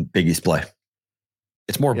in Big East play.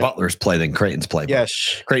 It's more Butler's play than Creighton's play.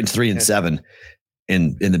 Yes. Creighton's 3-7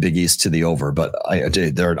 in the Big East to the over, but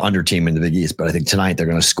they're an under team in the Big East, but I think tonight they're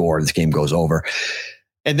going to score and this game goes over.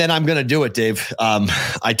 And then I'm going to do it, Dave.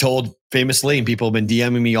 I told famously, and people have been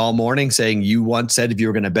DMing me all morning saying you once said if you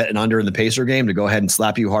were going to bet an under in the Pacer game to go ahead and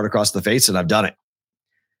slap you hard across the face, and I've done it.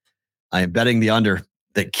 I am betting the under.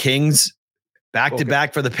 The Kings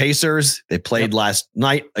back-to-back for the Pacers. They played last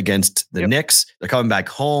night against the Knicks. They're coming back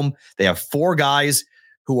home. They have 4 guys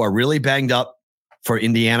who are really banged up for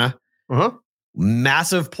Indiana.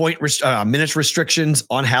 Massive minutes restrictions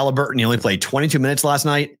on Halliburton. He only played 22 minutes last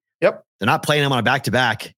night. Yep. They're not playing him on a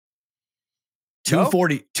back-to-back.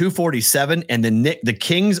 247. And the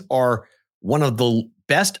Kings are one of the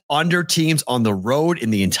best under teams on the road in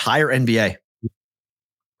the entire NBA.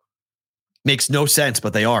 Makes no sense,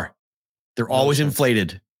 but they are. They're always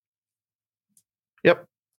inflated. Yep.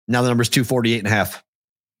 Now the number's 248.5.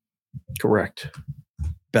 Correct.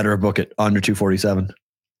 Better book it under 247.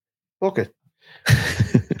 Book it.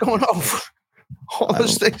 Going over all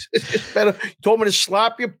those things. It's better. You told me to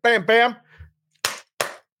slap you. Bam, bam.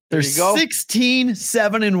 They're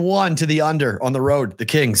 16-7-1 to the under on the road. The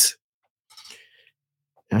Kings.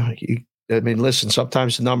 I mean, listen.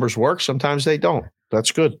 Sometimes the numbers work. Sometimes they don't.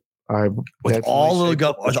 That's good. With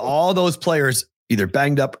all those players either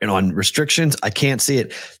banged up and on restrictions, I can't see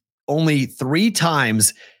it. Only 3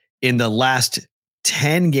 times in the last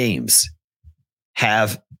 10 games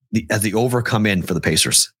has the over come in for the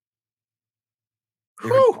Pacers.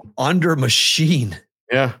 Under machine.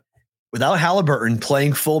 Yeah. Without Halliburton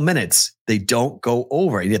playing full minutes, they don't go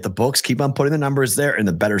over. And yet the books keep on putting the numbers there and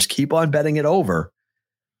the bettors keep on betting it over.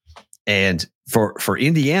 And for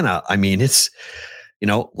Indiana, I mean, it's,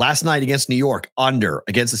 last night against New York, under.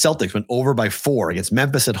 Against the Celtics, went over by 4. Against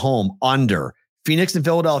Memphis at home, under. Phoenix and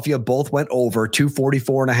Philadelphia both went over,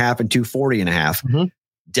 244.5 and 240.5. Mm-hmm.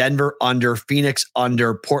 Denver under, Phoenix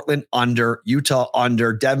under, Portland under, Utah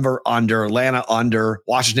under, Denver under, Atlanta under,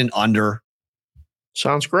 Washington under.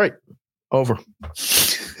 Sounds great. Over.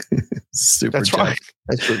 Super That's tight. right.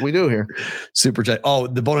 That's what we do here. Super tight. Oh,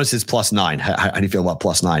 the bonus is +9. How do you feel about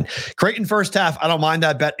 +9? Creighton first half. I don't mind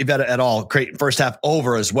that bet at all. Creighton first half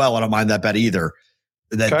over as well. I don't mind that bet either.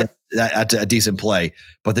 That's a decent play.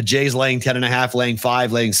 But the Jays laying 10.5, laying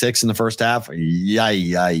 5, laying 6 in the first half.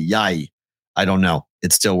 Yay. I don't know.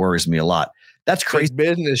 It still worries me a lot. That's crazy.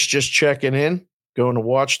 Big business just checking in, going to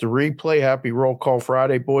watch the replay. Happy Roll Call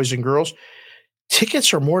Friday, boys and girls.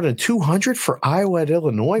 Tickets are more than 200 for Iowa at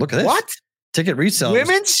Illinois. Look at this. What? Ticket resale.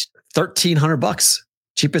 Women's $1,300.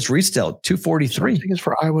 Cheapest resale, $243. Tickets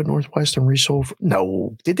for Iowa Northwestern resold.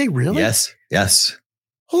 No, did they really? Yes.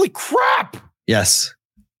 Holy crap! Yes,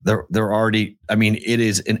 they're already. I mean, it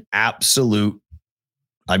is an absolute.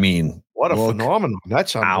 I mean, what a phenomenon!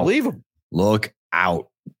 That's unbelievable. Look out!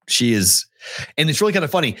 She is, and it's really kind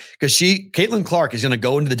of funny because Caitlin Clark is going to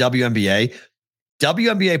go into the WNBA.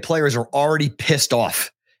 WNBA players are already pissed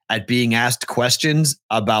off at being asked questions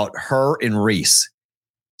about her and Reese,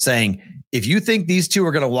 saying, if you think these two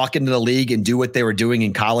are going to walk into the league and do what they were doing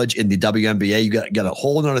in college in the WNBA, you got a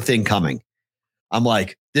whole nother thing coming. I'm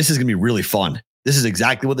like, this is going to be really fun. This is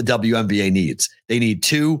exactly what the WNBA needs. They need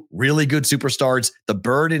two really good superstars. The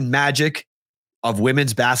Bird and Magic of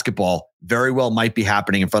women's basketball very well might be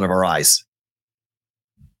happening in front of our eyes.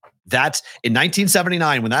 That's in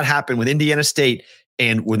 1979 when that happened with Indiana State,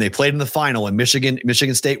 and when they played in the final and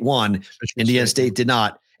Michigan State won, Indiana State did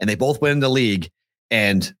not, and they both went in the league.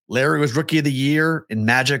 And Larry was Rookie of the Year, and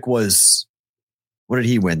Magic was, what did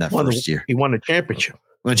he win that first year? He won a championship.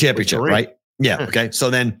 Right? Yeah. Okay. So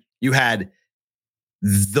then you had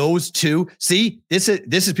those two. See, this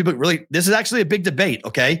is people really. This is actually a big debate.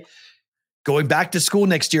 Okay, going back to school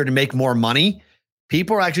next year to make more money.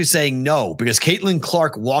 People are actually saying no because Caitlin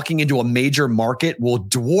Clark walking into a major market will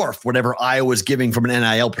dwarf whatever Iowa's giving from an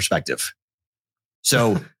NIL perspective.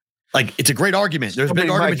 So, like, it's a great argument. There's a big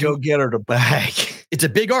argument. Go get her the bag. It's a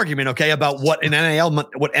big argument, okay, about what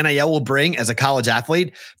NIL will bring as a college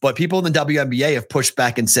athlete. But people in the WNBA have pushed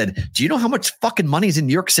back and said, "Do you know how much fucking money is in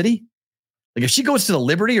New York City? Like, if she goes to the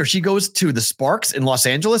Liberty or she goes to the Sparks in Los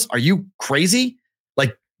Angeles, are you crazy?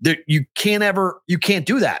 Like, you can't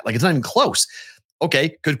do that. Like, it's not even close."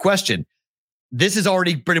 Okay, good question. This has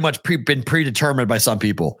already pretty much been predetermined by some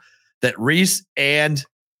people that Reese and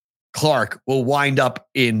Clark will wind up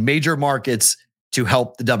in major markets to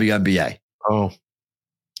help the WNBA. Oh,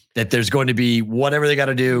 that there's going to be whatever they got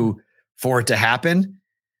to do for it to happen.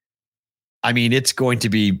 I mean, it's going to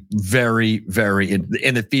be very, very.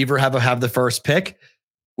 And the Fever have the first pick.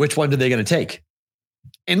 Which one are they going to take?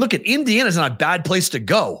 And look, at Indiana's not a bad place to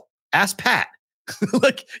go. Ask Pat.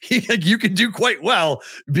 Like you can do quite well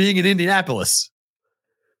being in Indianapolis.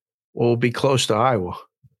 We'll be close to Iowa.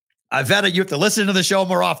 I bet you have to listen to the show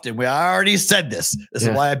more often. We already said this. This is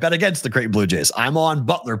why I bet against the Creighton Blue Jays. I'm on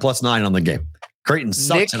Butler +9 on the game. Creighton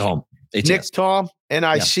sucks at home. Nick Tom,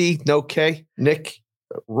 NIC, no K. Nick,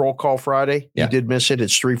 Roll Call Friday. You did miss it.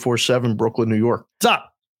 It's 347 Brooklyn, New York. What's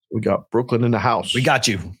up? We got Brooklyn in the house. We got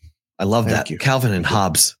you. I love that. You. Calvin and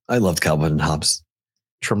Hobbs. I loved Calvin and Hobbs.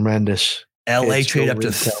 Tremendous. LA trade up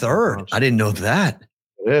to third. I didn't know that.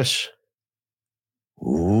 Yes.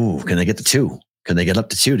 Ooh, can they get to 2? Can they get up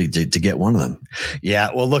to 2 to get one of them? Yeah.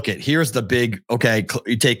 Well, look at here's the big. Okay,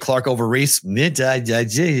 you take Clark over Reese. That's a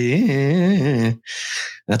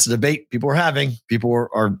debate people are having. People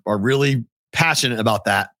are really passionate about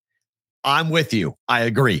that. I'm with you. I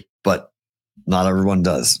agree, but not everyone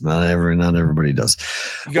does. Not everybody does.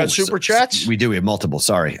 You got super chats? We do. We have multiple.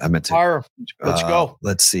 Sorry, I meant to. Fire. Let's go.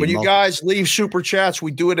 Let's see. When you guys leave super chats,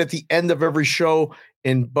 we do it at the end of every show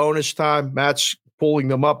in bonus time. Matt's pulling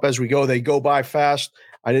them up as we go. They go by fast.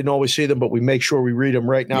 I didn't always see them, but we make sure we read them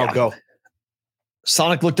right now. Yeah. Go.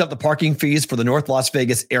 Sonic looked up the parking fees for the North Las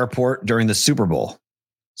Vegas airport during the Super Bowl.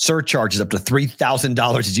 Surcharges up to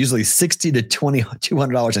 $3,000. It's usually $60 to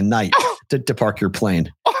 $200 a night to park your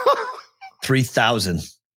plane. 3,000.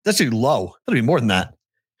 That's too low. That'll be more than that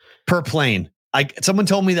per plane. Someone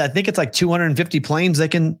told me that I think it's like 250 planes they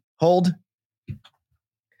can hold.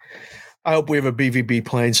 I hope we have a BVB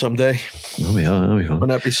plane someday. Wouldn't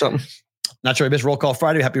that be something? Not sure I missed Roll Call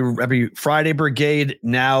Friday. Happy Friday, Brigade.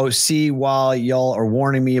 Now see while y'all are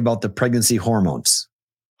warning me about the pregnancy hormones.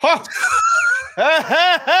 Huh.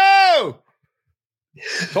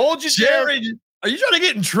 Told you, Jared. Are you trying to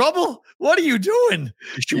get in trouble? What are you doing?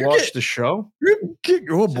 Did you watch the show?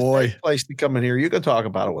 Oh boy, place to come in here. You can talk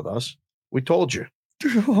about it with us. We told you.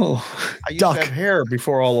 Oh, I used to have hair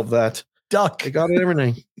before all of that. Duck. They got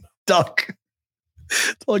everything. Duck.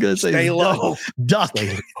 That's all I gotta say. Stay low. Duck.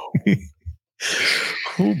 Stay low.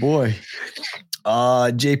 Oh boy.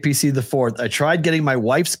 JPC the 4th. I tried getting my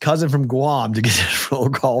wife's cousin from Guam to get a Roll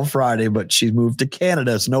Call Friday, but she's moved to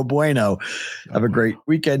Canada. So no bueno. Have a great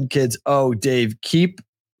weekend, kids. Oh, Dave, keep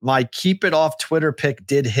it off Twitter pick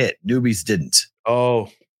did hit. Newbies didn't. Oh,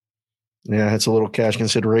 Yeah, it's a little cash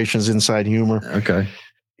considerations, inside humor. Okay.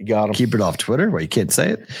 You got him. Keep it off Twitter where you can't say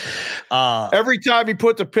it. Every time he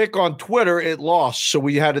put the pick on Twitter, it lost. So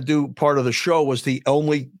we had to do part of the show was the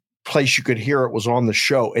only place you could hear it was on the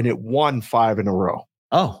show, and it won 5 in a row.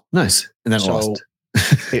 Oh, nice. And then lost.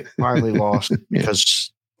 It finally lost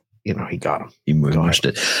because, he got him. He mushed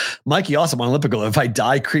it. Mikey, awesome on Olympical. If I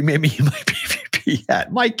die, cremate me in my PvP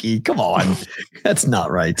hat. Mikey, come on. That's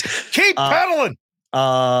not right. Keep pedaling.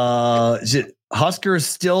 Huskers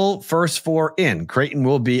still first 4 in. Creighton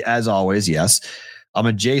will be, as always, yes. I'm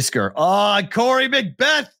a J-Sker. Corey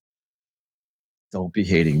Macbeth. Don't be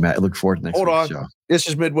hating, Matt. I look forward to next week's show. This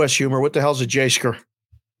is Midwest humor. What the hell's a J-Sker?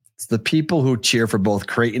 It's the people who cheer for both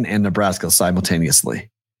Creighton and Nebraska simultaneously.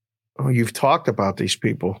 Oh, you've talked about these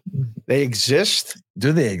people. They exist?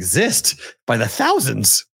 Do they exist? By the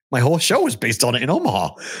thousands. My whole show was based on it in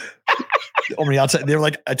Omaha. On the outside, they were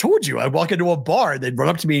like, I told you, I'd walk into a bar, they'd run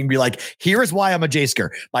up to me and be like, here's why I'm a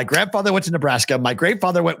J-Sker. My grandfather went to Nebraska. My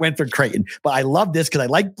great-father went for Creighton, but I love this because I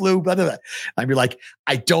like blue, blah, blah, blah. I'd be like,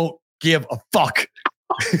 I don't give a fuck.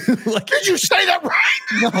 Like, did you say that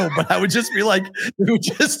right? No, but I would just be like, I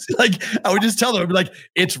would just tell them, I'd be like,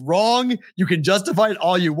 it's wrong. You can justify it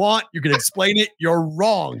all you want. You can explain it. You're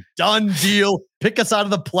wrong. Done deal. Pick us out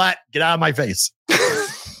of the plat. Get out of my face.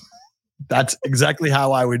 That's exactly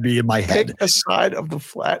how I would be in my head. Pick a side of the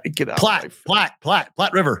flat and get out.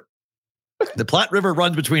 Platte River. The Platte River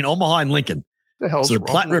runs between Omaha and Lincoln. The hell's so the wrong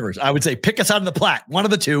Platte Rivers. I would say pick a side of the Platte. One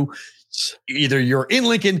of the two. Either you're in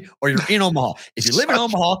Lincoln or you're in Omaha. If you live in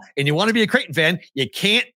Omaha and you want to be a Creighton fan, you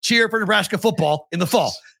can't cheer for Nebraska football in the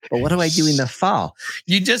fall. But what do I do in the fall?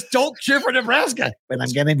 You just don't cheer for Nebraska. But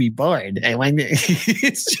I'm going to be bored.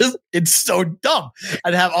 It's so dumb.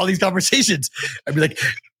 I'd have all these conversations. I'd be like,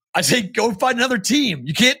 I say, go find another team.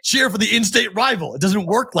 You can't cheer for the in-state rival. It doesn't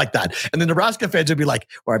work like that. And the Nebraska fans would be like,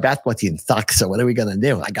 well, our basketball team sucks, so what are we going to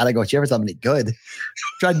do? I got to go cheer for somebody good.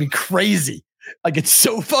 Drive me crazy. I get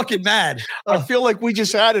so fucking mad. I feel like we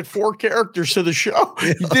just added 4 characters to the show.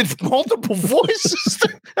 Yeah. You did multiple voices.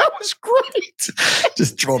 That was great.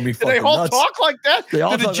 Just drove me fucking nuts. They all talk like that?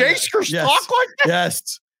 Did the J-Skers talk like that?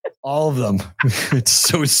 Yes. All of them. It's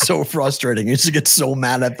so frustrating. I used to get so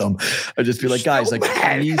mad at them. I'd just be like, guys, like,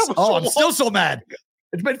 please. I'm still so mad.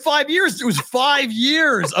 It's been 5 years. It was 5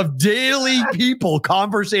 years of daily people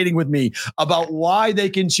conversating with me about why they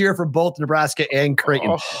can cheer for both Nebraska and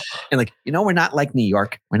Creighton. And like, we're not like New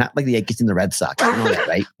York. We're not like the Yankees and the Red Sox. You know that,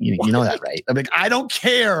 right? You know that, right? I'm like, I don't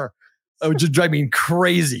care. It would just drive me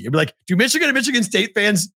crazy. It'd be like, do Michigan and Michigan State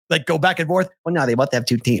fans like go back and forth? Well, no, they both have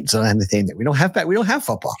 2 teams. So I'm the same thing. We don't have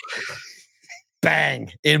football.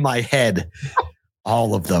 Bang in my head.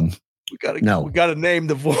 All of them. We gotta name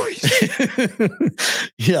the voice.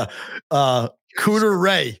 Yeah. Cooter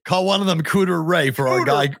Ray. Call one of them Cooter Ray for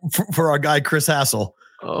our guy Chris Hassel.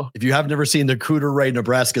 Oh. If you have never seen the Cooter Ray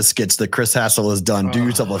Nebraska skits that Chris Hassel has done, do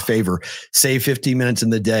yourself a favor. Save 15 minutes in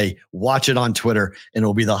the day. Watch it on Twitter, and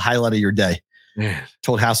it'll be the highlight of your day. Man.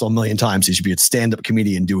 Told Hassel a million times he should be a stand-up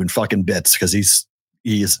comedian doing fucking bits because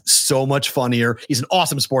he is so much funnier. He's an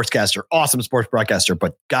awesome sportscaster, awesome sports broadcaster,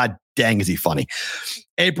 but god dang is he funny.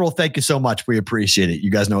 April, thank you so much. We appreciate it.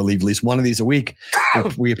 You guys know I leave at least one of these a week.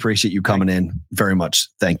 We appreciate you coming in very much.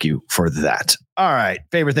 Thank you for that. All right.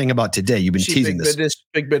 Favorite thing about today. You've been teasing this.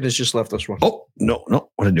 Big Business just left us one. Oh, no.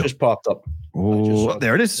 What did I do? Just popped up. Oh,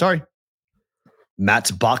 there it is. Sorry.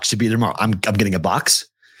 Matt's box should be tomorrow. I'm getting a box.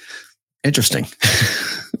 Interesting.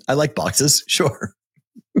 I like boxes. Sure.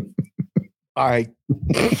 I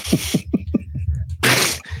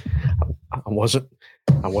wasn't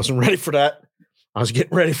ready for that. I was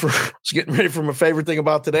getting ready for my favorite thing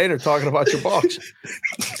about today. And they're talking about your box.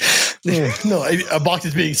 No, a box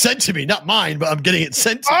is being sent to me, not mine, but I'm getting it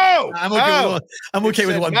sent to me. I'm okay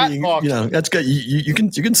with one being. That's good. You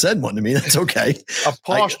can send one to me. That's okay.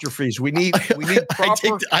 Apostrophes. We need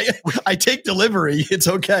proper. I take delivery. It's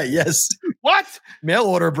okay. Yes. What? Mail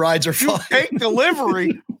order brides are fine. You take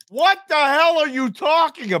delivery. What the hell are you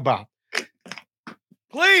talking about?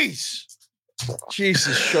 Please.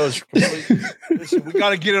 Jesus, show's complete. Listen, we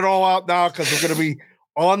got to get it all out now because we're going to be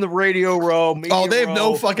on the radio row. They have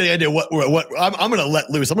no fucking idea what I'm going to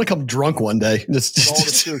let loose. I'm going to come drunk one day.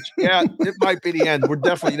 Yeah, it might be the end. We're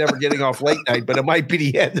definitely never getting off late night, but it might be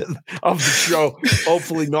the end of the show.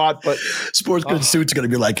 Hopefully not. But Sports Good Suits going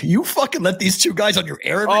to be like, you fucking let these 2 guys on your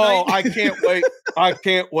air every night? I can't wait. I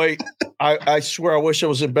can't wait. I swear, I wish I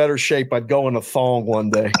was in better shape. I'd go in a thong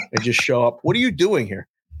one day and just show up. What are you doing here?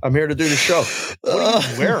 I'm here to do the show. What are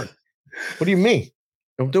you wearing? What do you mean?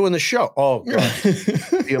 I'm doing the show. Oh, God.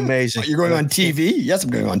 It'd be amazing. You're going on TV? Yes,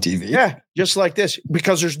 I'm going on TV. Yeah, just like this.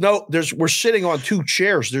 Because we're sitting on 2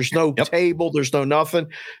 chairs. There's no table. There's no nothing.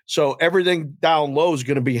 So everything down low is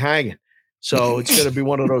going to be hanging. So it's going to be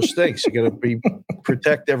one of those things. You're going to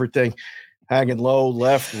protect everything hanging low,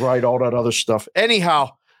 left, right, all that other stuff. Anyhow,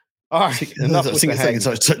 all right. Enough with the hanging.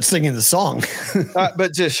 Start singing the song.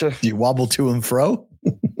 But just do you wobble to and fro?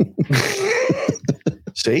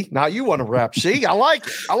 See, now you want to rap. See, I like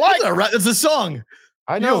it. It's a song.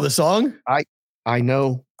 I know. You know the song. I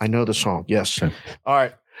know the song. Yes. Okay. All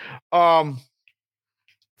right.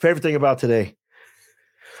 Favorite thing about today.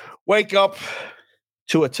 Wake up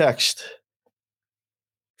to a text.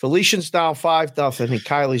 Felician's down 5-0, and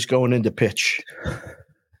Kylie's going into pitch.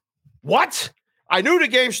 What? I knew the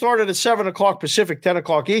game started at 7:00 Pacific,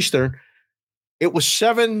 10:00 Eastern. It was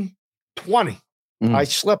 7:20. I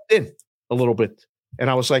slept in a little bit, and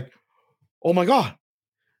I was like, oh, my God.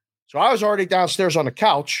 So I was already downstairs on the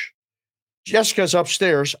couch. Jessica's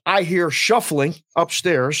upstairs. I hear shuffling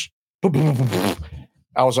upstairs.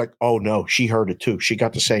 I was like, oh, no, she heard it, too. She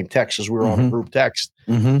got the same text as we were on a group text.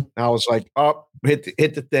 And I was like,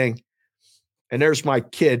 hit the thing. And there's my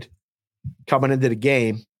kid coming into the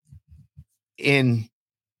game in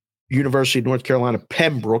University of North Carolina,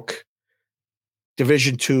 Pembroke,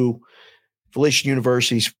 Division II, Felician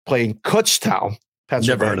University's playing Kutztown,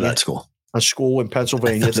 Pennsylvania. Never heard of that school. A school in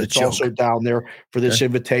Pennsylvania that's also down there for this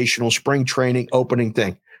invitational spring training opening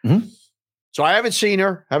thing. So I haven't seen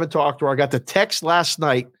her, haven't talked to her. I got the text last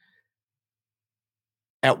night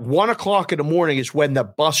at 1:00 in the morning is when the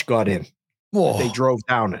bus got in. Whoa. They drove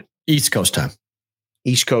down it. East Coast time.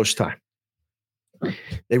 East Coast time.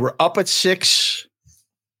 They were up at 6,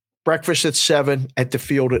 breakfast at 7, at the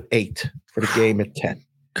field at 8 for the game at 10.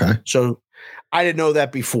 Okay. So I didn't know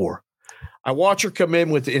that before. I watch her come in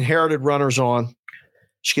with the inherited runners on.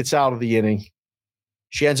 She gets out of the inning.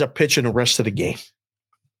 She ends up pitching the rest of the game.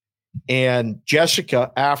 And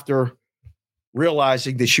Jessica, after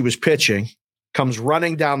realizing that she was pitching, comes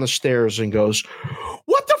running down the stairs and goes,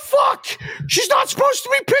 what the fuck? She's not supposed to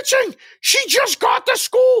be pitching. She just got to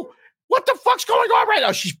school. What the fuck's going on right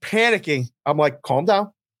now? She's panicking. I'm like, calm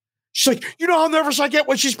down. She's like, you know how nervous I get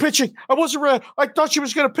when she's pitching. I wasn't ready. I thought she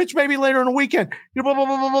was going to pitch maybe later in the weekend. You know, blah, blah,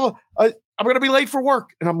 blah, blah, blah. I'm going to be late for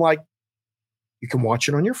work. And I'm like, you can watch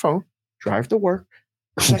it on your phone. Drive to work.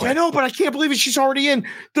 She's like, I know, but I can't believe it. She's already in.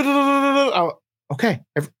 Okay,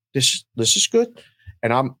 this is good.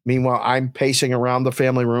 And meanwhile, I'm pacing around the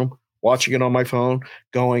family room, watching it on my phone,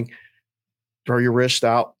 going, throw your wrist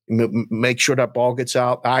out, make sure that ball gets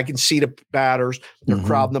out. I can see the batters. They're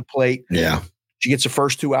crowding the plate. Yeah. She gets the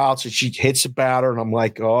first 2 outs and she hits the batter. And I'm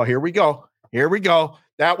like, oh, here we go. Here we go.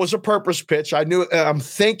 That was a purpose pitch. I knew I'm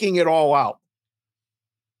thinking it all out.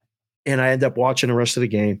 And I end up watching the rest of the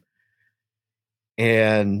game.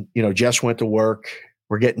 And, you know, Jess went to work.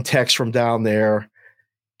 We're getting texts from down there.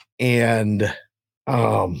 And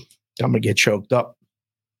I'm going to get choked up.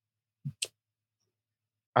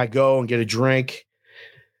 I go and get a drink.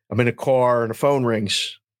 I'm in a car and the phone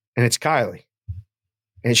rings. And it's Kylie.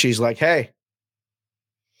 And she's like, hey.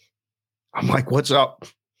 I'm like, what's up?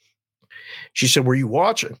 She said, were you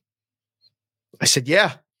watching? I said,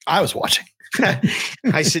 yeah. I was watching.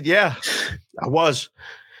 I said, yeah, I was.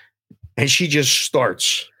 And she just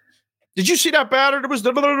starts. Did you see that batter? It was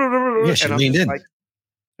yeah, she leaned in.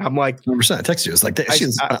 I'm like, 100%. I texted you. It's like she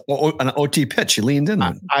was an OT pitch. She leaned in.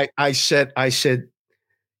 I said,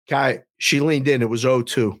 Kai, she leaned in. It was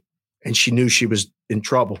 0-2. And she knew she was in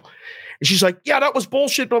trouble. And she's like, yeah, that was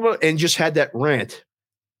bullshit. Blah, blah, and just had that rant.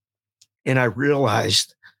 And I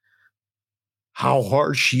realized how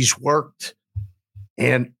hard she's worked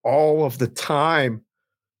and all of the time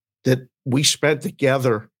that we spent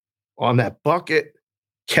together on that bucket,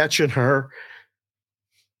 catching her.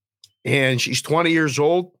 And she's 20 years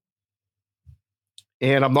old.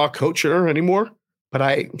 And I'm not coaching her anymore, but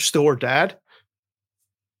I'm still her dad.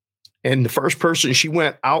 And the first person she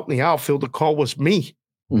went out in the outfield to call was me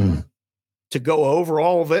to go over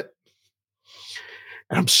all of it.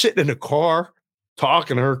 And I'm sitting in the car,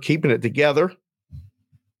 talking to her, keeping it together,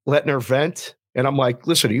 letting her vent. And I'm like,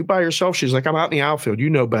 listen, are you by yourself? She's like, I'm out in the outfield. You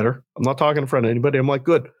know better. I'm not talking in front of anybody. I'm like,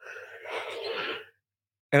 good.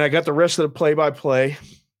 And I got the rest of the play-by-play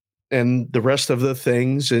and the rest of the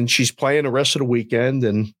things. And she's playing the rest of the weekend.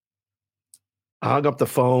 And I hung up the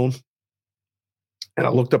phone. And I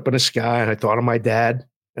looked up in the sky and I thought of my dad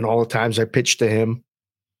and all the times I pitched to him.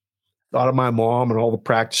 Thought of my mom and all the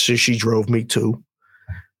practices she drove me to.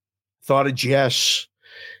 Thought of Jess.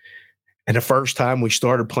 And the first time we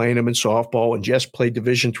started playing him in softball, and Jess played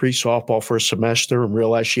Division III softball for a semester and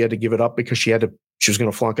realized she had to give it up because she had to She was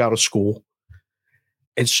going to flunk out of school.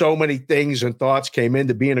 And so many things and thoughts came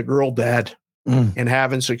into being a girl dad and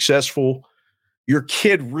having successful. Your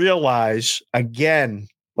kid realize again,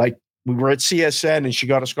 like we were at CSN and she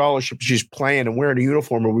got a scholarship. She's playing and wearing a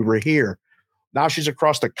uniform and we were here. Now she's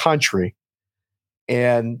across the country.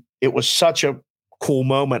 And it was such a cool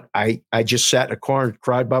moment. I just sat in a car and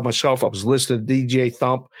cried by myself. I was listening to DJ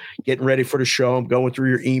Thump, getting ready for the show. I'm going through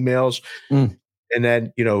your emails. And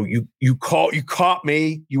then, you caught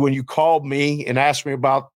me when you called me and asked me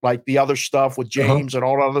about like the other stuff with James and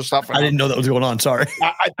all the other stuff. And I didn't know that was going on. Sorry.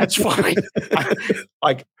 That's fine.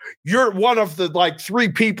 Like you're one of the like 3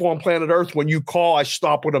 people on planet Earth. When you call, I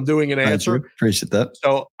stop what I'm doing and answer. Appreciate that.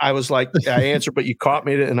 So I was like, I answered, but you caught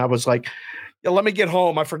me. And I was like, yeah, let me get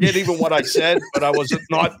home. I forget even what I said, but I was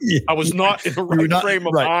not in the right frame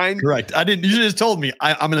of mind. Correct. I didn't. You just told me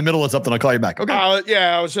I'm in the middle of something. I'll call you back. Okay.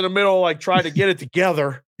 I was in the middle, like trying to get it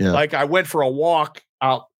together. Yeah. Like I went for a walk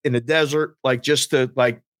out in the desert, like just to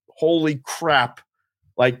like, holy crap.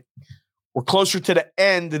 Like we're closer to the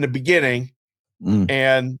end than the beginning.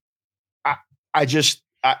 And I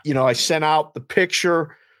sent out the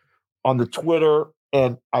picture on the Twitter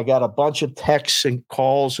and I got a bunch of texts and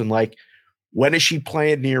calls and like, when is she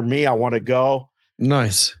playing near me? I want to go.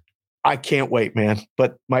 Nice. I can't wait, man.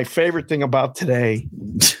 But my favorite thing about today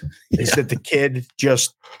is that the kid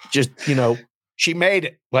just, she made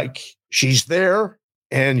it. Like she's there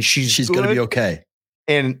and she's going to be okay.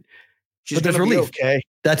 And she's going to be okay.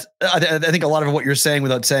 That's, I think a lot of what you're saying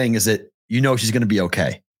without saying is that, she's going to be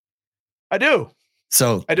okay. I do.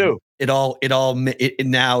 So I do. It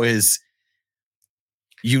now is,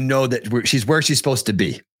 that she's where she's supposed to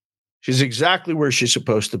be. She's exactly where she's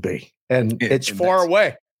supposed to be. And it's far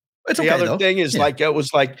away. It's the okay, other though. thing is it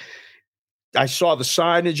was like, I saw the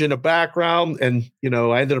signage in the background and,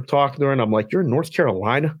 I ended up talking to her and I'm like, you're in North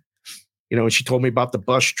Carolina? And she told me about the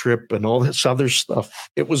bus trip and all this other stuff.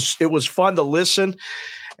 It was fun to listen.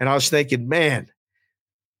 And I was thinking, man,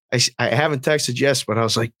 I haven't texted Jess, but I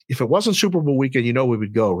was like, if it wasn't Super Bowl weekend, we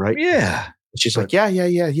would go, right? Yeah. She's like,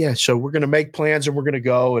 yeah. So we're going to make plans and we're going to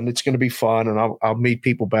go and it's going to be fun. And I'll meet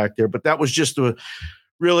people back there. But that was just a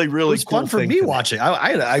really, really cool fun for me watching.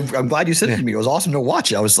 I'm glad you said it to me. It was awesome to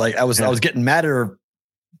watch it. I was getting mad at her.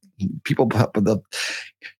 People,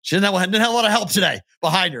 she didn't have a lot of help today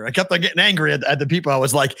behind her. I kept on getting angry at the people. I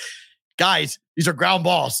was like, guys, these are ground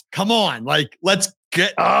balls. Come on. Like, let's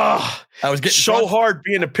get, I was getting so hard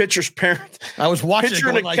being a pitcher's parent. I was watching pitcher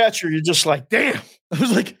and a catcher. You're just like, damn. I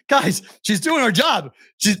was like, guys, she's doing her job.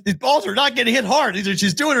 These balls are not getting hit hard.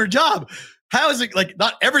 She's doing her job. How is it like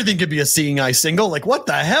not everything could be a seeing eye single? Like, what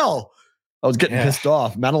the hell? I was getting pissed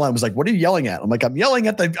off. Madeline was like, what are you yelling at? I'm like, I'm yelling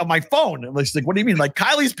at on my phone. And she's like, what do you mean? Like,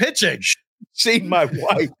 Kylie's pitching. See my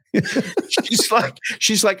wife.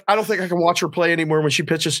 she's like, I don't think I can watch her play anymore when she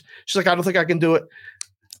pitches. She's like, I don't think I can do it.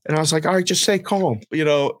 And I was like, all right, just stay calm,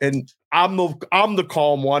 and I'm the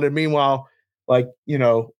calm one. And meanwhile, like,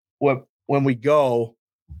 when we go,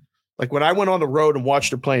 like when I went on the road and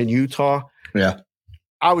watched her play in Utah,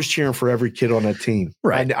 I was cheering for every kid on that team.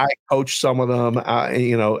 Right. And I coached some of them,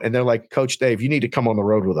 and they're like, Coach Dave, you need to come on the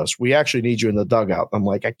road with us. We actually need you in the dugout. I'm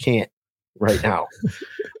like, I can't right now.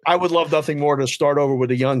 I would love nothing more to start over with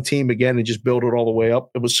a young team again and just build it all the way up.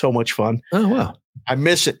 It was so much fun. Oh, wow. I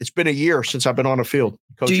miss it. It's been a year since I've been on a field.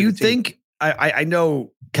 Do you think, I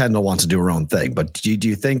know Kendall wants to do her own thing, but do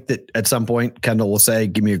you think that at some point Kendall will say,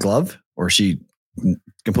 give me a glove? Or is she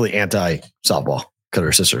completely anti-softball because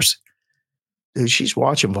her sisters? Dude, she's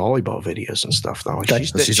watching volleyball videos and stuff now. Okay.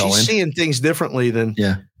 She's seeing things differently than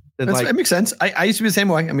That makes sense. I used to be the same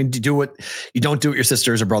way. I mean, you don't do what your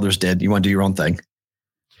sisters or brothers did. You want to do your own thing.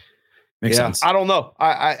 Makes sense. I don't know.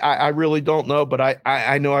 I really don't know, but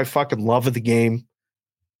I know I fucking love the game,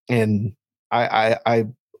 and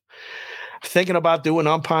I'm thinking about doing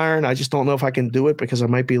umpiring. I just don't know if I can do it because I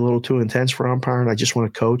might be a little too intense for umpiring. I just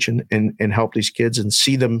want to coach and help these kids and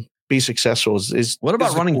see them be successful. What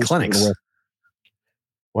about running clinics?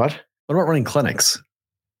 What about running clinics?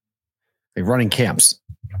 Like running camps?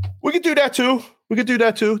 We could do that too.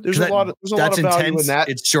 There's a lot of value in that.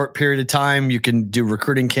 It's short period of time. You can do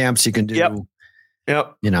recruiting camps. You can do, Yep.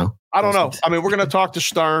 I don't know. I mean, we're going to talk to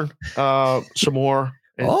Stern some more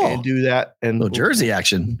and do that. And little Jersey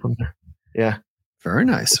action. Yeah. Very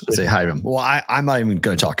nice. Say hi to him. Well, I'm not even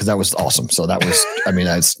going to talk because that was awesome. So that was, I mean,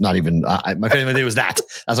 that's not even, my favorite thing was that.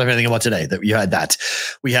 That's my favorite thing about today, that you had that.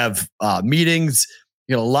 We have meetings,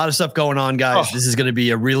 a lot of stuff going on, guys. This is going to be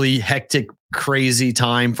a really hectic, crazy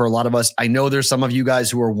time for a lot of us. I know there's some of you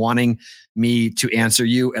guys who are wanting me to answer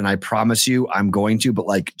you, and I promise you I'm going to, but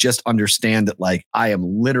like, just understand that like I am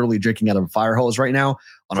literally drinking out of a fire hose right now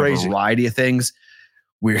on a variety of things.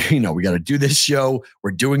 we got to do this show.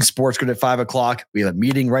 We're doing Sports Grid at 5:00. We have a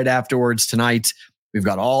meeting right afterwards tonight. We've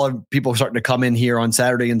got all of people starting to come in here on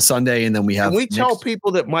Saturday and Sunday. And then we have. Can we tell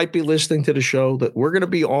people that might be listening to the show that we're going to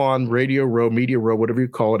be on Radio Row, Media Row, whatever you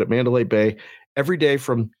call it, at Mandalay Bay every day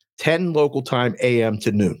from 10 local time a.m.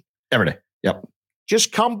 to noon. Every day. Yep.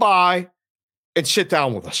 Just come by and sit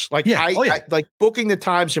down with us. Like, like booking the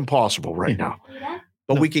time's impossible right now.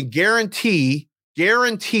 But we can guarantee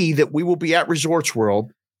that we will be at Resorts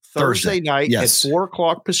World Thursday night at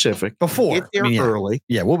 4:00 Pacific. Get there early.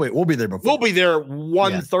 Yeah, we'll be there before. We'll be there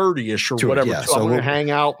 1:30ish or whatever. Yeah, so I'm going to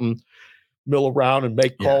hang out and mill around and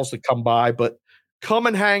make calls to come by. But come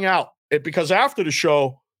and hang out because after the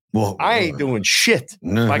show, I ain't doing shit.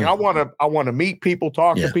 Like I want to meet people,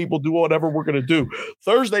 talk to people, do whatever we're going to do.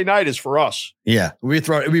 Thursday night is for us. Yeah, we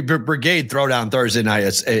brigade throwdown Thursday night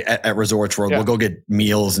at Resorts World. We'll go get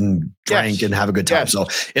meals and drink and have a good time. So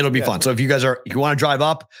it'll be fun. So if you want to drive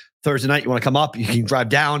up Thursday night, you want to come up, you can drive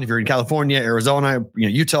down. If you're in California, Arizona,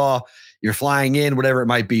 Utah, you're flying in, whatever it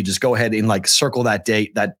might be, just go ahead and like circle that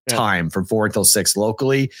date, that time from 4 until 6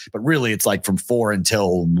 locally. But really it's like from 4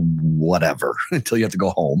 until whatever, until you have to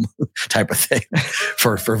go home type of thing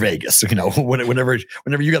for Vegas. Whenever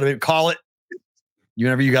you got to call it,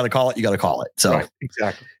 whenever you got to call it, you got to call it. So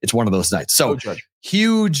exactly. It's one of those nights. So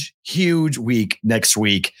huge week next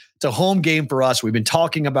week. It's a home game for us. We've been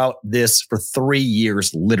talking about this for 3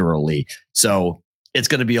 years, literally. So it's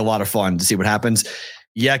going to be a lot of fun to see what happens.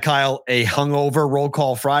 Yeah, Kyle, a hungover roll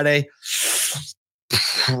call Friday.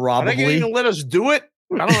 Probably. Are they going to even let us do it?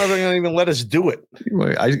 I don't know if they're going to even let us do it.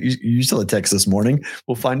 You saw a text this morning.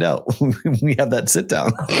 We'll find out. We have that sit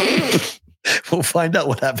down. We'll find out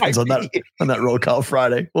what happens on that roll call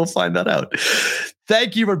Friday. We'll find that out.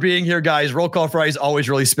 Thank you for being here, guys. Roll call Friday is always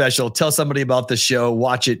really special. Tell somebody about the show.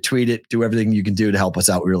 Watch it, tweet it, do everything you can do to help us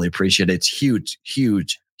out. We really appreciate it. It's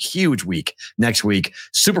huge week next week.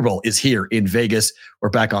 Super Bowl is here in Vegas. We're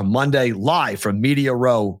back on Monday live from Media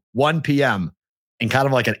Row, 1 p.m. and kind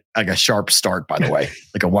of like a sharp start, by the way,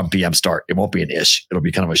 like a 1 p.m. start. It won't be an ish. It'll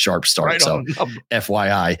be kind of a sharp start. Right so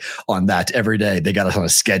FYI on that every day. They got us on a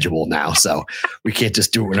schedule now. So we can't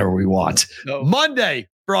just do it whenever we want. No. Monday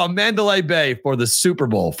from Mandalay Bay for the Super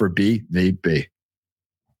Bowl for BVB.